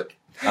yeah, domestic.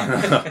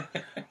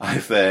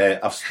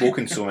 I've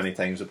spoken so many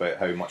times about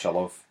how much I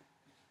love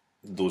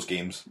those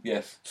games.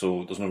 Yes.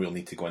 So there's no real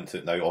need to go into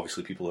it now.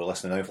 Obviously, people who are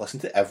listening now have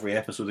listened to every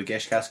episode of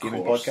Geshcast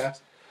Gaming course. Podcast.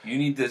 You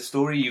need the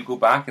story, you go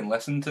back and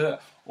listen to it.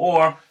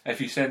 Or,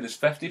 if you send us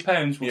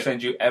 £50, we'll Yeah.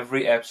 send you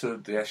every episode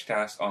of the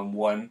Ishcast on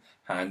one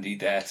handy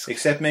desk.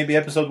 Except maybe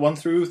episode 1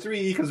 through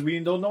 3, because we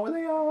don't know where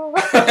they are.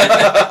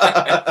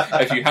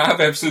 If you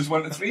have episodes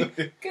 1 to 3,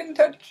 get in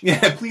touch.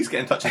 Yeah, please get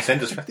in touch and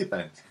send us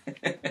 £50.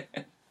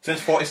 Send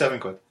us 47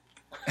 quid.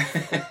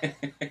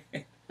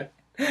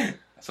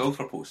 That's all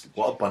for postage.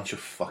 What a bunch of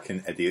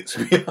fucking idiots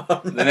we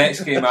are. The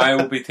next game I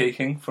will be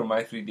taking for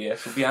my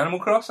 3DS will be Animal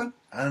Crossing.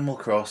 Animal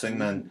Crossing,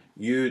 man.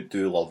 You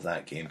do love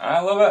that game. I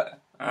love it.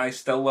 I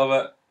still love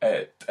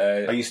it.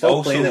 Are you still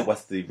also, playing it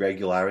with the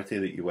regularity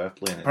that you were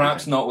playing it?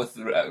 Perhaps not with.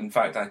 In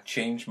fact, I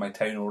changed my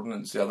town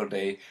ordinance the other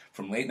day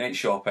from late night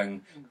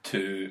shopping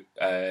to.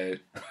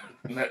 It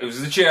was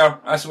the chair,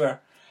 I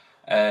swear.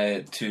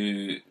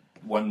 To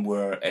one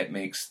where it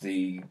makes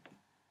the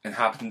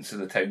inhabitants of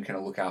the town kind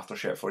of look after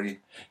shit for you.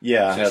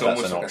 Yeah, I So heard it's that's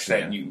almost an like a option.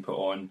 setting Yeah. you can put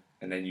on,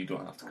 and then you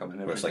don't have to come in.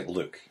 Where it's every like, day.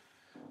 look.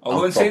 Although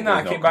I'm in saying that, I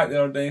probably came not back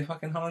the other day,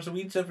 fucking hundreds of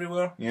weeds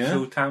everywhere. Yeah?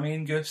 So Tammy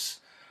and Goose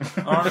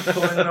aren't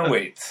pulling their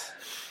weight.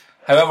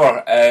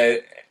 However,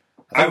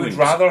 I would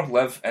rather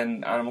live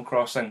in Animal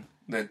Crossing,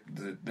 the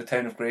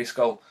town of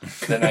Greyskull,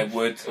 than I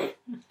would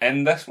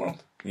in this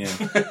world. Yeah.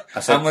 I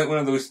said, I'm like one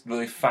of those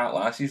really fat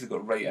lassies that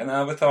got right in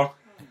Avatar.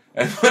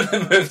 And when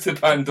I moved to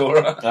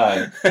Pandora,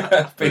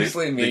 aye.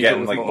 basically They me getting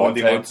with like my own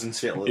body town. mods and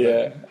shit like that.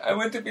 Yeah, I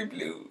want to be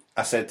blue.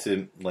 I said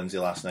to Lindsay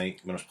last night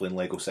when I was playing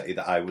Lego City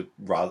that I would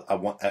rather, I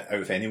want out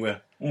of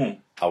anywhere,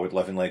 I would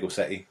live in Lego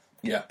City.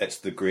 Yeah. It's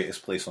the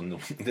greatest place on the.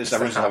 It's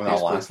Everyone's the having a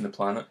happiest laugh. place on the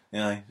planet.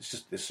 Yeah,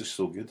 it's just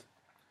so good.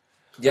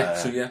 Yeah,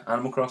 so yeah,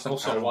 Animal Crossing.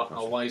 Also, Animal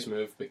a wise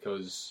move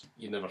because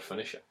you never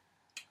finish it.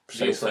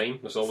 Real Precisely. time.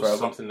 There's always Forever.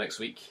 something next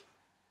week.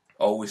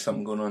 Always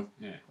something going on.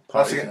 Yeah.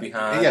 Party That's to be it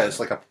had. yeah, it's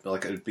like it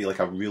would be like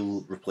a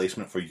real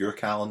replacement for your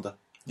calendar,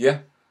 Yeah.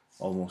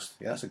 almost.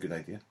 Yeah, that's a good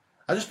idea.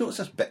 I just noticed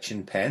this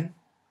bitchin' pen.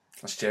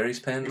 That's Jerry's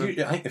pen.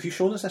 Have you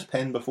shown us this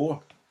pen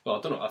before? Well,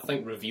 I don't know. I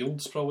think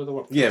revealed's probably the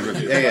word. Yeah,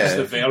 That's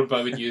the verb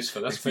I would use for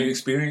this Have you thing.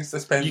 experienced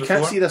this pen You before?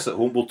 can't see this at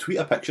home. We'll tweet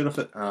a picture of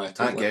it Aye, at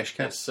totally.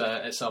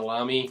 Geshcast. It's a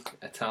Lamy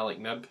italic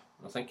nib.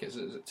 I think is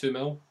it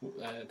 2mm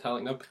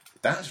italic nib.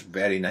 That's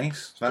very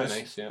nice. very That's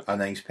nice, yeah. a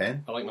nice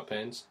pen. I like my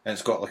pens. And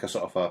it's got like a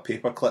sort of a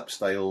paper clip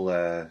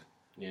style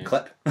Yeah.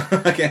 clip,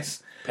 I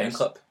guess. Pen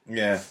clip.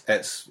 Yeah,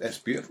 it's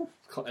beautiful.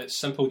 It's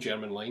simple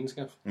German lines,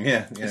 Gav.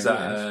 Yeah. Is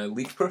that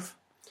leak proof?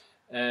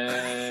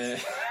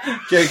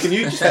 Jerry, can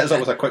you just hit us up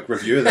with a quick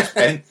review of this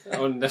pen?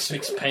 On this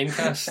week's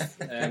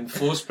pencast,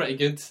 flow's pretty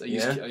good. I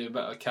use Yeah. a bit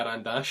of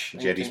Caran d'Ache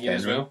ink Jerry's in here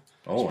as pen, well.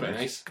 Oh, It's pretty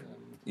nice. nice.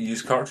 You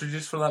use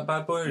cartridges for that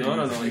bad boy? Or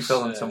No, you it's,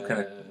 fill in some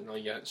kind of... No,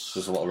 yeah, it's,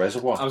 There's a little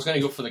reservoir. I was going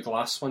to go for the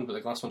glass one, but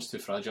the glass one's too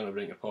fragile to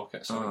bring in your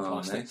pocket. So Oh,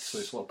 plastic, nice. so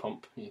it's a little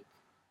pump. Yeah.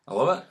 I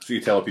love it. So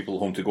you tell people at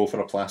home to go for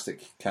a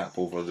plastic cap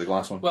over the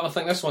glass one? Well, I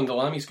think this one, the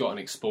Lamy's got an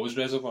exposed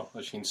reservoir,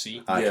 as you can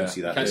see. I Yeah. can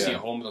see You that. can't yeah. see it at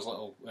home, but there's a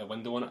little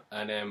window on it,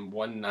 and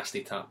one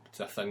nasty tap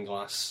to a thin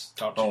glass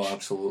cartridge. Oh,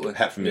 absolutely.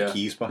 Hit from yeah. the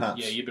keys,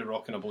 perhaps. Yeah, you'd be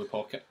rocking a blue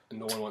pocket, and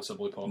no one wants a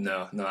blue pocket.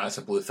 No, that's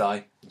a blue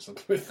thigh. It's a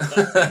blue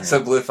That's a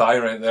blue thigh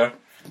right there.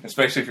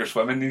 Especially if you're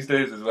swimming these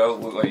days as well.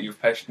 Look like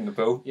you've pished in the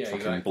pool. Yeah, Fucking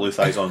exactly. blue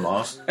thighs on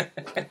Mars.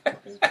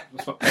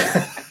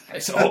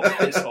 It's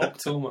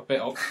Octo, my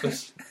pet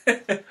octopus.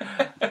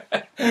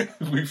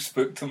 We've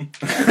spooked him.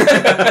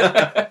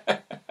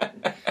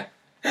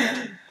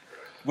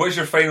 What's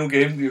your final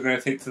game that you're going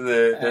to take to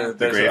the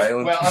desert grave.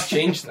 island? Well, I've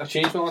changed my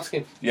last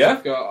game.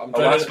 Yeah? I'm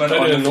last minute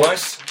drowning on in the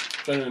notes.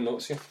 Drowning in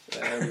notes here.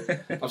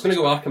 I was going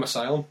to go Arkham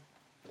Asylum.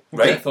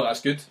 Right. I thought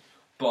that's good,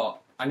 but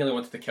I nearly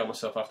wanted to kill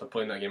myself after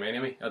playing that game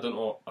anyway. I don't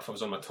know if I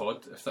was on my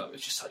Todd, if that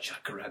was just such a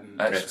grim,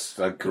 It's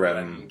a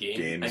grim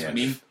game.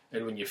 yeah.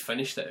 And when you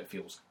finished it, it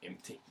feels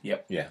empty.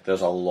 Yep. Yeah,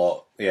 there's a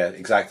lot. Yeah,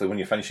 exactly. When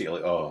you finish it, you're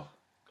like, oh,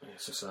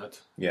 It's so sad.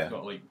 yeah.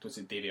 Got like, was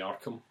it Davy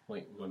Arkham?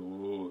 Like, going,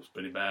 oh, it's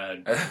pretty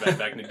bad.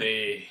 Back in the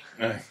day.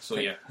 So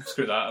yeah,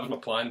 screw that. That was my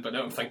plan, but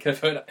now I'm thinking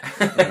about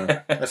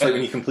it. It's like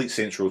when you complete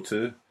Saints Row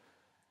 2,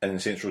 and in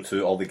Saints Row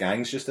 2, all the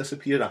gangs just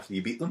disappear after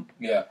you beat them,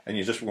 Yeah. and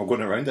you're just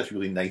going around this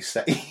really nice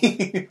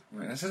city.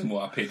 Well, this isn't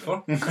what I paid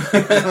for.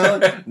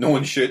 No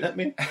one's shooting at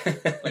me.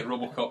 Like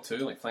RoboCop 2,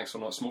 like, thanks for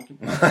not smoking.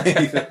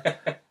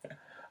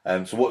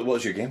 So what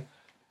was your game?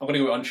 I'm going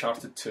to go with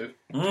Uncharted 2.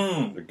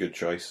 A good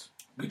choice.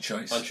 Good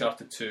choice.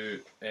 Uncharted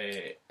 2,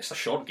 it's a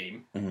short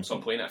game, so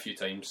I'm playing it a few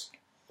times,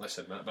 let's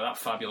admit, but that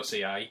fabulous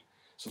AI,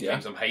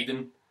 sometimes I'm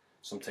hiding,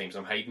 sometimes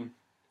I'm hiding,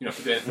 you know, I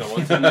can do anything I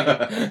want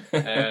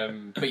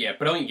to. But yeah,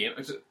 brilliant game.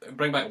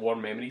 Bring back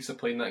warm memories of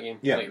playing that game,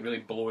 like really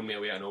blowing me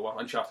away out of nowhere.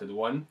 Uncharted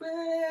 1,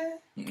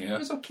 it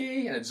was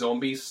okay, and it's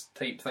zombies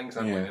type things,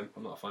 I'm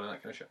not a fan of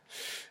that kind of shit.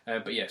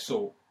 But yeah,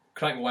 so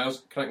Cracking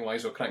Wise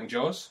or Cracking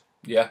Jaws,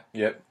 Yeah.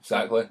 Yep.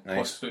 Exactly. Nice.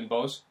 Prostituting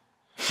Boz.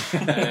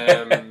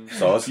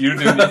 Sauce. You're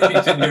doing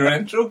your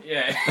intro?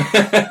 Yeah.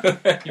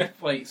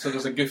 Like, so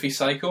there's a goofy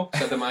psycho,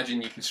 so I'd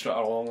imagine you can strut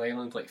along the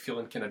island like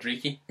feeling kind of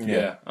dreaky.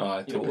 Yeah. Oh, You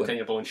know, totally. pretend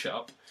you're blowing shit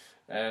up.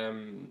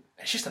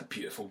 It's just a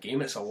beautiful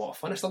game. It's a lot of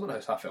fun. I still don't know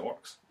how half it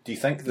works. Do you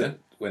think that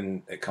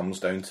when it comes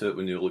down to it,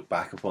 when you look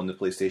back upon the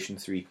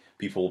PlayStation 3,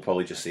 people will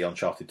probably just say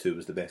Uncharted 2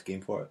 was the best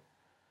game for it?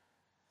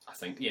 I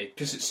think, yeah,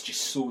 because it's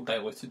just so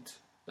diluted.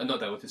 Not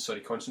diluted,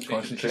 sorry,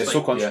 concentrated. It's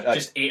so concentrated.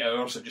 Just 8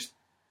 hours of just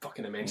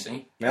fucking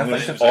immensity. Yeah, I And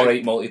think there's it's-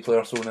 alright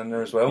multiplayer thrown in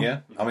there as well. Yeah,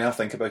 I mean, I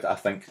think about it. I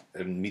think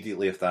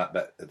immediately if that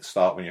bit at the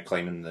start when you're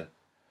climbing the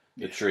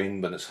train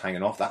when it's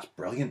hanging off, that's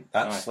brilliant.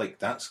 That's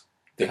that's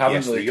They the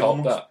haven't PS3 really topped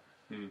almost. that.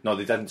 No,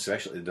 they didn't.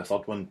 Especially the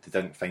third one, they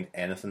didn't find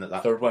anything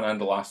that. Third one and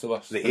The Last of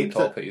Us. They didn't aped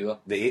top it. it either.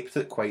 They aped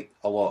it quite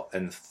a lot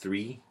in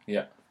 3.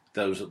 Yeah.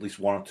 There was at least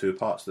 1 or 2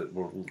 parts that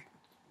were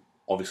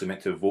obviously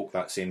meant to evoke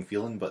that same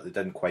feeling, but they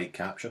didn't quite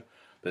capture.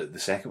 But the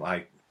second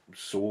one,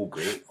 so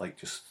great, like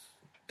just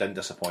didn't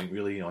disappoint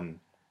really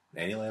on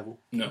any level.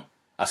 No.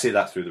 I say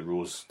that through the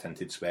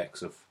rose-tinted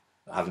specs of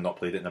having not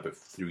played it in about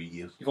 3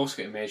 years. You've also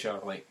got to measure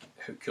like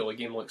how cool a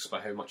game looks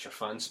by how much your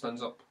fan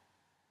spins up.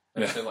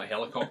 And it's like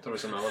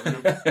helicopters in my living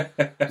room.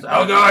 It's like,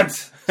 oh god,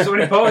 so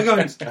many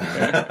polygons.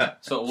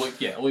 So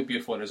it'll look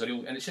beautiful and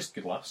it's just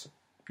good laughs.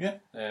 Yeah.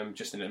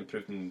 Just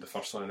improved in the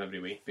first one in every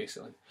way,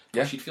 basically.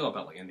 Yeah. You'd feel a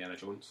bit like Indiana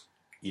Jones.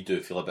 You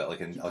do feel a bit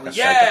like a Yeah!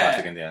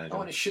 psychopathic Indiana I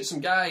want to Jones. shoot some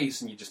guys,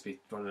 and you'd just be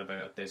running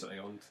about a desert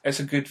island. It's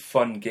a good,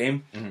 fun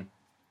game.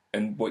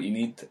 And what you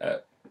need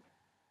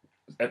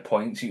at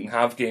points, you can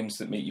have games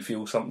that make you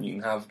feel something. You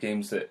can have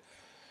games that,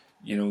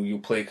 you know, you'll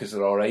play because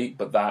they're alright,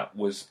 but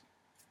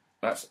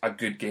that's a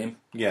good game.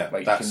 Yeah,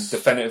 Like, you that's can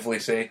definitively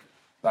say,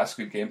 that's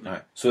a good game.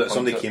 right. So that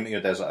somebody Point it. came to your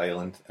desert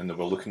island and they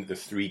were looking at the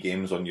 3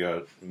 games on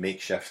your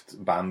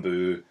makeshift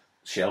bamboo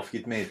shelf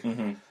you'd made.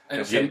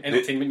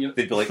 Entertainment unit.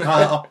 They'd be like,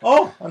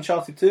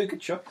 Uncharted 2,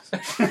 good shot.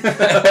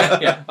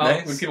 Yeah.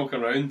 Nice. When people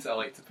come around, I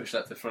like to push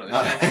that to the front of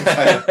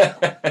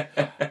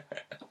the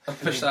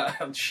shelf. Push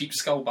that sheep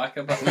skull back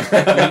a bit.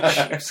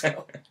 Sheep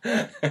skull.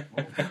 A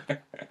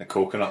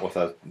coconut with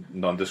a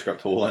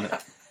nondescript hole in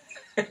it.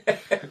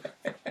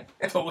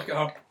 Don't look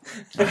at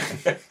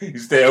her.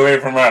 Stay away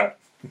from her.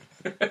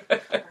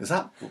 Is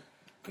that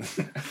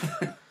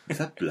is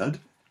that blood?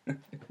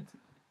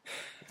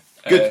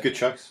 Good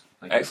choice.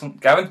 Excellent.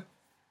 Gavin?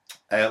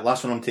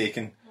 Last one I'm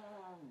taking.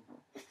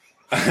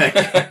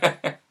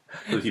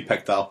 You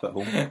picked that up at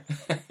home.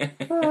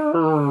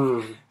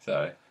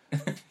 Sorry.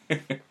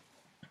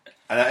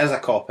 And it is a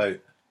cop-out.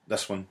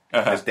 This one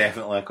is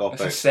definitely a That's a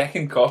cop-out.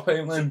 second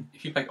copy, man.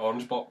 If you pick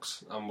Orange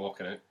Box, I'm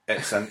walking out.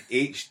 It's an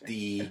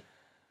HD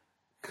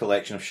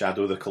collection of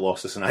Shadow the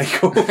Colossus and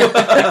Ico.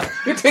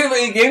 You're talking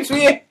about your games, were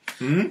you?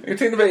 You're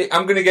talking about,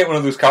 I'm going to get one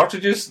of those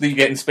cartridges that you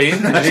get in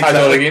Spain that just has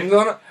all the games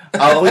on it.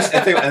 I'll always,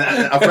 and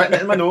I've written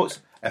it in my notes.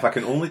 If I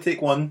can only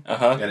take one,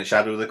 Uh-huh. then it's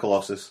Shadow the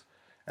Colossus.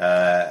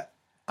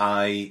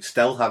 I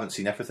still haven't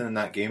seen everything in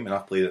that game, and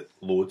I've played it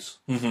loads.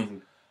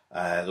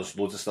 There's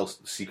loads of still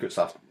secrets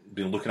I've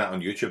been looking at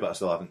on YouTube, but I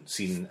still haven't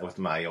seen with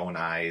my own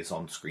eyes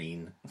on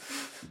screen.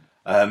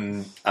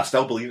 I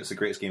still believe it's the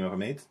greatest game ever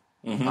made.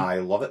 I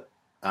love it,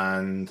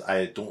 and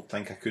I don't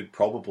think I could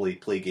probably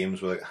play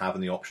games without having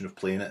the option of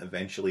playing it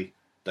eventually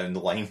down the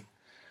line.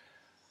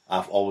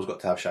 I've always got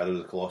to have Shadow of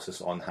the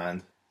Colossus on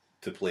hand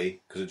to play,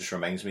 because it just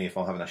reminds me if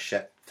I'm having a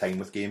shit time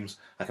with games,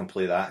 I can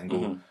play that and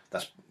go,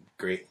 that's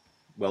great,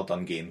 well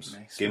done games.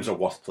 Nice. Games are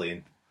worth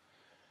playing.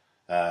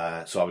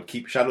 So I would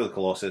keep Shadow of the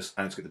Colossus,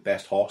 and it's got the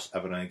best horse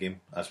ever in a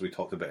game, as we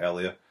talked about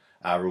earlier.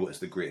 Arrow is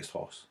the greatest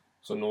horse.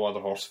 So no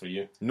other horse for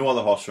you. No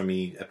other horse for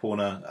me.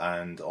 Epona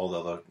and all the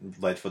other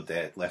Red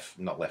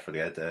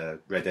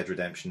Dead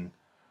Redemption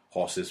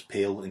horses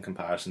pale in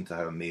comparison to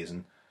how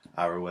amazing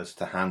Arrow is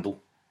to handle.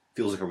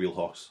 Feels like a real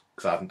horse,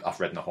 because I've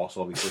ridden a horse,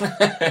 obviously.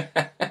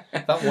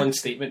 That one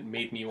statement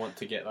made me want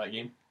to get that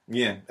game.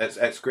 Yeah,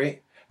 it's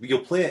great. You'll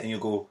play it and you'll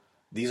go,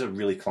 these are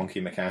really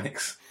clunky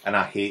mechanics, and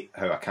I hate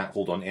how I can't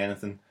hold on to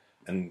anything,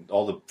 and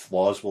all the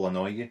flaws will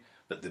annoy you,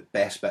 but the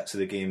best bits of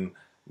the game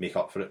make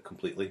up for it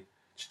completely.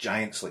 It's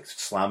giants like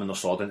slamming their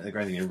sword into the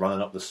ground, and you're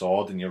running up the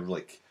sword, and you're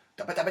like,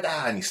 dabba, dabba,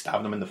 da, and you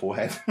stab them in the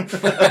forehead.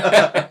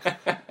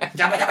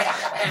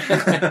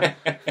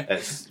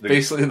 It's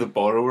basically the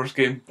borrowers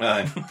game,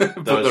 but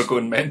they're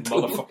going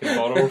mental. Motherfucking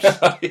borrowers.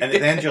 And at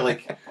the end you're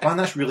like, man,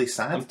 that's really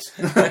sad.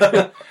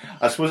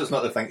 I suppose it's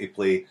not the thing to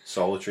play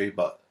solitary,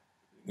 but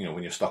you know,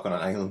 when you're stuck on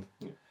an island.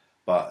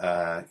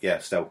 But yeah,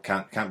 still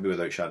can't be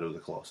without Shadow of the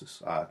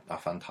Colossus. A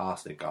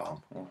fantastic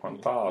game.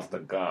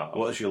 Fantastic game.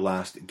 What is your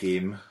last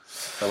game,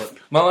 Philip?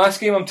 My last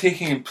game I'm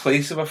taking in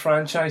place of a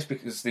franchise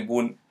because they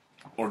won't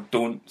or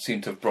don't seem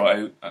to have brought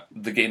out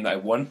the game that I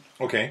want,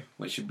 Okay.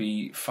 which would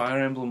be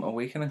Fire Emblem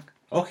Awakening,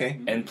 Okay.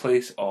 in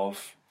place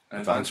of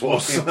an Advance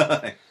Wars. game.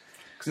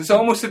 'Cause it's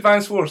almost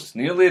Advance Wars. It's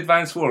nearly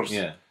Advance Wars.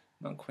 Yeah.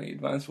 Not quite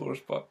Advance Wars,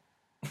 but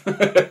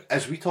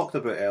As we talked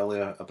about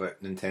earlier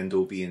about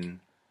Nintendo being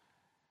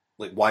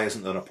like, why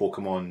isn't there a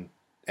Pokemon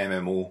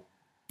MMO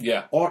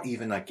yeah. or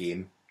even a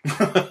game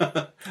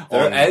Or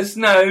it is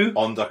now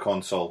on their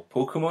console?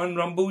 Pokemon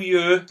Rumble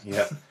U.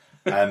 Yeah.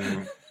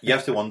 You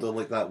have to wonder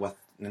like that with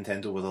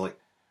Nintendo, where they're like,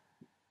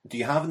 do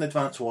you have an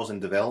Advance Wars in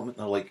development?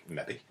 And they're like,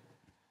 maybe.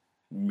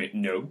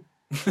 No.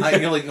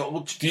 And you're like, oh,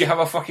 well, Do you have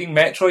a fucking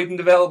Metroid in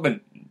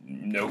development?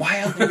 No. why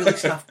haven't they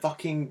released a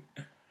fucking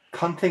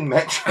cunting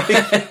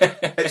Metroid?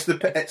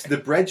 It's the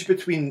bridge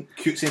between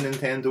cutesy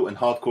Nintendo and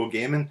hardcore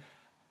gaming,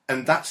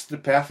 and that's the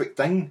perfect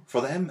thing for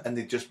them, and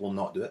they just will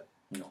not do it.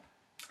 No.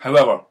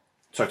 However,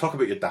 So talk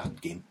about your daft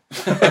game.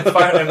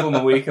 Fire Emblem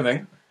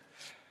Awakening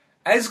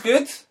is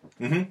good,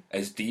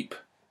 is deep,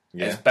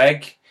 Yeah. is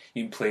big.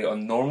 You can play it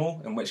on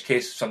normal, in which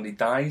case if somebody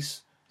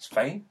dies, it's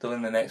fine. They're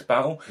in the next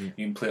battle.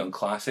 You can play it on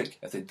classic.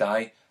 If they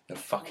die, they're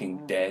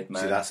fucking dead,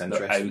 man. See, that's They're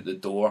interesting. out the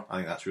door. I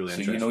think that's really So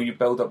interesting. you know you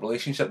build up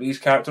relationship with these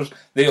characters.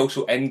 They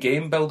also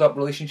in-game build up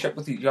relationship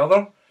with each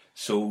other.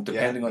 So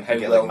depending on they how can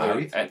get, well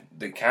like, married.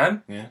 they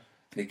can. Yeah.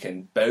 They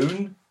can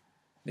bone.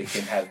 They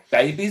can have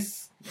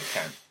babies. They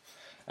can.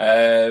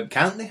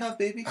 Can't they have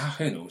babies?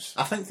 Who knows?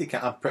 I think they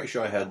can. I'm pretty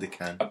sure I heard they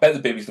can. I bet the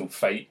babies don't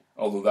fight,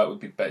 although that would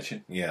be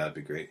bitching. Yeah, that'd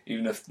be great.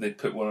 Even if they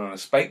put one on a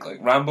spike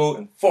like Rambo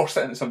and force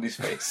it into somebody's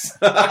face.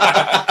 You'd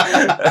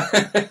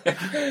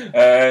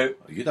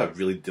have a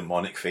really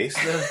demonic face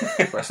there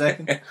for a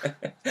second.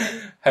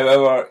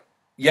 However,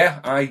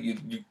 yeah,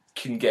 you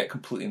can get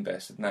completely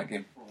invested in that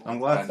game. I'm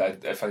glad.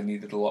 And if I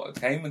needed a lot of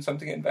time and something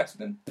to get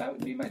invested in, that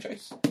would be my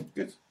choice.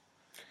 Good.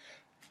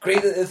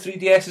 Great that the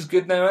 3DS is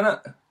good now, isn't it?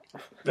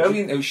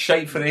 Brilliant. It was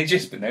shite for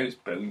ages, but now it's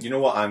brilliant. You know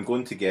what? I'm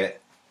going to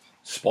get,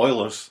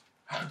 spoilers,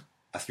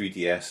 a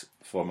 3DS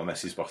for my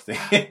missus'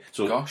 birthday.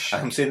 So Gosh.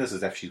 I'm saying this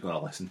as if she's going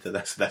to listen to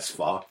this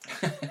far.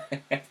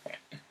 But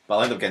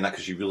I'll end up getting that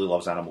because she really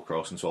loves Animal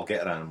Crossing, so I'll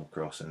get her Animal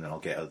Crossing and then I'll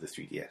get her the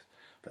 3DS.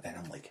 But then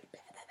I'm like,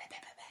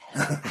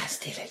 I'll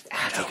steal it.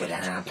 I'll take it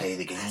and I'll play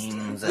the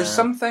games. There's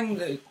something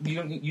that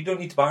you don't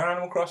need to buy an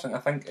Animal Crossing. I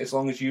think as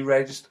long as you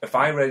register, if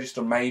I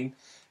register mine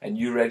and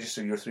you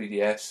register your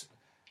 3DS,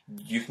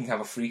 you can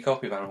have a free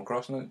copy of Animal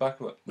Crossing at the back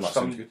of it. That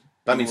sounds good.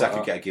 That means I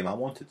could get a game I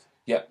wanted.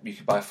 Yep, you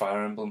could buy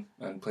Fire Emblem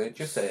and play it.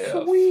 Just Sweet.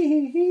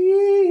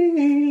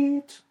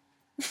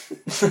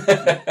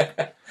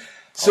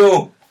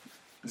 So,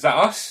 is that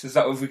us? Is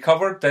that what we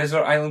covered?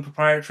 Desert Island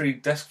proprietary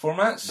disc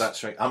formats?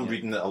 That's right. I'm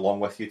reading it along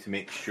with you to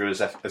make sure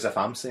as if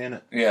I'm saying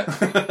it. Yeah.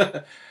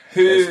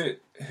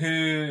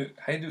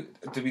 How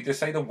do we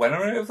decide a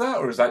winner out of that,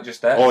 or is that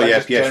just it? Oh Is that yeah,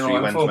 just general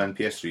PS3 wins, info? man.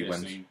 PS3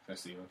 wins.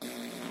 That's the one.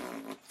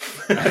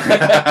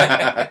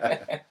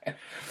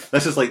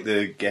 This is like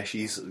the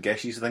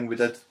Geshies thing we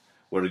did,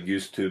 where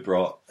used to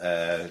brought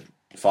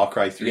Far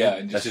Cry 3. Yeah,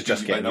 and this is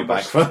just give you getting you my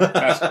back numbers. for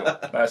That's cool.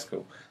 That's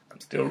cool. I'm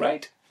still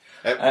right.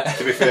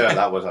 To be fair,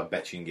 that was a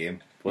bitching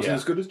game. Wasn't Yeah.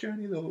 as good as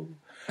Journey though.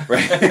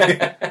 Right.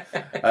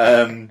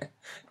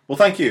 Well,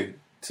 thank you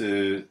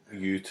to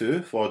you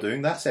two for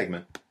doing that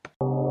segment.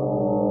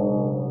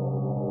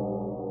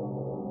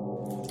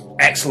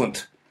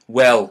 Excellent.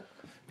 Well,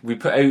 we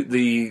put out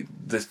the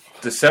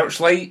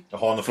searchlight The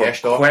Horn of for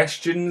Yesh Dog.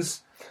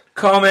 questions,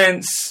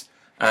 comments,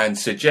 and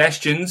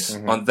suggestions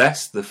Mm-hmm. on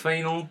this, the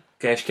final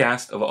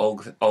Geshcast of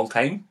all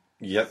time.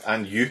 Yep,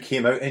 and you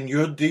came out in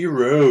your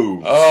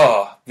D-Rose.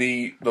 Oh,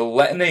 the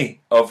litany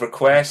of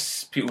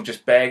requests, people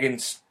just begging,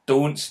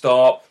 don't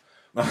stop,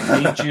 we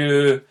need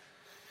you,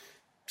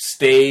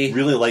 stay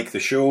Really like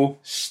the show.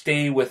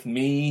 with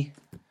me.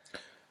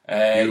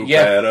 You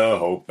Yeah, better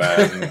hope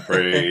and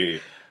pray.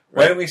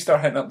 why don't we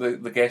start hitting up the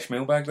Gesh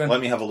mailbag then?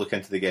 Let me have a look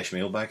into the Gesh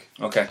mailbag.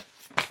 Okay.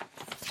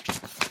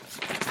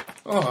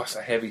 Oh, it's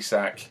a heavy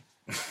sack.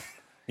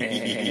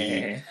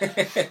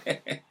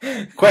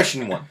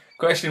 Question 1.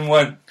 Question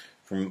 1.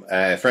 From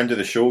a friend of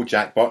the show,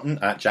 Jack Burton,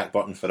 at Jack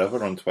Burton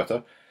Forever on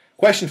Twitter.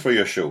 Question for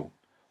your show.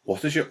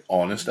 What is your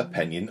honest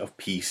opinion of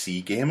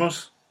PC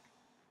gamers?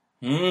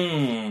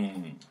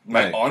 My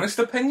Right. honest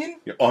opinion?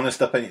 Your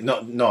honest opinion.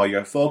 No,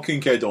 your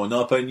fucking kid on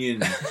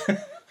opinion.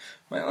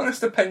 My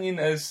honest opinion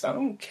is I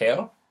don't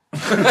care.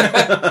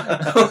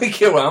 I only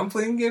care what I'm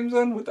playing games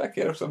on. Would I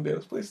care if somebody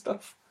else plays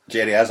stuff?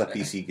 Jerry, as a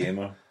PC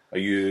gamer, are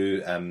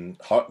you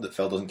hurt that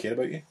Phil doesn't care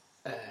about you?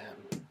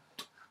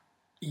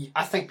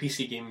 I think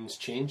PC gaming's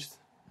changed.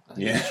 I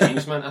think Yeah. it's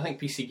changed, man. I think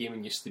PC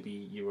gaming used to be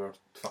you were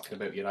fucking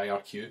about your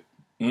IRQ.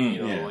 You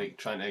know, Yeah. like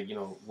trying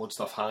to, load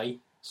stuff high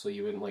so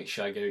you wouldn't like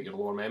shag out your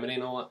lower memory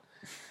and all that.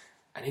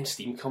 And then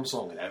Steam comes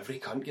along and every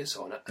cunt gets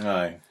on it.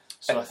 Aye.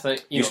 So I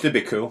think Used to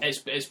be cool.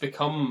 it's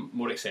become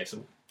more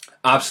accessible.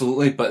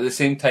 Absolutely, but at the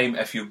same time,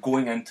 if you're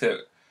going into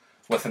it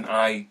with an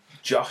eye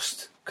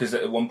just... Because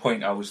at one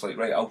point I was like,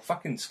 right, I'll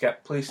fucking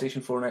skip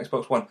PlayStation 4 and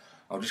Xbox One.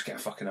 I'll just get a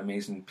fucking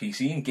amazing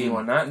PC and game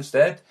on that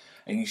instead.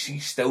 And you see,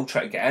 still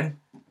try to get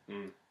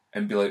in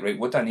and be like, right,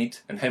 what do I need?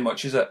 And how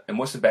much is it? And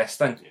what's the best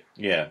thing?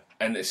 Yeah.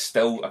 And it's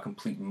still a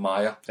complete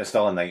mire. It's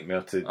still a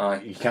nightmare to...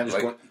 Aye. You can't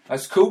just Like, go...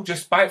 that's cool,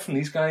 just buy it from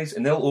these guys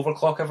and they'll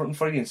overclock everything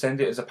for you and send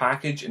it as a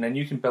package and then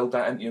you can build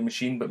that into your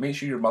machine, but make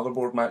sure your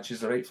motherboard matches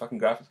the right fucking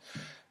graphics.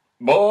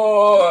 Boy,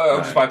 I'll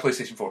just buy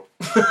PlayStation 4.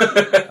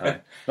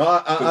 No,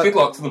 But good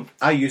luck to them.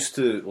 I used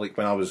to, like,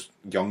 when I was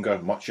younger,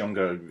 much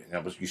younger, I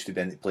was used to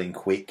be into playing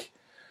Quake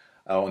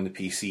on the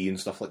PC and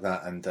stuff like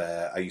that, and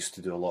I used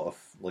to do a lot of,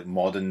 like,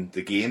 modding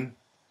the game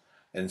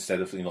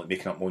instead of, like,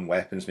 making up my own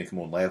weapons, making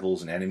my own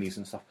levels and enemies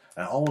and stuff.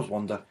 And I always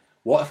wonder,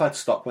 what if I'd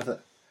stuck with it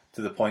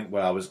to the point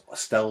where I was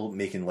still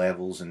making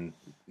levels and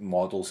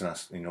models and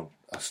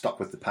I stuck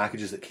with the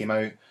packages that came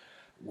out?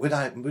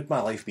 Would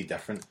my life be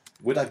different?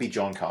 Would I be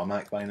John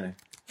Carmack by now?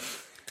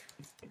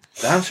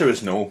 The answer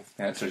is no.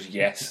 The answer is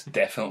yes,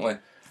 definitely.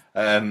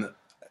 I've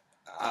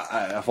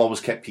always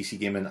kept PC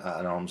gaming at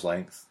an arm's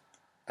length,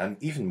 and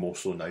even more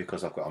so now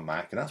because I've got a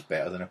Mac, and that's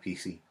better than a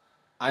PC.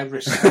 I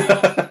respect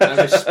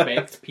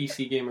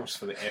PC gamers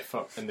for the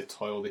effort and the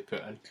toil they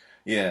put in.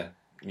 Yeah.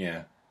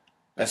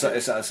 It's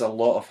a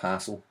lot of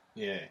hassle.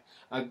 Yeah,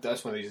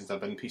 that's one of the reasons I've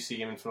been PC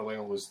gaming for a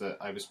while, was that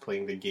I was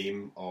playing the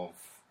game of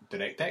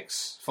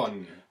DirectX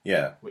Fun.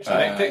 Yeah. Which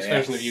DirectX yes.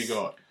 version of you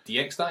got?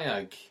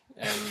 DXDiag.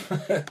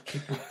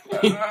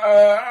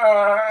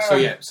 So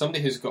yeah,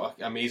 somebody who's got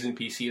an amazing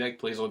PC rig,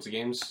 plays loads of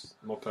games,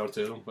 more power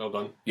to them, well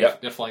done.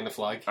 Yep. They're flying the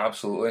flag.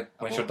 Absolutely.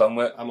 Once you're done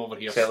with it, I'm over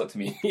here. sell it to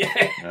me.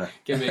 Yeah.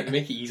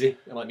 Make it easy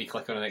and let me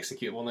click on an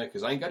executable now,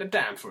 because I ain't got a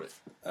damn for it.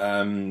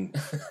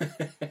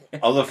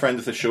 Other friend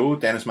of the show,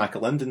 Dennis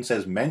McAlinden,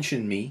 says,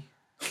 mention me.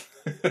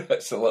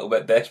 It's a little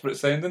bit desperate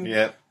sounding.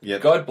 Yeah.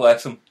 God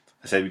bless him.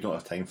 I said we don't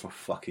have time for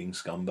fucking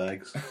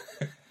scumbags.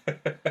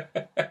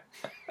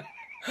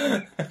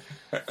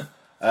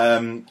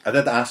 I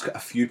did ask a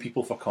few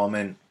people for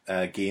comment,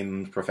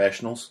 game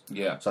professionals,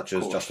 Yeah, such of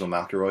as course. Justin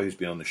McElroy, who's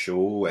been on the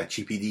show,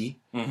 Cheapy D,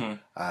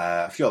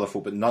 a few other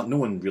folk, but no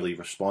one really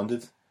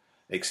responded,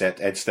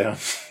 except Ed Stern.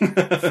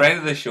 Friend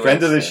of the show.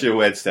 Friend Ed of the Stern.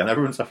 show, Ed Stern.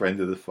 Everyone's a friend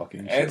of the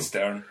fucking show. Ed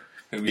Stern,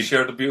 who we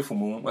shared a beautiful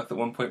moment with at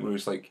one point where he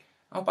was like,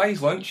 I'll buy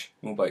his lunch.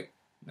 And we'll be like,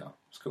 no,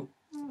 it's cool.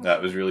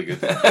 That was really good.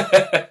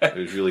 It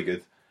was really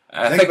good.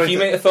 I Think think about he it.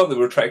 might have thought that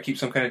we were trying to keep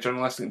some kind of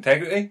journalistic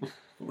integrity, but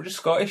we're just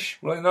Scottish.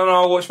 We're like, no,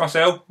 I'll watch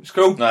myself. It's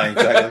cool. Nah,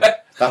 exactly.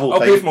 That whole I'll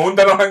pay for time. my own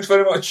dinner, thanks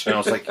very much. And I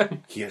was like,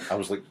 I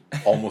was like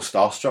almost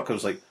starstruck. I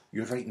was like,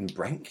 you're writing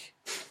Brink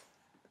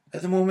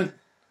at the moment?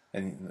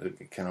 And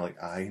kind of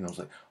like, aye. And I was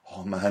like,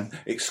 oh man,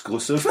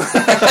 exclusive.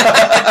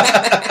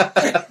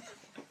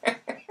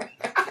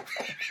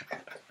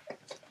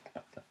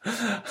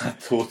 A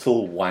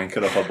total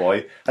wanker of a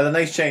boy. Had a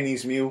nice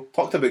Chinese meal,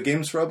 talked about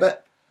games for a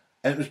bit,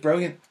 and it was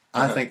brilliant.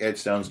 I think Ed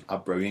Stern's a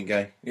brilliant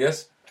guy.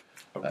 Yes,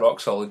 a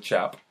rock solid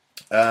chap.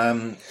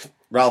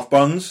 Ralph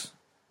Burns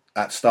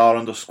at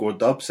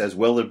 @star_dub says,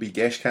 will there be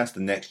Geshcast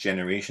the next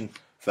generation?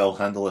 Phil,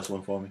 handle this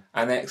one for me.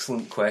 An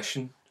excellent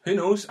question. Who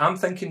knows? I'm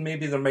thinking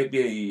maybe there might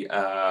be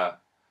a,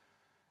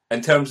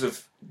 in terms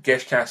of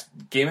Geshcast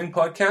gaming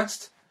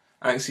podcast,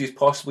 I can see us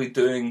possibly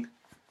doing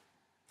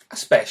a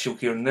special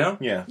here and there.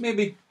 Yeah.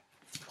 Maybe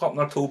popping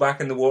our toe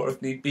back in the water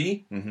if need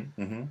be.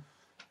 Who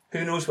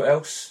knows what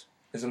else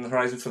is on the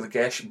horizon for the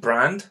Gesh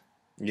brand?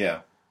 Yeah.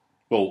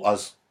 Well,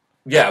 us.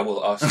 Yeah,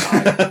 well, us,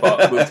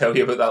 but we'll tell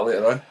you about that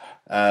later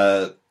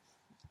on.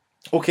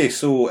 Okay,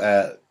 so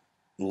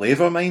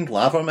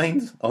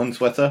Lavermind on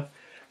Twitter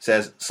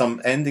says,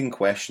 some ending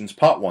questions.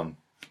 Part 1.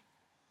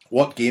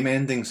 What game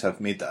endings have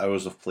made the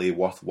hours of play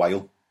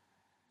worthwhile?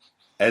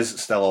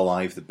 Is Still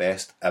Alive the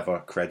best ever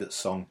credits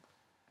song?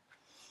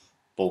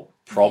 Well,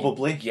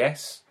 probably.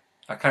 Yes.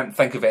 I can't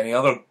think of any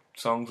other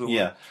songs. Over.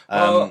 Yeah.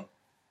 Well,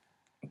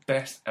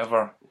 best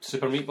ever.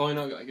 Super Meat Boy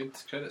not got a good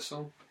credit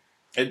song.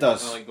 It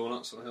does. I like Go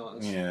Nuts or the hell it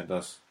is. Yeah, it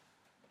does.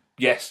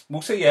 Yes.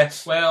 We'll say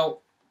yes.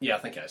 Well, yeah, I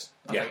think it is.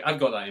 Yeah. I've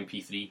got that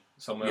MP3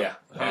 somewhere.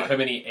 Yeah. How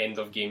many end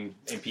of game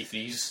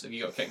MP3s have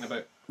you got kicking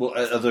about? Well,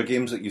 are there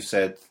games that you've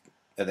said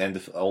at the end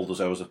of all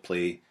those hours of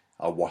play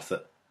are worth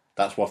it?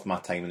 That's worth my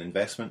time and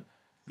investment?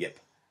 Yep.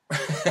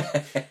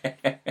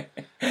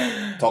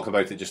 Talked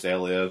about it just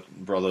earlier.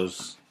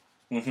 Brothers.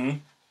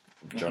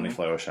 Johnny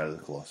Flower, Shadow of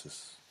the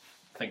Colossus.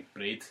 I think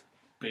Braid.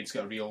 Braid's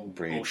got a real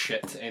Braid. oh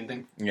shit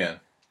ending. Yeah.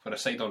 For a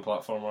side-on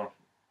platformer,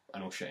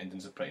 an oh shit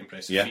ending's a pretty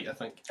impressive Yeah. feat, I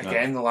think.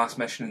 Again, the last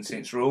mission in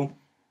Saints Row.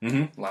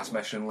 Last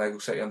Mission, Lego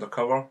City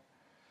Undercover.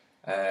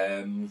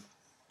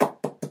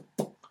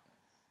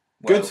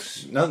 What Good.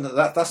 else? No,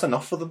 that's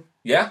enough for them.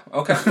 Yeah,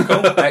 okay,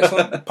 cool,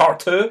 excellent. Part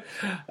 2.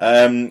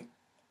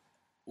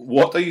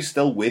 What are you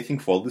still waiting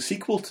for the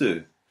sequel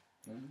to?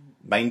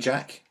 Mind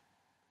Jack?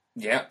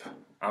 Yep,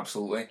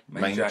 absolutely.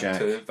 Mind Mind Jack Jack.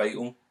 2,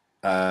 vital.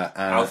 And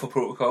Alpha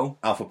Protocol.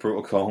 Alpha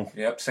Protocol.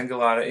 Yep,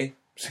 Singularity.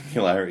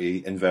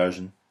 Singularity.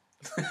 Inversion.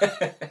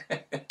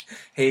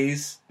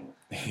 Haze.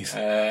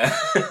 No,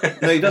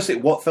 he does say,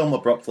 what film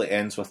abruptly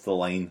ends with the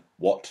line,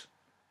 what?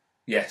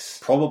 Yes.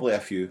 Probably a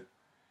few.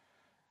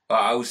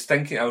 I was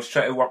trying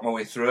to work my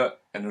way through it,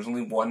 and there's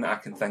only one that I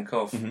can think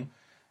of. And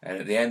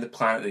at the end of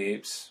Planet of the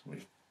Apes, when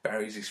he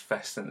buries his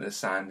fist into the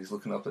sand, he's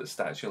looking up at the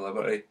Statue of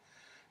Liberty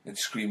and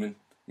screaming,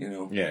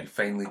 Yeah. you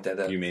finally did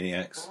it. You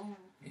maniacs.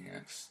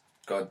 Yes.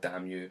 God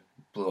damn you.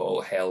 Blew it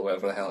all to hell,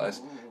 whatever the hell it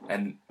is.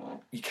 And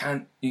you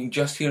can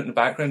just hear it in the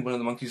background, one of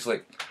the monkeys is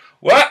like,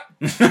 what?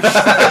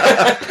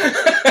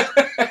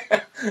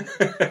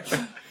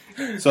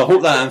 So I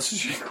hope that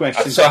answers your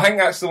question. So I think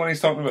that's the one he's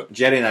talking about.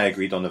 Jerry and I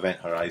agreed on Event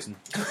Horizon.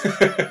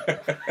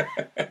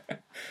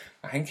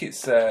 I think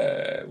it's,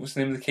 what's the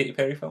name of the Katy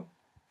Perry film?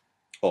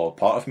 Oh,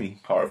 Part of Me.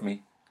 Part of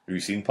Me. Have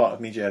you seen Part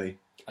of Me, Jerry?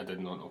 I did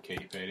not know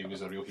Katy Perry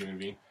was a real human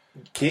being.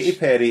 Katy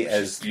Perry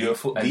is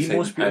Beautiful the inside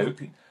most and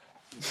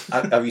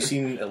beautiful. Have you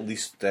seen at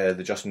least the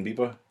Justin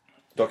Bieber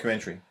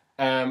documentary?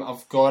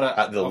 I've got it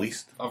At the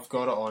least. I've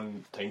got it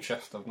on Time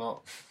Shift. I've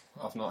not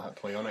hit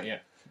play on it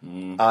yet.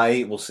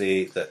 I will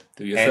say that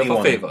Do yourself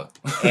a favour.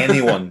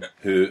 anyone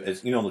who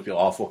is, those people,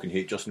 I fucking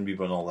hate Justin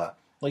Bieber and all that.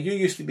 Like you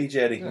used to be,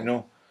 Jerry,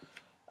 you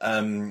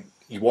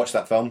watch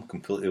that film,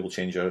 completely will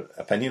change your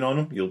opinion on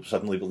him. You'll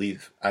suddenly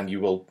believe, and you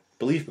will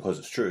believe because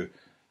it's true.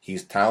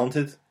 He's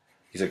talented,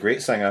 he's a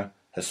great singer,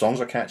 his songs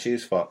are catchy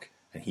as fuck,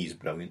 and he's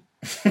brilliant.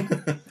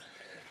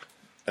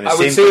 I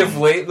would say of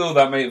late, though,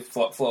 that might have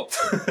flip-flopped.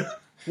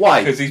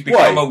 Why? Because he's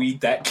become Why? a wee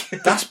dick.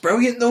 That's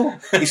brilliant, though.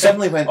 He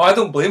suddenly went, I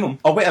don't blame him.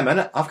 oh, wait a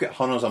minute, I've got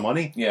hundreds of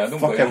money. Yeah, I don't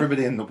Fuck blame him.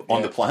 everybody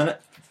on the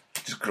planet.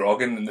 Just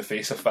grogging in the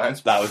face of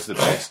fans. That was the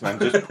best, man.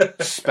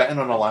 Just spitting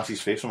on a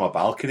lassie's face from a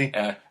balcony,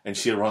 Yeah. and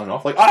she running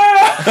off like,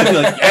 ah! And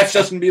like, yes,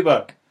 Justin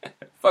Bieber.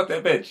 Fuck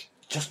that bitch.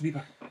 Justin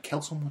Bieber,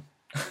 kill someone.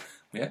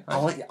 Yeah.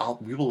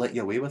 We will let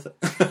you away with it.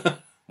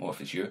 What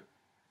if it's you?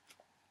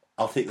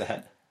 I'll take the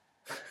hit.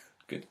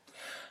 Good.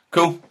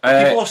 Cool.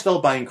 People are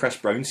still buying Chris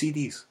Brown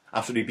CDs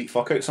after he beat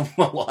fuck out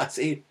someone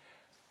lassie.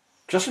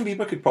 Justin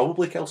Bieber could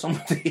probably kill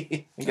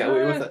somebody and get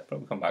away with it.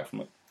 Probably come back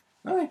from it.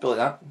 No, he'd be like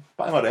that.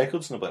 Buy my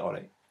records and they'll be like,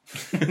 alright.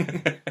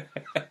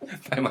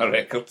 Buy my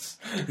records.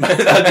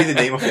 That'd be the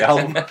name of the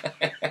album.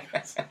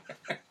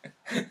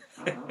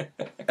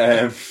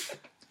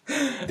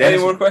 Any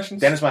more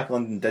questions? Dennis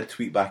McLendon did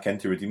tweet back in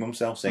to redeem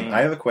himself, saying,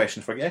 I have a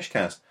question for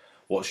Geshcast.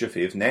 What's your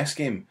favourite NES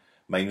game?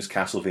 Mine was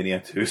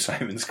Castlevania 2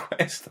 Simon's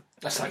Quest.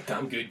 That's a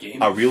damn good game.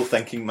 A real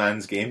thinking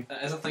man's game.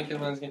 It is a thinking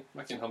man's game.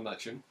 I can hum that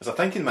tune. It's a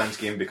thinking man's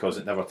game because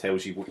it never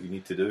tells you what you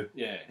need to do.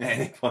 Yeah. At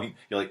any point,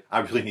 you're like, I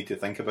really need to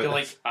think about You're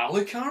this. like,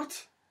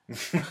 Alucard?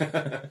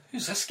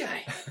 Who's this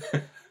guy?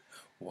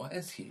 What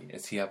is he?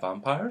 Is he a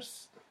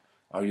vampires?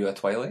 Are you a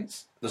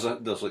Twilight? There's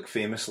like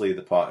famously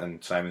the part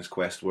in Simon's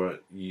Quest where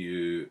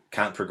you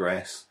can't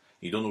progress,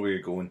 you don't know where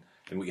you're going,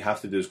 and what you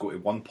have to do is go to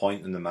one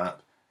point in the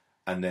map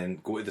and then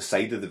go to the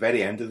side of the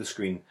very end of the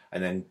screen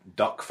and then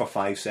duck for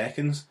 5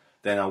 seconds.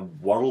 Then a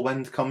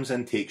whirlwind comes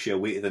in, takes you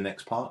away to the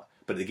next part,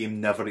 but the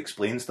game never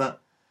explains that.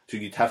 So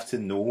you'd have to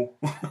know.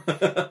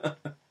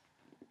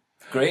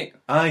 Great.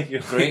 Aye,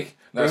 you're Great. like,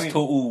 That's brilliant.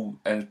 total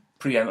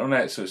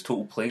pre-internet, so it's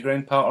total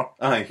playground patter.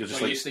 Aye, you're just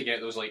I like, used to get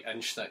those like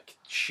inch-thick,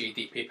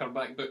 shady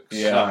paperback books.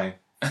 aye.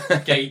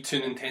 Guide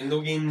to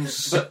Nintendo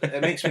games. But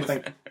it makes me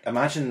think,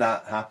 imagine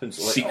that happens.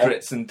 Like,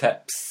 Secrets and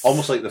tips.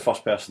 Almost like the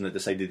first person that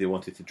decided they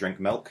wanted to drink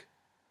milk.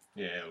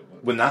 Yeah.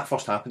 When that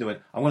first happened, they went,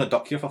 I'm going to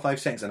duck here for 5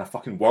 seconds, and a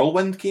fucking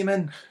whirlwind came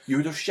in. You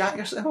would have shat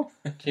yourself.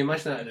 Can you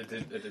imagine that at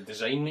the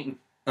design meeting?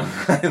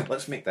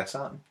 Let's make this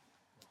happen.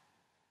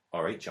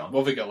 Alright, John.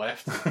 What have we got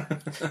left?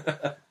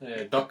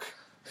 Duck.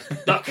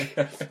 Duck.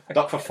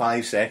 Duck for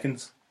 5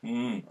 seconds.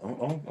 Mm.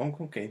 Oh,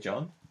 okay,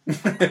 John.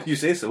 You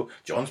say so.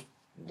 John's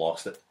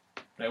lost it.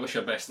 Right, what's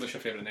your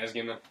favourite NES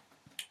game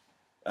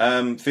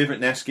then? Favourite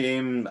NES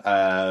game?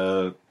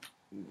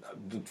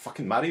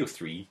 Fucking Mario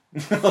 3.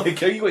 Like,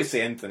 how are you going to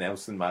say anything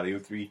else than Mario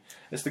 3?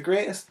 It's the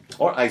greatest.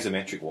 Or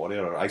Isometric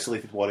Warrior, or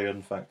Isolated Warrior,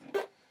 in fact.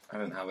 I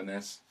didn't have a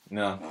NES.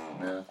 No.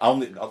 No.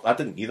 I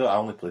didn't either. I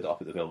only played it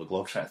up at the Velvet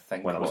Glove. I'm trying to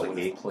think when I was what like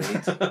I 8.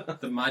 played.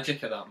 The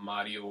magic of that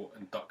Mario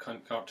and Duck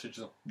Hunt cartridge,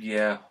 though.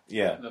 Yeah.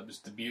 Yeah. That was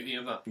the beauty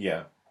of that.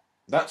 Yeah.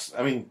 That's,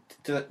 I mean,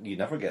 you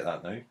never get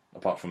that now,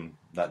 apart from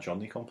that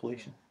Johnny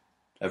compilation.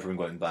 Everyone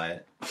go out and buy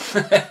it.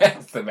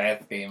 It's the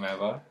best game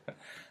ever.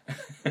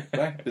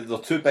 Right. But the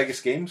 2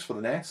 biggest games for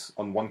the NES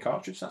on one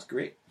cartridge, that's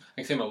great.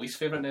 I think my least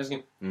favourite NES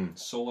game,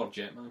 Solar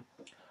Jetman.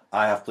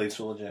 I have played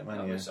Solar Jetman,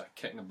 That yeah. was a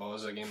kick in the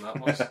balls of a game, that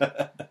was.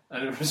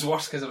 And it was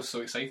worse because I was so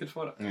excited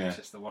for it. Yeah. It's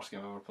just the worst game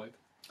I've ever played.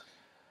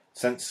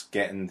 Since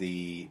getting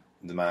the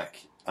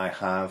Mac, I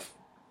have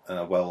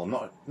well,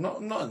 I'm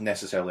not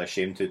necessarily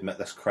ashamed to admit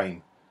this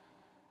crime,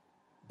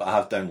 but I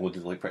have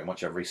downloaded like pretty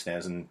much every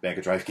SNES and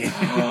Mega Drive game.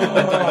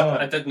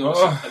 I did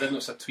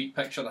notice a tweet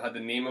picture that had the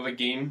name of a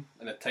game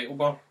in the title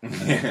bar,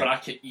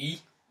 bracket E,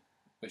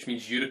 which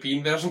means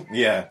European version.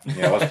 Yeah,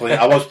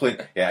 I was playing.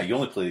 Yeah, you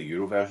only play the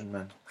Euro version,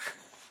 man.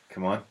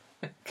 Come on,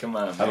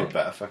 man. have a bit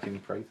of fucking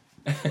pride.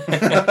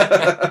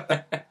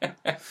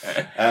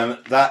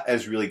 That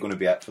is really going to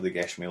be it for the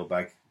Gesh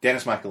mailbag.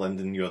 Dennis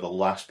McAlinden, you're the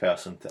last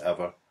person to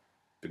ever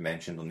be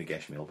mentioned on the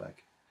Gesh mailbag.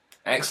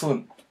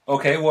 Excellent.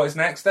 Okay, what is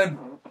next then?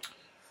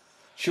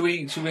 Should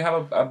we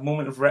have a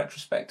moment of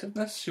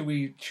retrospectiveness? Should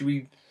we?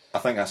 I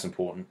think that's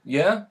important.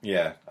 Yeah.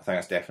 Yeah, I think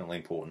that's definitely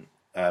important.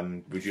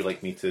 Would you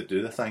like me to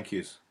do the thank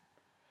yous?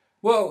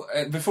 Well,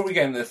 before we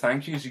get into the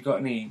thank yous, you got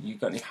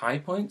any high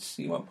points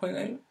you want to point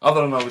out?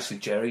 Other than obviously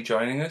Jerry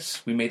joining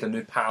us, we made a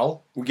new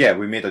pal. Yeah,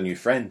 we made a new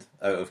friend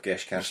out of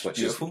Geshcast, which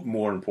beautiful. is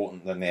more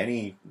important than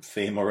any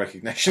fame or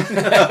recognition.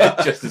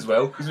 Just as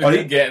well, because we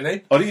didn't get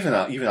any. Or even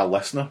a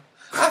listener.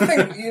 I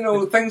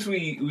think, things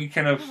we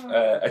kind of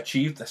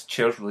achieved. This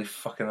chair's really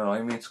fucking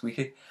annoying me, it's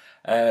squeaky.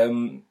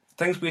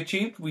 Things we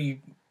achieved,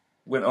 we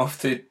went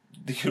off to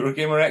the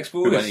Eurogamer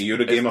Expo. We went to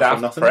Eurogamer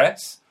for nothing.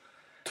 Press.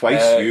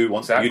 Twice, you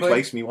once, exactly. You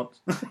twice, me once.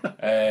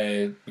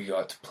 We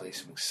got to play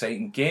some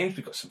exciting games.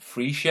 We got some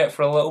free shit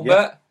for a little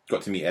bit.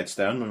 Got to meet Ed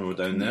Stern when we were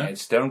down there. Ed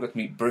Stern, got to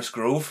meet Bruce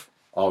Grove.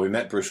 Oh, we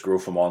met Bruce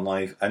Grove from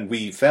OnLive, and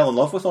we fell in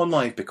love with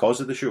OnLive because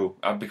of the show.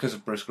 And because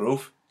of Bruce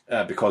Grove.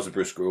 Because of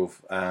Bruce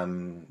Grove.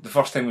 The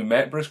first time we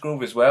met Bruce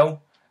Grove as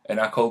well, and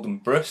I called him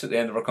Bruce at the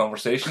end of our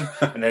conversation,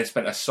 and then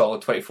spent a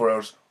solid 24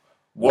 hours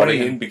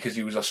worrying because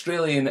he was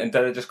Australian, and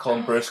did I just call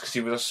him Bruce because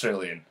he was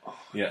Australian?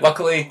 Yeah.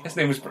 Luckily, his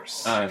name was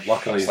Bruce.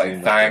 Luckily, his name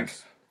was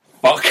thanks.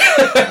 Fuck.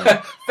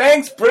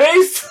 Thanks,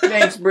 Bruce.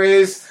 Thanks,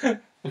 Bruce.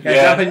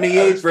 Jumping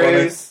me,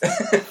 Bruce.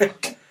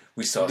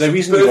 We saw the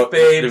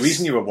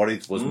reason you were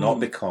worried was not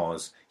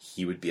because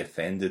he would be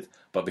offended,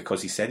 but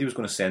because he said he was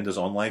going to send us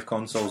OnLive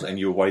consoles, and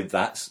you were worried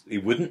he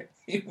wouldn't.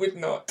 He would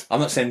not. I'm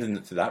not sending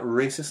it to that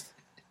racist.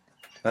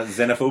 That's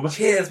xenophobic.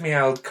 Cheers, me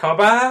old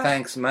cobber.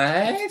 Thanks,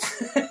 mate.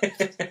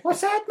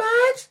 What's that,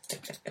 mate?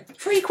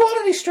 Free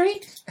Quality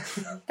Street.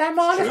 Don't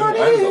mind if I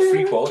do. I've got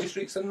free Quality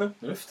Streets in there.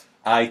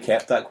 I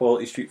kept that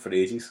Quality Street for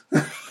ages.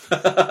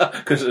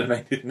 Because it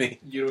reminded me.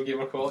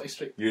 Eurogamer Quality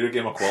Street.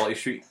 Eurogamer Quality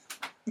Street.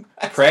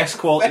 Press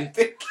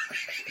Quality.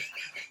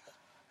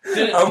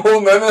 I'm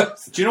home in it.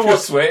 Do you know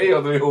what's sweaty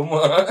or do we home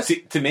with that?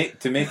 See, to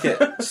make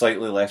it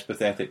slightly less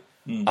pathetic,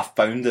 I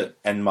found it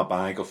in my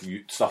bag of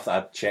stuff that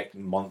I'd checked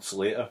months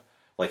later.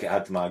 Like, it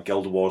had my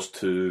Guild Wars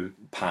 2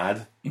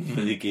 pad that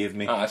they gave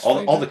me.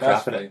 All the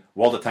crap in it.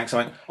 World of Tanks. I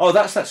went, oh,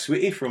 that's that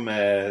sweetie from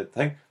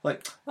thing.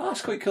 Like, oh,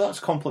 that's quite cool. That's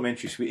a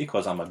complimentary sweetie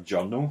because I'm a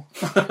journal.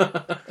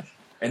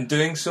 In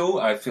doing so,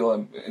 I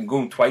feel, in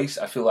going twice,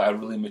 I feel like I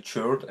really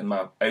matured in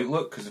my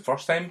outlook, because the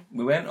first time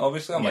we went,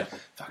 obviously, I'm like,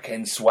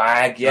 fucking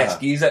swag, yes,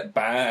 skis it,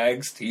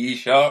 bags,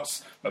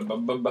 t-shirts, up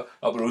the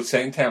road.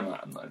 Second time,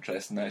 I'm not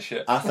interested in that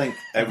shit. I think...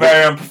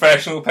 Very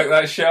unprofessional to pick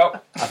that shit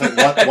up. I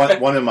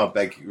think one of my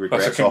big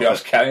regrets of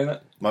it, carrying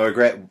it. My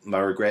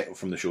regret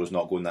from the show is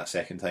not going that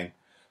second time,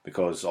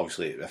 because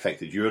obviously it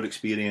affected your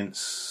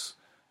experience,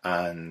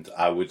 and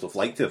I would have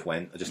liked to have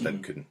went, I just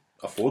couldn't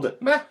afford it.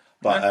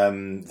 But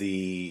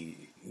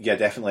yeah,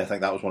 definitely. I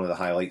think that was one of the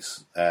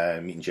highlights.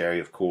 Meeting Jerry,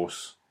 of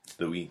course,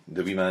 the wee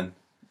man,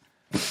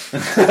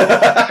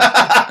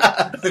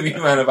 the wee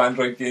man of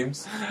Android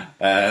games.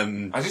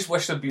 I just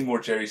wish there'd been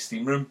more Jerry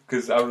Steam Room,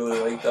 because I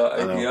really like that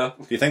idea.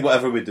 Do you think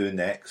whatever we do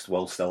next,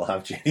 we'll still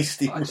have Jerry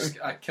Steam Room?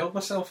 I killed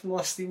myself in the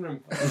last Steam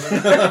Room.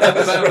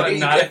 That's a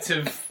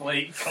narrative,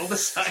 like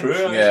cul-de-sac.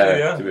 True,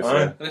 yeah. To be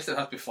fair. At least it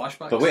has to be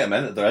flashbacks. But wait a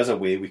minute, there is a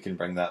way we can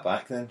bring that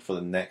back then for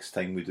the next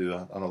time we do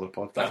another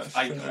podcast.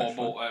 I'd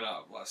hobble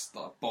out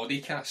a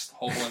body cast,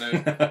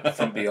 hobbling out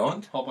from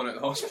beyond, hobbling out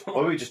the hospital.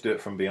 Or we just do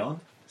it from beyond,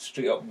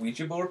 straight up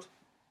Ouija board.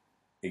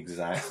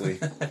 Exactly.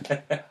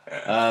 But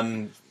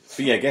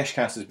yeah,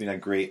 Geshcast has been a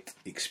great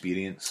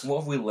experience.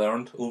 What have we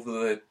learned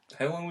over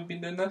how long we've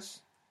been doing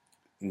this?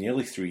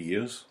 Nearly 3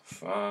 years.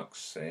 Fuck's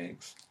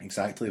sakes.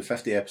 Exactly,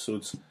 50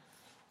 episodes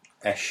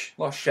ish.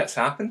 A lot of shit's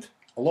happened.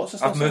 Lots of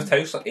stuff. I've moved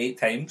house like 8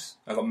 times.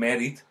 I got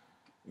married.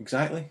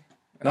 Exactly.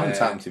 Nothing's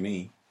happened to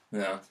me.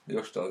 No,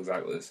 you're still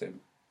exactly the same.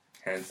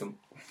 Handsome.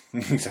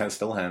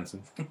 Still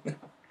handsome.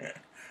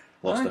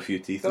 Lost a few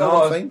teeth.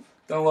 Fine.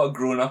 Done a lot of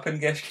growing up in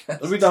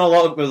Geshcast. We've done a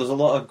lot. There's a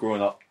lot of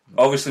growing up.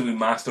 Obviously, we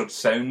mastered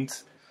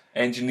sound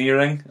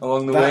engineering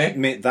along the way.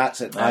 Mate, that's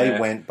it. I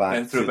went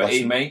back through to about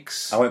listen. 8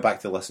 mics. I went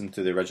back to listen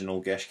to the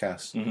original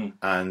Geshcast,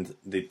 and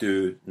they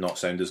do not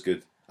sound as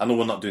good. I know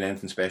we're not doing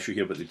anything special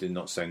here, but they do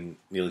not sound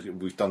nearly.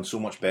 We've done so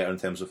much better in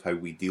terms of how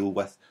we deal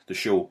with the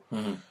show.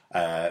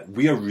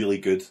 We are really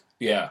good.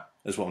 Yeah,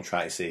 is what I'm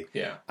trying to say.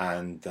 Yeah,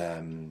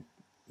 and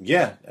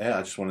yeah,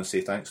 I just want to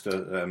say thanks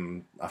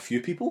to a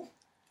few people.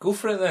 Go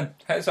for it then.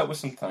 Hit us up with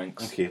some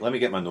thanks. Okay, let me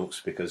get my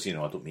notes because I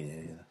don't mean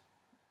any of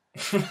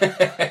this.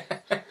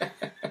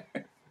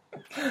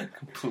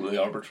 Completely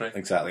arbitrary.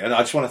 Exactly. And I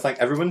just want to thank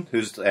everyone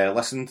who's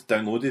listened,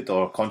 downloaded,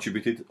 or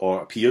contributed,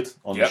 or appeared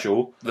on the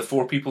show. The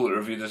 4 people that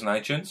reviewed us on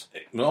iTunes.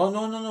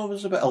 No.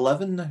 There's about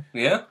 11 now.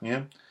 Yeah?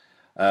 Yeah.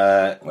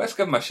 Let's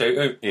give them a shout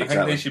out. Yeah, I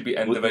think they should be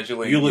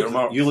individually you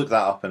earmarked. look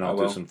that up and I'll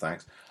will. do some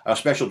thanks. Our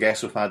special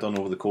guests we've had on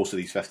over the course of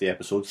these 50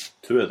 episodes,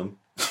 2 of them.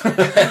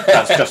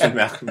 That's Justin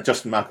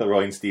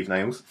McElroy and Steve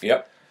Niles.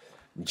 Yep.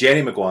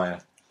 Jerry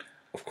Maguire,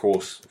 of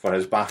course, for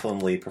his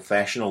bafflingly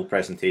professional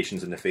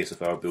presentations in the face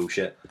of our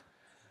bullshit.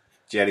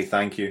 Jerry,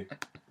 thank you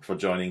for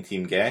joining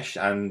Team Gesh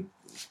and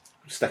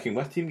sticking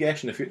with Team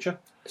Gesh in the future.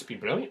 It's been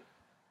brilliant.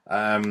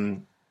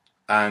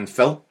 And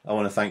Phil, I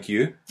want to thank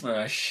you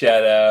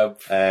Shut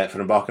up. for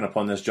embarking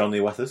upon this journey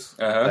with us.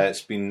 Uh-huh.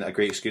 It's been a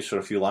great excuse for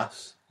a few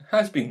laughs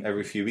Has been.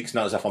 every few weeks.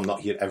 Not as if I'm not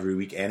here every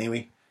week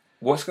anyway.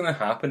 What's going to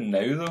happen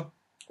now, though?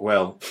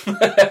 Well,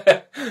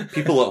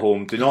 people at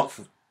home,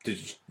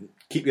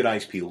 keep your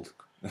eyes peeled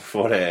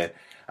for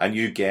a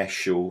new guest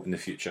show in the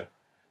future,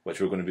 which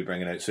we're going to be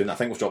bringing out soon. I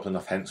think we've dropped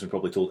enough hints and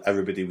probably told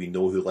everybody we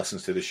know who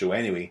listens to the show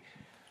anyway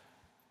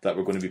that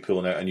we're going to be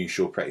pulling out a new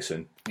show pretty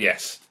soon.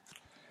 Yes.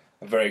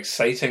 A very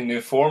exciting new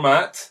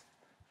format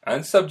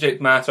and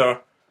subject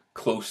matter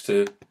close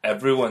to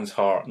everyone's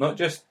heart, not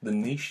just the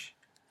niche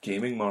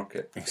gaming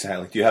market.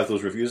 Exactly. Do you have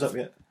those reviews up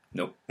yet?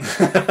 Nope.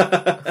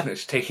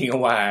 It's taking a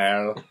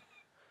while.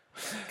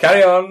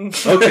 Carry on.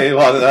 Okay,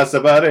 well, that's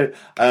about it.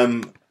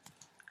 I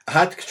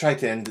had to try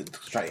to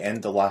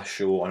end the last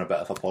show on a bit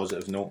of a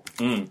positive note.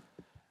 And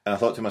I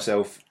thought to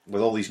myself,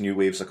 with all these new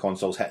waves of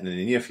consoles hitting in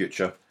the near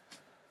future,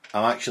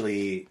 I'm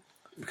actually...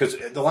 Because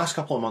the last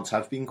couple of months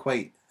have been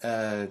quite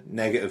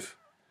negative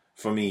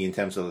for me in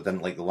terms of I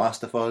didn't like The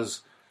Last of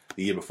Us.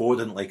 The year before, I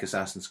didn't like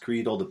Assassin's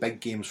Creed. All the big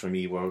games for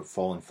me were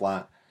falling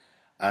flat.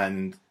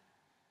 And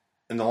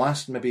in the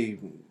last maybe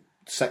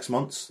 6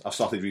 months, I've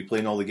started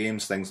replaying all the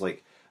games, things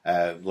like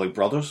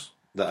Brothers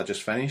that I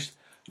just finished,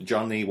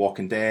 Journey,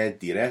 Walking Dead,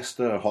 Dear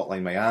Esther,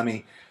 Hotline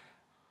Miami.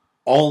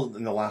 All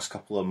in the last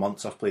couple of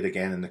months I've played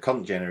again in the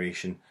current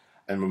generation,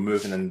 and we're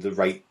moving in the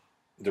right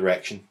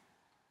direction.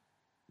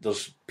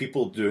 There's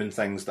people doing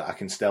things that I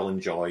can still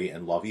enjoy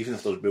and love. Even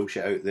if there's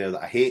bullshit out there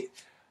that I hate,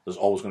 there's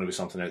always going to be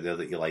something out there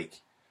that you like.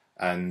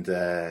 And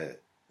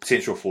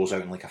Saints Row 4's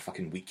out in like a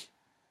fucking week.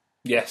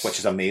 Yes. Which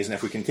is amazing.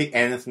 If we can take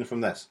anything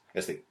from this,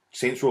 it's like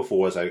Saints Row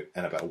 4 is out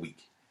in about a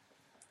week.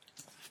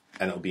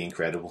 And it'll be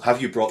incredible.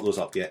 Have you brought those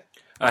up yet?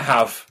 I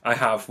have.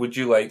 Would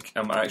you like...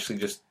 I'm actually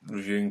just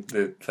reviewing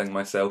the thing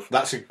myself.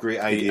 That's a great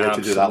idea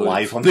to do that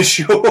live on the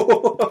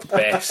show.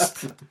 Best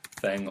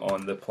thing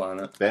on the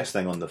planet. Best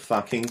thing on the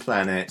fucking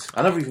planet.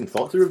 I never even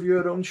thought to review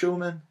our own show,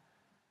 man.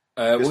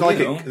 It's well, not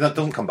like that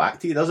doesn't come back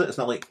to you, does it? It's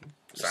not like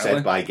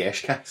said by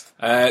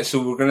Geshcast.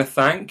 So we're going to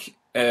thank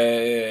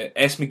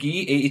S.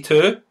 McGee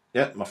 82.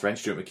 Yeah, my friend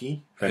Stuart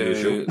McKee, friend of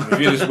the show.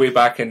 Reviewed us way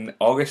back in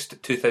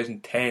August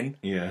 2010.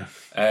 Yeah.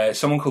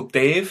 Someone called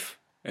Dave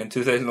in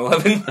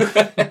 2011.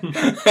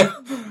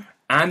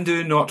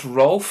 Andu Not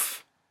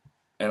Rolf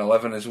in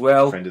 11 as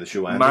well. Friend of the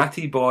show, Andy.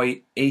 Matty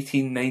Boy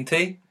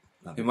 1890,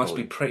 who must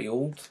be pretty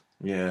old.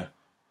 Yeah.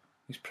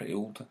 He's pretty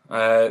old.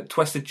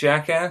 Twisted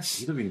Jackass.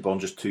 He'd have been born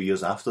just 2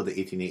 years after the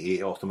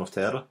 1888 Autumn of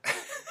Terror.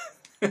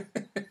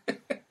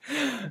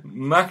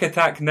 Mac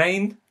Attack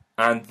 9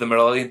 and The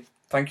Marillion.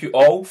 Thank you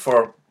all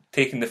for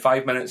taking the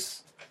 5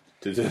 minutes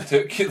To do.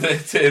 to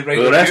write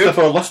The rest of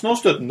our listeners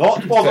did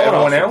not bother to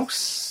everyone us.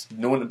 else.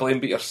 No one to blame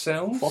but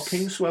yourselves.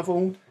 Fucking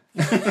swivel.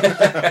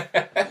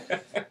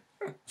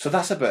 So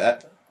that's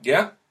about it.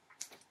 Yeah?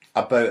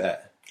 About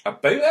it.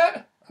 About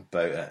it?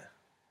 About it.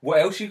 What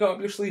else you got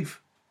up your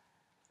sleeve?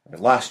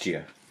 Last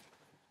year,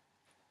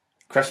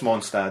 Chris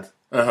Monstad,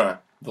 The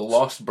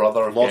Lost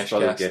Brother of Lost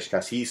Brother of Geshcast.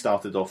 Geshcast, he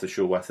started off the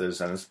show with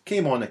us and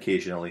came on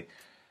occasionally,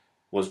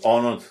 was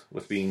honoured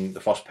with being the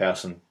first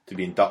person to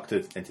be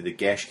inducted into the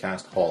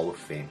Geshcast Hall of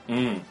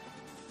Fame.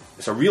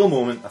 It's a real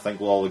moment, I think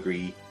we'll all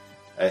agree.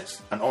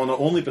 It's an honour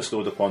only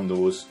bestowed upon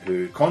those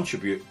who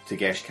contribute to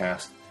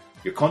Geshcast.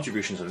 Your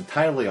contributions are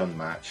entirely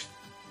unmatched.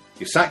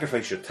 You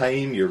sacrifice your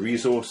time, your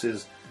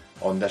resources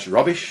on this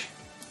rubbish,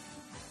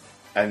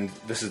 and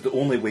this is the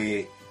only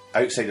way,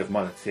 outside of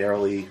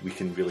monetarily, we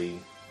can really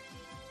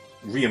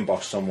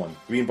reimburse someone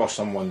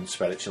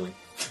spiritually.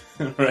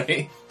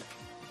 Right?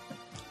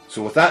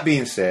 So with that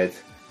being said,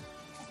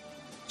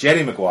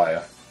 Jerry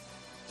Maguire,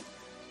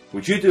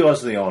 would you do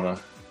us the honour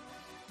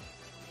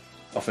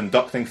of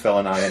inducting Phil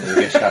and I into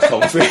the Geshcast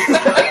Hall of Fame?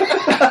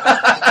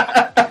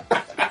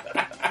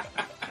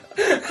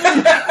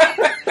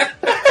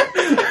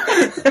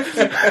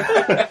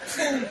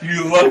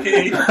 You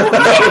lucky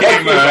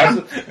man.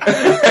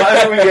 Not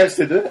everyone gets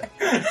to do it.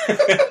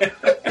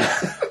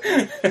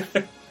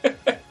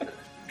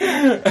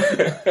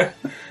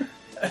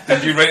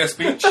 Did you write a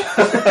speech?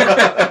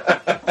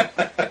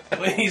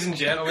 Ladies and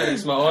gentlemen,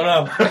 it's my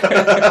honour.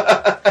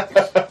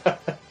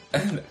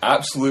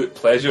 Absolute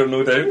pleasure,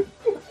 no doubt.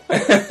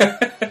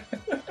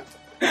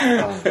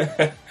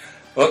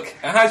 Look, it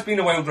has been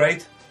a wild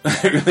ride.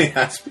 It really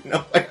has been a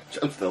while.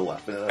 I'm still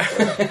laughing at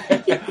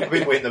that. I've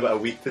been waiting about a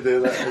week to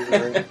do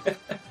that.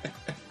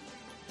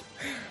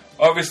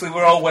 Obviously,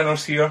 we're all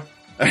winners here.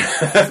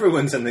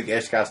 Everyone's in the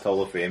Guestcast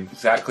Hall of Fame.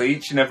 Exactly,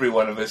 each and every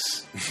one of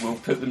us. We'll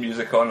put the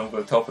music on over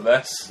the top of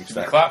this. Can we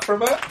Exactly. clap for a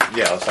bit?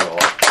 Yeah, let's have a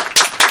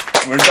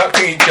look. We're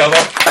inducting each other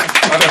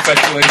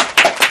unofficially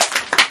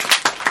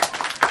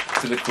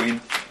to the Queen.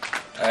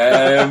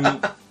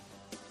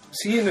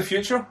 See you in the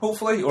future,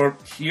 hopefully, or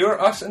hear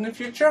us in the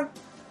future.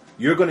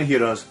 You're going to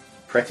hear us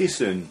pretty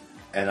soon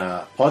in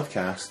a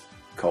podcast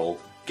called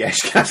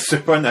Guestcast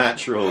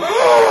Supernatural.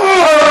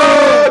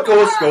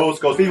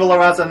 Ghost. Viva la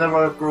raza,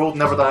 never grow,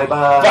 never die.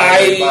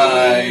 Bye.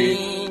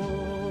 Bye.